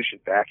institution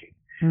backing.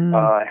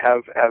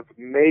 Have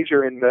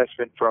major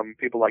investment from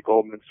people like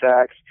Goldman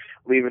Sachs,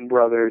 Lehman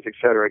Brothers, et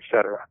cetera, et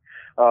cetera.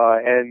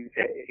 And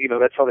you know,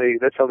 that's how they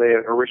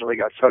originally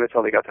got started. That's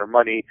how they got their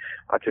money,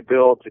 to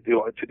build, to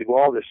do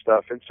all this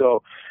stuff. And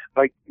so,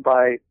 like,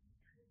 by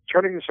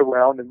turning this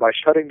around and by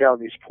shutting down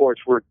these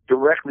ports, we're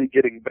directly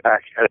getting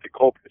back at the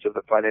culprits of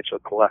the financial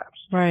collapse.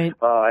 Right.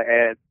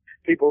 And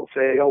people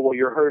say, oh, well,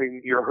 you're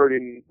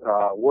hurting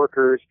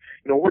workers.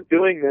 You know, we're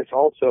doing this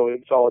also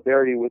in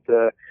solidarity with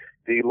the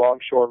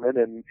longshoremen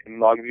in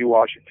Longview,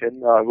 Washington,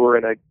 who are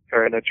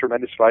in a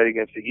tremendous fight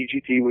against the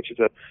EGT, which is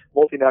a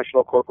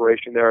multinational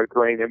corporation. They're a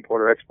grain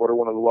importer, exporter,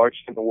 one of the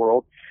largest in the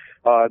world,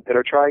 that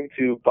are trying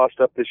to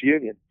bust up this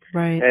union.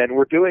 Right. And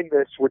we're doing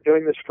this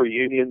for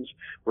unions.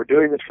 We're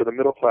doing this for the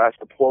middle class,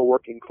 the poor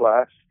working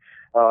class.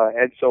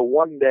 And so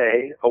one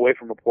day away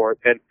from a port,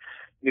 and,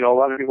 you know, a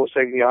lot of people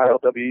saying the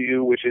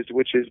ILWU, which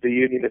is the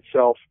union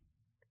itself,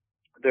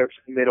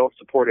 they don't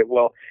support it.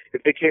 Well,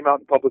 if they came out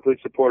and publicly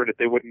supported it,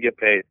 they wouldn't get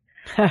paid.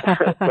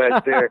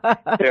 But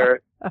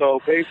they're so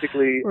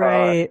basically,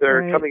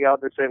 they're coming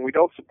out and they're saying we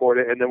don't support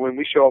it. And then when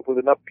we show up with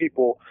enough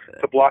people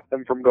to block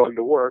them from going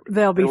to work,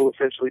 they will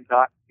essentially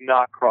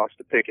not cross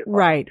the picket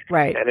line.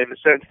 Right. And in a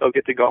sense, they'll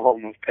get to go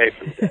home and pay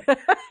for the day.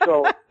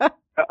 So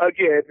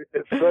again,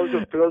 for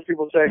those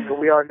people saying that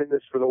we aren't in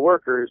this for the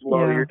workers,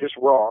 well, you're just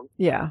wrong.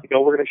 Yeah. You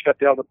know, we're going to shut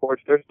down the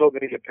ports. They're still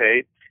going to get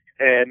paid.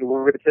 And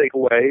we're going to take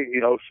away,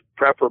 you know,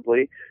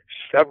 preferably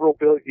several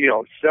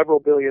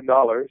billion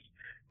dollars,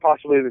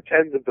 possibly the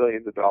tens of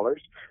billions of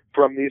dollars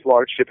from these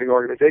large shipping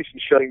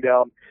organizations, shutting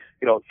down,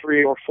 you know,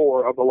 3 or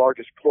 4 of the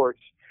largest ports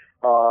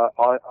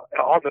on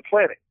the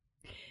planet.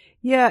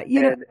 Yeah,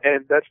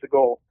 and that's the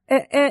goal.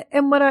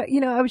 And what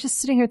I was just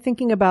sitting here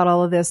thinking about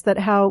all of this, that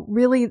how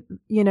really,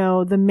 you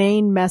know, the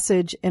main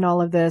message in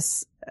all of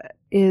this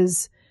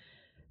is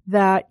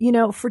that, you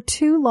know, for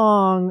too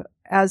long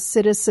as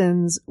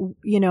citizens,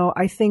 you know,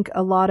 I think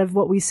a lot of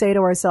what we say to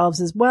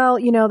ourselves is, well,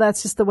 you know,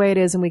 that's just the way it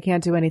is and we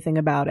can't do anything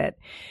about it.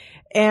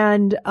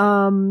 And,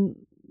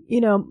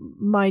 you know,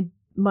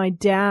 my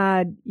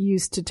dad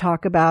used to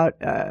talk about,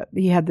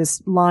 he had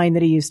this line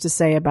that he used to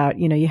say about,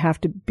 you know, you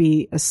have to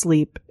be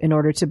asleep in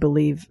order to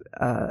believe,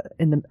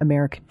 in the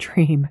American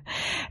dream.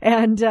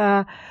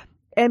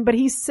 But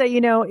he said, you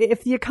know,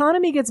 if the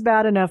economy gets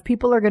bad enough,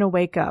 people are going to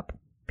wake up.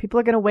 People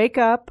are going to wake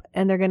up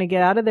and they're going to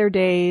get out of their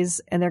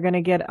days and they're going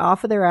to get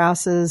off of their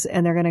asses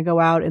and they're going to go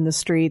out in the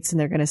streets and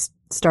they're going to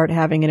start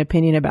having an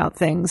opinion about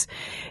things.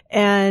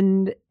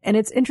 And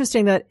it's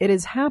interesting that it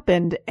has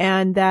happened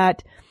and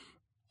that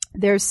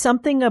there's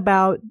something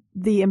about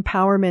the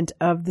empowerment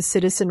of the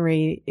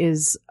citizenry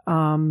is,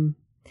 you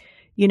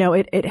know,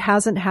 it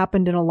hasn't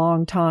happened in a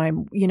long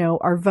time. You know,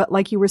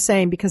 like you were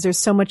saying, because there's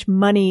so much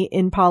money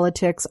in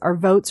politics, our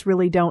votes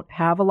really don't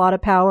have a lot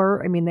of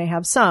power. I mean, they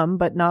have some,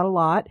 but not a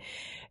lot.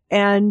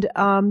 And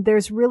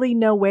there's really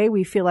no way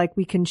we feel like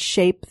we can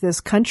shape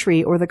this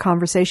country or the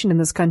conversation in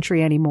this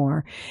country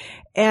anymore.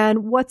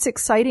 And what's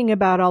exciting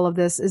about all of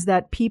this is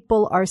that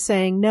people are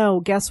saying, no,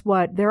 guess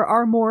what? There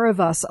are more of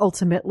us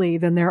ultimately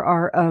than there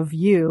are of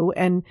you.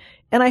 And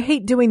I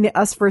hate doing the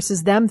us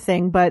versus them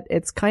thing, but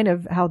it's kind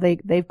of how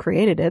they've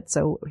created it.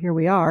 So here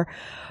we are.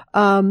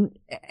 And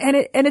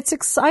it's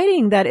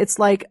exciting that it's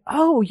like,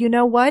 oh, you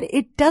know what?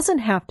 It doesn't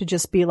have to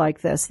just be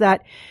like this.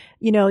 That,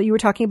 you know, you were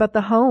talking about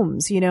the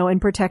homes, you know,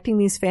 and protecting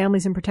these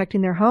families and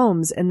protecting their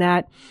homes, and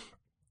that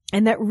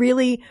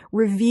really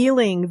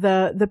revealing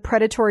the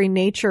predatory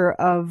nature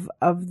of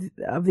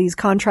these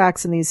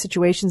contracts and these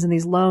situations and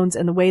these loans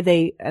and the way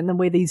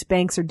these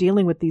banks are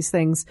dealing with these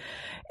things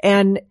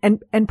and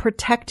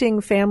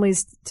protecting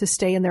families to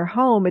stay in their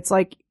home. It's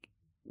like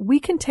we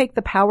can take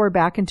the power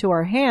back into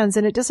our hands,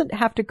 and it doesn't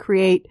have to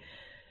create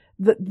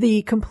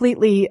the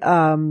completely,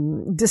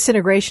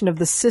 disintegration of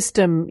the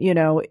system, you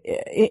know,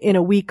 in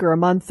a week or a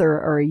month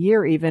or a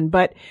year even.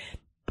 But,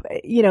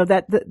 you know,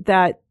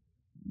 that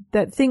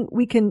thing,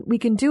 we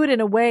can do it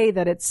in a way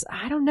that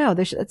I don't know,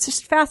 it's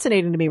just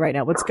fascinating to me right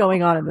now, what's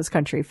going on in this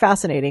country.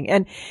 Fascinating.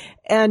 And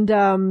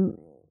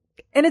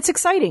it's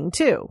exciting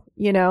too,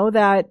 you know,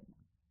 that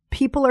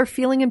people are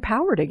feeling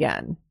empowered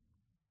again.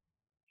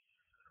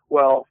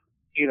 Well,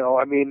 you know,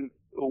 I mean,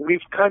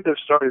 we've kind of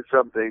started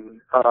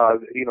something,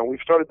 you know, we've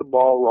started the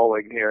ball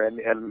rolling here, and,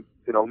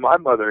 you know, my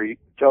mother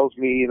tells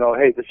me, you know,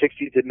 hey, the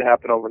 60s didn't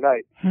happen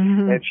overnight.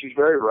 Mm-hmm. And she's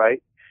very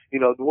right. You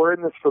know, we're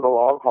in this for the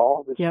long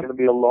haul. This is going to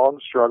be a long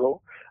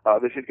struggle.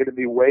 This is going to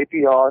be way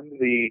beyond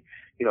the,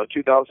 you know,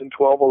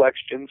 2012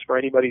 elections for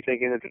anybody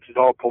thinking that this is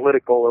all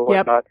political or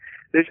whatnot.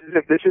 This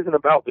isn't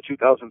about the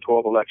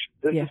 2012 election.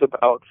 This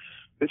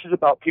is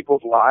about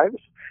people's lives.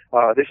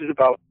 This is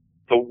about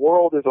the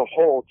world as a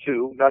whole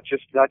too, not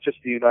just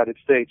the United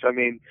States. I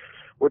mean,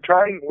 we're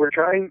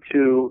trying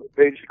to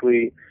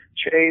basically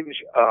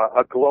change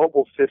a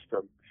global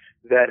system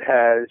that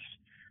has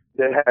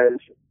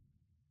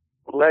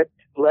led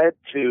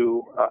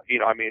to, you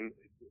know, I mean,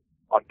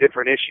 on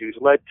different issues,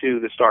 led to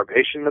the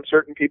starvation of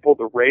certain people,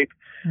 the rape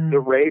and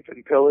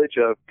pillage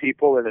of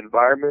people and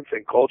environments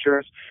and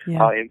cultures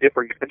in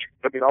different countries.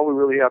 I mean, all we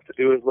really have to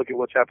do is look at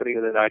what's happening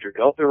in the Niger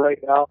Delta right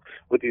now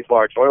with these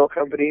large oil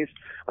companies.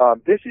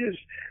 This is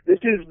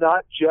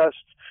not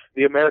just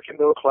the American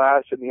middle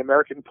class and the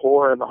American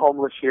poor and the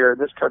homeless here in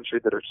this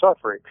country that are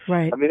suffering.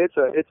 Right. I mean, it's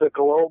a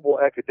global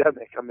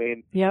epidemic. I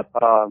mean,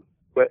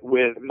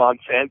 with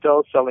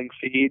Monsanto selling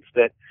seeds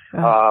that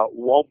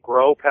won't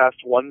grow past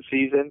one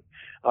season.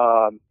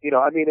 You know,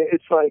 I mean,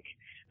 it's like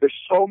there's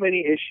so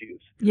many issues.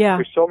 Yeah.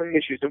 There's so many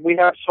issues, and we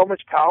have so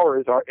much power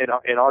in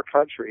our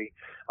country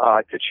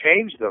to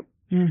change them.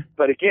 Mm.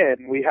 But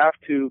again, we have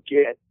to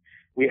get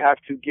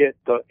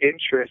the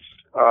interests,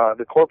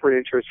 the corporate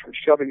interests, from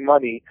shoving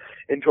money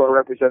into our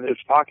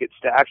representatives' pockets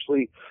to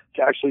actually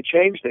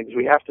change things.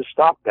 We have to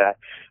stop that.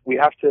 We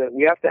have to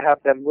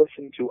have them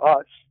listen to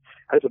us,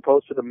 as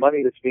opposed to the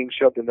money that's being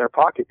shoved in their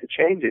pocket to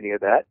change any of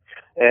that.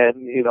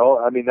 And, you know,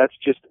 I mean, that's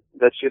just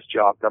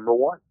job number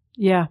one.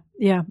 Yeah.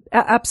 Yeah.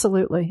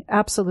 Absolutely.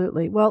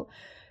 Absolutely. Well,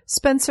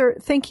 Spencer,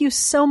 thank you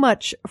so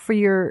much for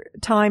your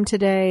time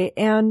today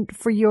and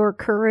for your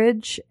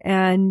courage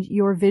and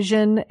your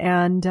vision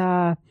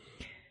and,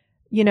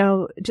 you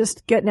know,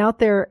 just getting out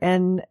there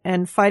and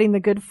fighting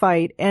the good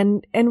fight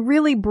and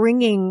really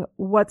bringing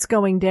what's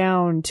going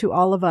down to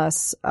all of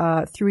us,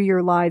 through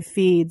your live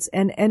feeds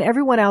and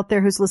everyone out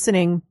there who's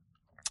listening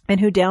and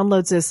who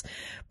downloads this.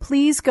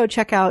 Please go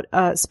check out,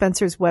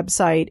 Spencer's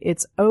website.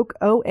 It's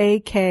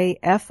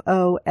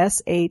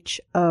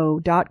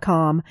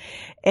oakfosho.com.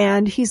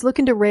 And he's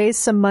looking to raise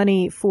some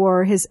money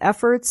for his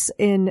efforts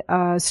in,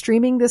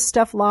 streaming this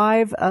stuff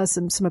live,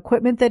 some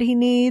equipment that he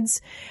needs.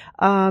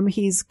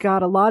 He's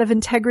got a lot of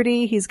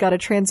integrity. He's got a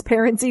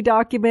transparency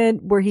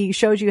document where he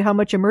shows you how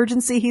much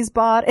Emergency he's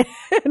bought and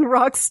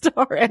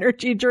Rockstar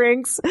energy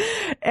drinks.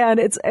 And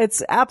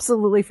it's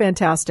absolutely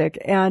fantastic.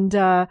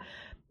 And,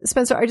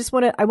 Spencer, I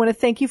want to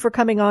thank you for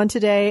coming on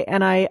today.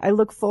 And I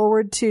look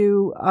forward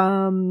to,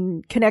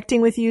 connecting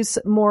with you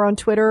more on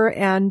Twitter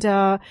and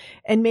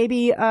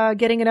maybe,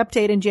 getting an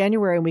update in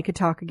January and we could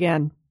talk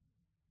again.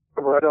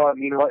 Right on.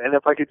 You know, and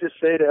if I could just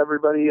say to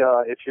everybody,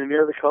 if you're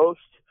near the coast,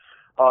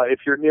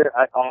 if you're near,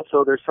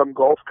 also there's some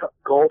Gulf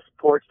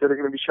ports that are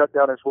going to be shut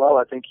down as well.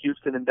 I think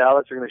Houston and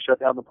Dallas are going to shut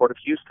down the port of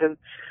Houston.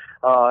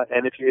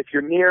 And if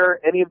you're near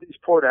any of these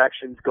port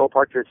actions, go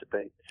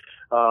participate.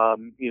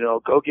 You know,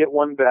 go get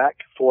one back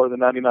for the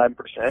 99%.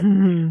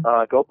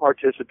 Mm-hmm. Go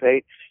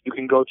participate. You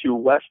can go to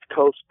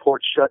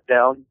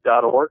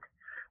westcoastportshutdown.org,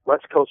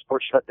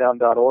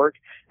 westcoastportshutdown.org,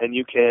 and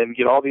you can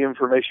get all the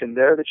information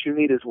there that you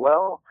need as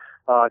well.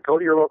 Go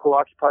to your local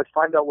occupiers,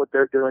 find out what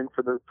they're doing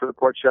for the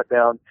port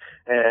shutdown.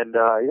 And,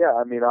 yeah,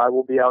 I mean, I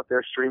will be out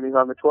there streaming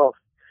on the 12th.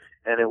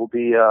 And it will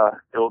be a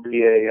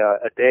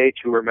day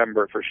to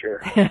remember for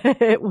sure.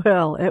 It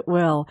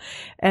will.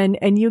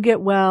 And you get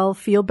well,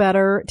 feel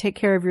better, take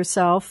care of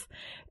yourself,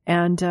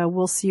 and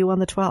we'll see you on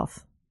the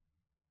 12th.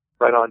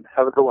 Right on.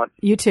 Have a good one.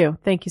 You too.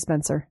 Thank you,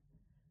 Spencer.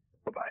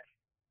 Bye-bye.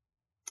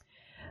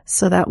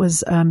 So that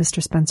was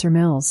Mr. Spencer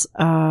Mills.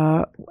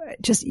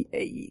 Just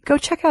go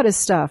check out his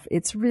stuff.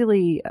 It's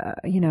really,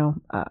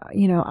 I'm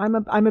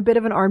a bit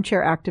of an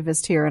armchair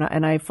activist here,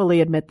 and I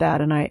fully admit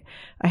that. And I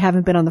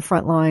haven't been on the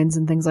front lines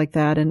and things like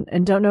that,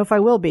 and don't know if I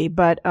will be.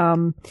 But I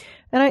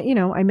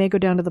may go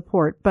down to the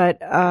port. But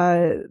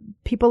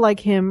people like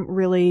him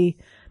really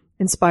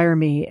inspire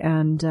me,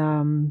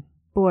 and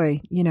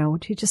boy, he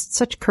just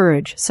such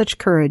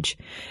courage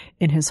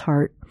in his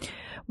heart.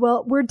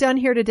 Well, we're done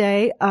here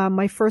today.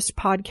 My first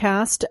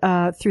podcast,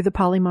 through the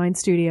Polymind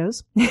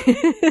Studios.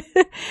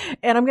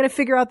 And I'm going to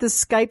figure out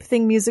this Skype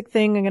thing, music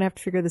thing. I'm going to have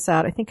to figure this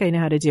out. I think I know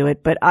how to do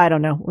it, but I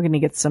don't know. We're going to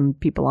get some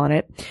people on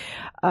it.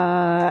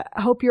 I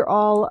hope you're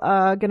all,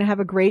 going to have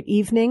a great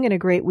evening and a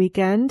great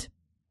weekend.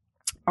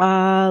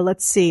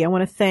 Let's see. I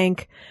want to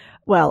thank,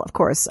 Well, of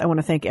course, I want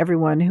to thank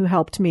everyone who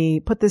helped me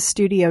put this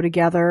studio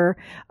together.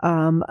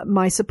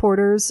 My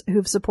supporters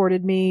who've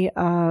supported me,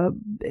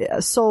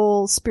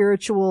 soul,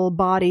 spiritual,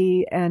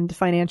 body, and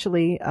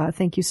financially.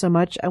 Thank you so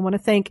much. I want to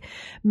thank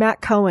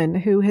Matt Cohen,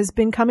 who has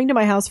been coming to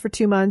my house for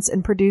 2 months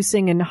and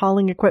producing and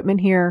hauling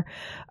equipment here.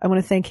 I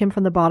want to thank him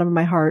from the bottom of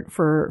my heart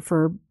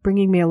for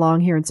bringing me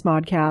along here in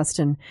Smodcast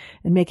and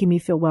making me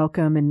feel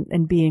welcome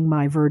and being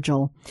my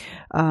Virgil.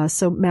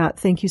 So Matt,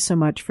 thank you so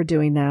much for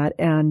doing that.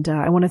 And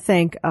I want to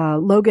thank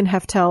Logan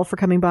Heftel for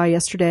coming by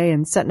yesterday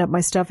and setting up my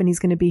stuff, and he's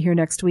going to be here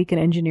next week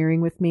and engineering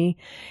with me.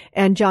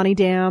 And Johnny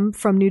Dam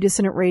from New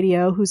Dissonant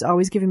Radio, who's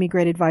always giving me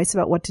great advice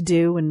about what to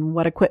do and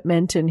what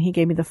equipment, and he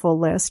gave me the full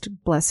list.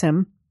 Bless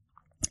him.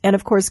 And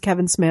of course,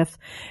 Kevin Smith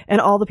and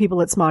all the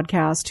people at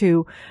Smodcast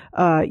who,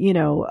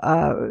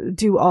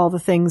 do all the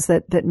things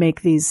that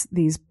make these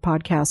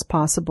podcasts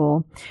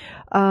possible.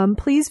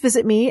 Please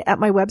visit me at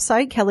my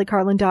website,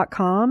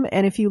 kellycarlin.com.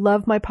 And if you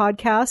love my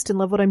podcast and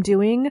love what I'm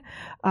doing,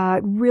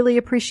 really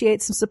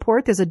appreciate some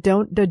support. There's a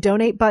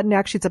donate button.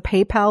 Actually, it's a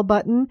PayPal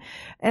button.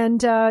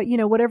 And,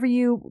 whatever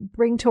you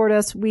bring toward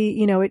us,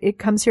 it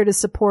comes here to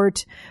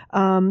support,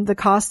 the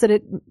cost that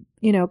it,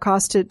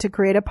 cost to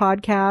create a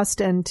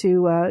podcast and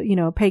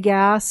to, pay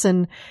gas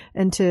and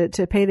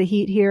to pay the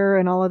heat here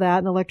and all of that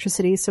and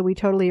electricity. So we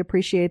totally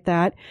appreciate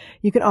that.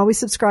 You can always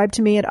subscribe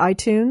to me at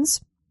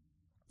iTunes.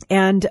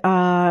 And,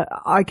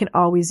 I can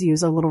always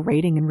use a little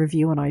rating and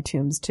review on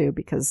iTunes too,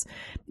 because,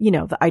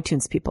 the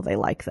iTunes people, they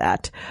like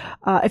that.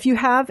 If you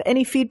have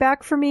any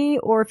feedback for me,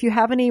 or if you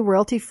have any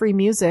royalty-free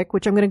music,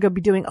 which I'm going to go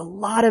be doing a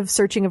lot of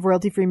searching of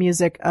royalty-free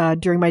music,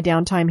 during my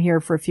downtime here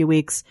for a few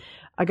weeks.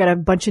 I got a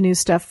bunch of new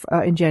stuff,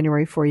 in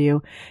January for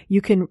you.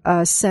 You can,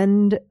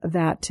 send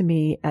that to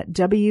me at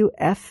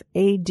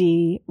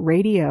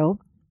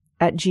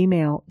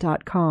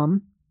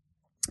wfadradio@gmail.com.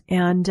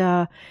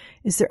 And,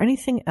 is there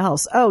anything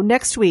else? Oh,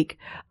 next week,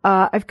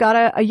 I've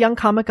got a young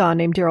Comic-Con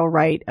named Daryl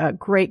Wright, a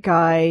great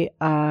guy,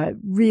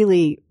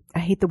 really, I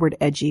hate the word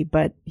edgy,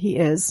 but he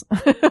is.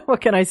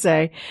 What can I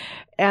say?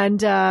 And,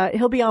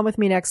 he'll be on with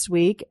me next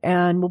week,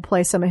 and we'll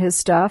play some of his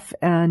stuff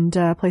and,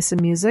 play some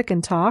music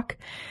and talk.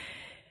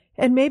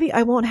 And maybe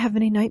I won't have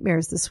any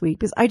nightmares this week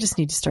because I just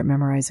need to start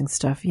memorizing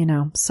stuff,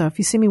 So if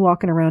you see me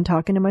walking around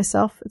talking to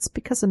myself, it's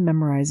because I'm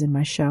memorizing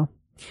my show.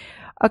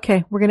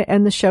 Okay, we're going to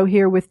end the show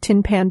here with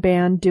Tin Pan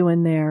Band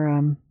doing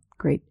their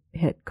great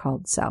hit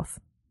called South.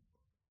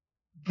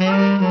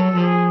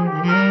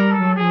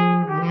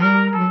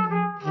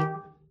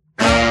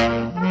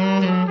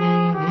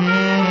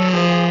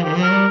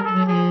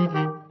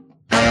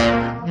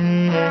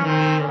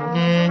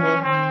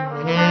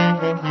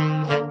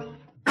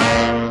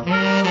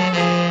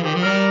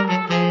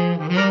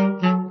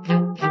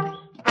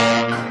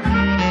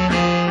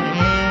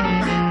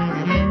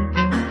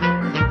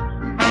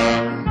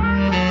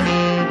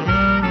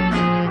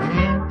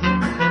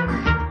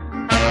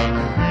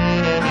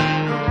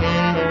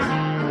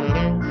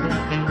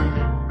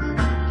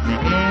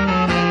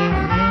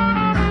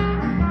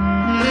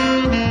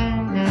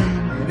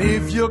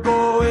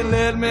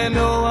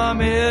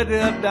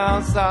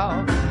 Down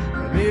south,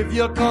 and if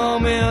you're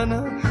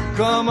coming,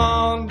 come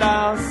on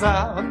down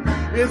south.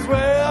 It's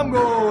where I'm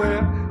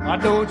going.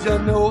 Don't you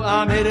know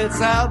I'm headed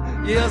south?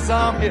 Yes,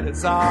 I'm headed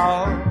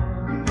south.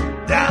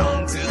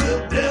 Down to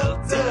the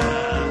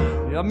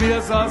Delta. Yeah,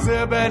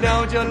 Mississippi,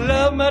 don't you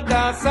love me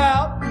down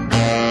south?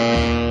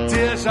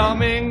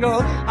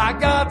 Tishomingo, I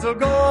got to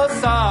go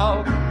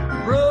south.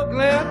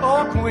 Brooklyn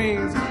or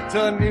Queens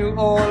to New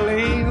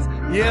Orleans.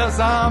 Yes,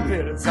 I'm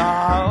headed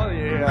south,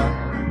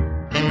 yeah.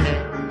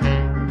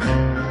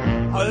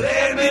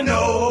 Let me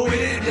know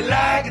if you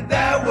like it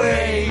that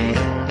way.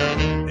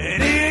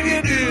 And if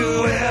you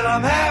do, well,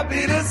 I'm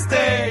happy to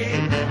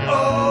stay.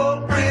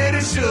 Oh, pretty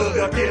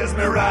sugar, kiss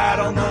me right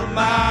on the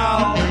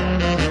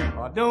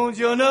mouth. Don't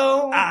you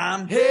know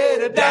I'm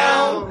headed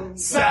down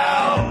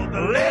south?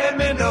 Let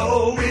me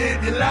know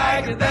if you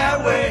like it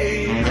that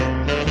way.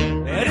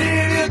 And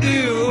if you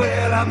do,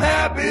 well, I'm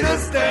happy to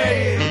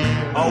stay.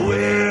 Oh,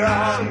 where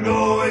I'm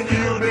going,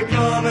 you'll be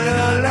coming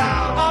along.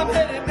 I'm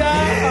headed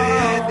down. Headed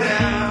down.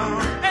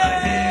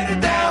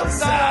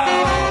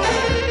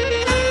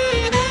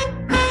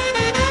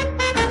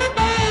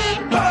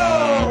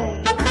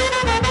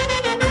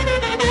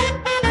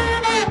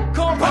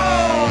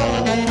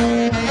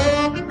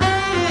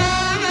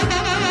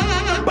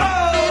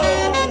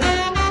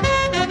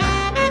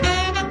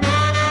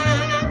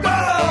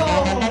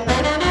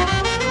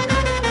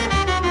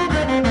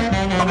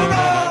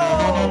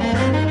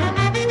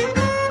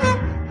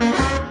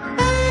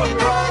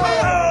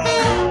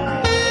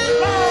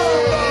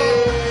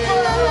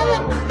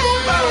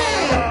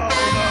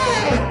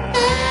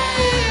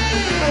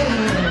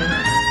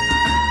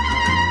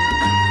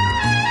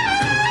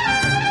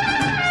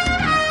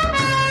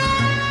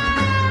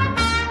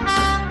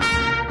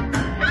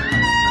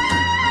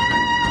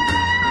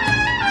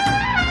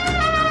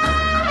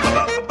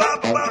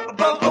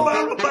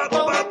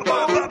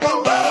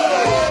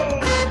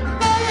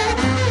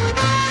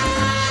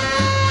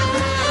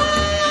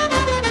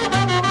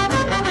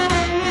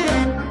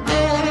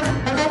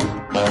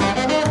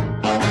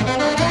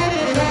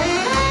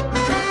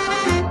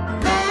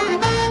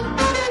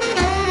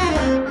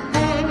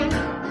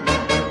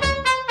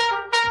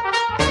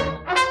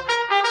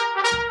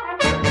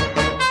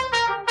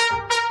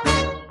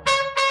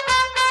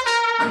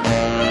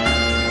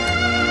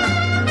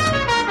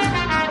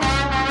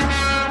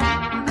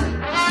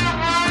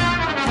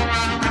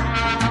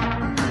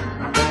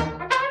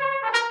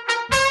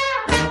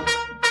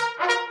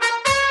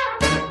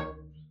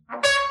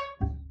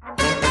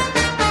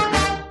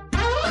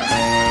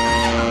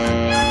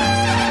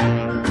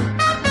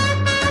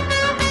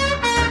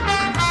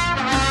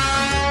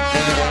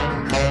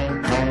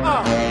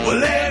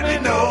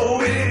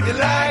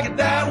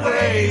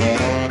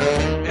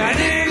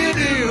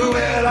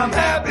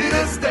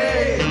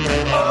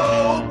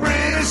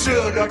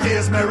 sugar,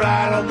 kiss me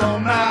right on the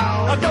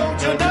mouth.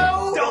 Don't you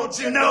know? Don't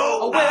you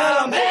know?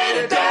 Well, I'm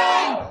headed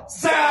down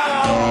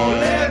south.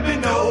 Let me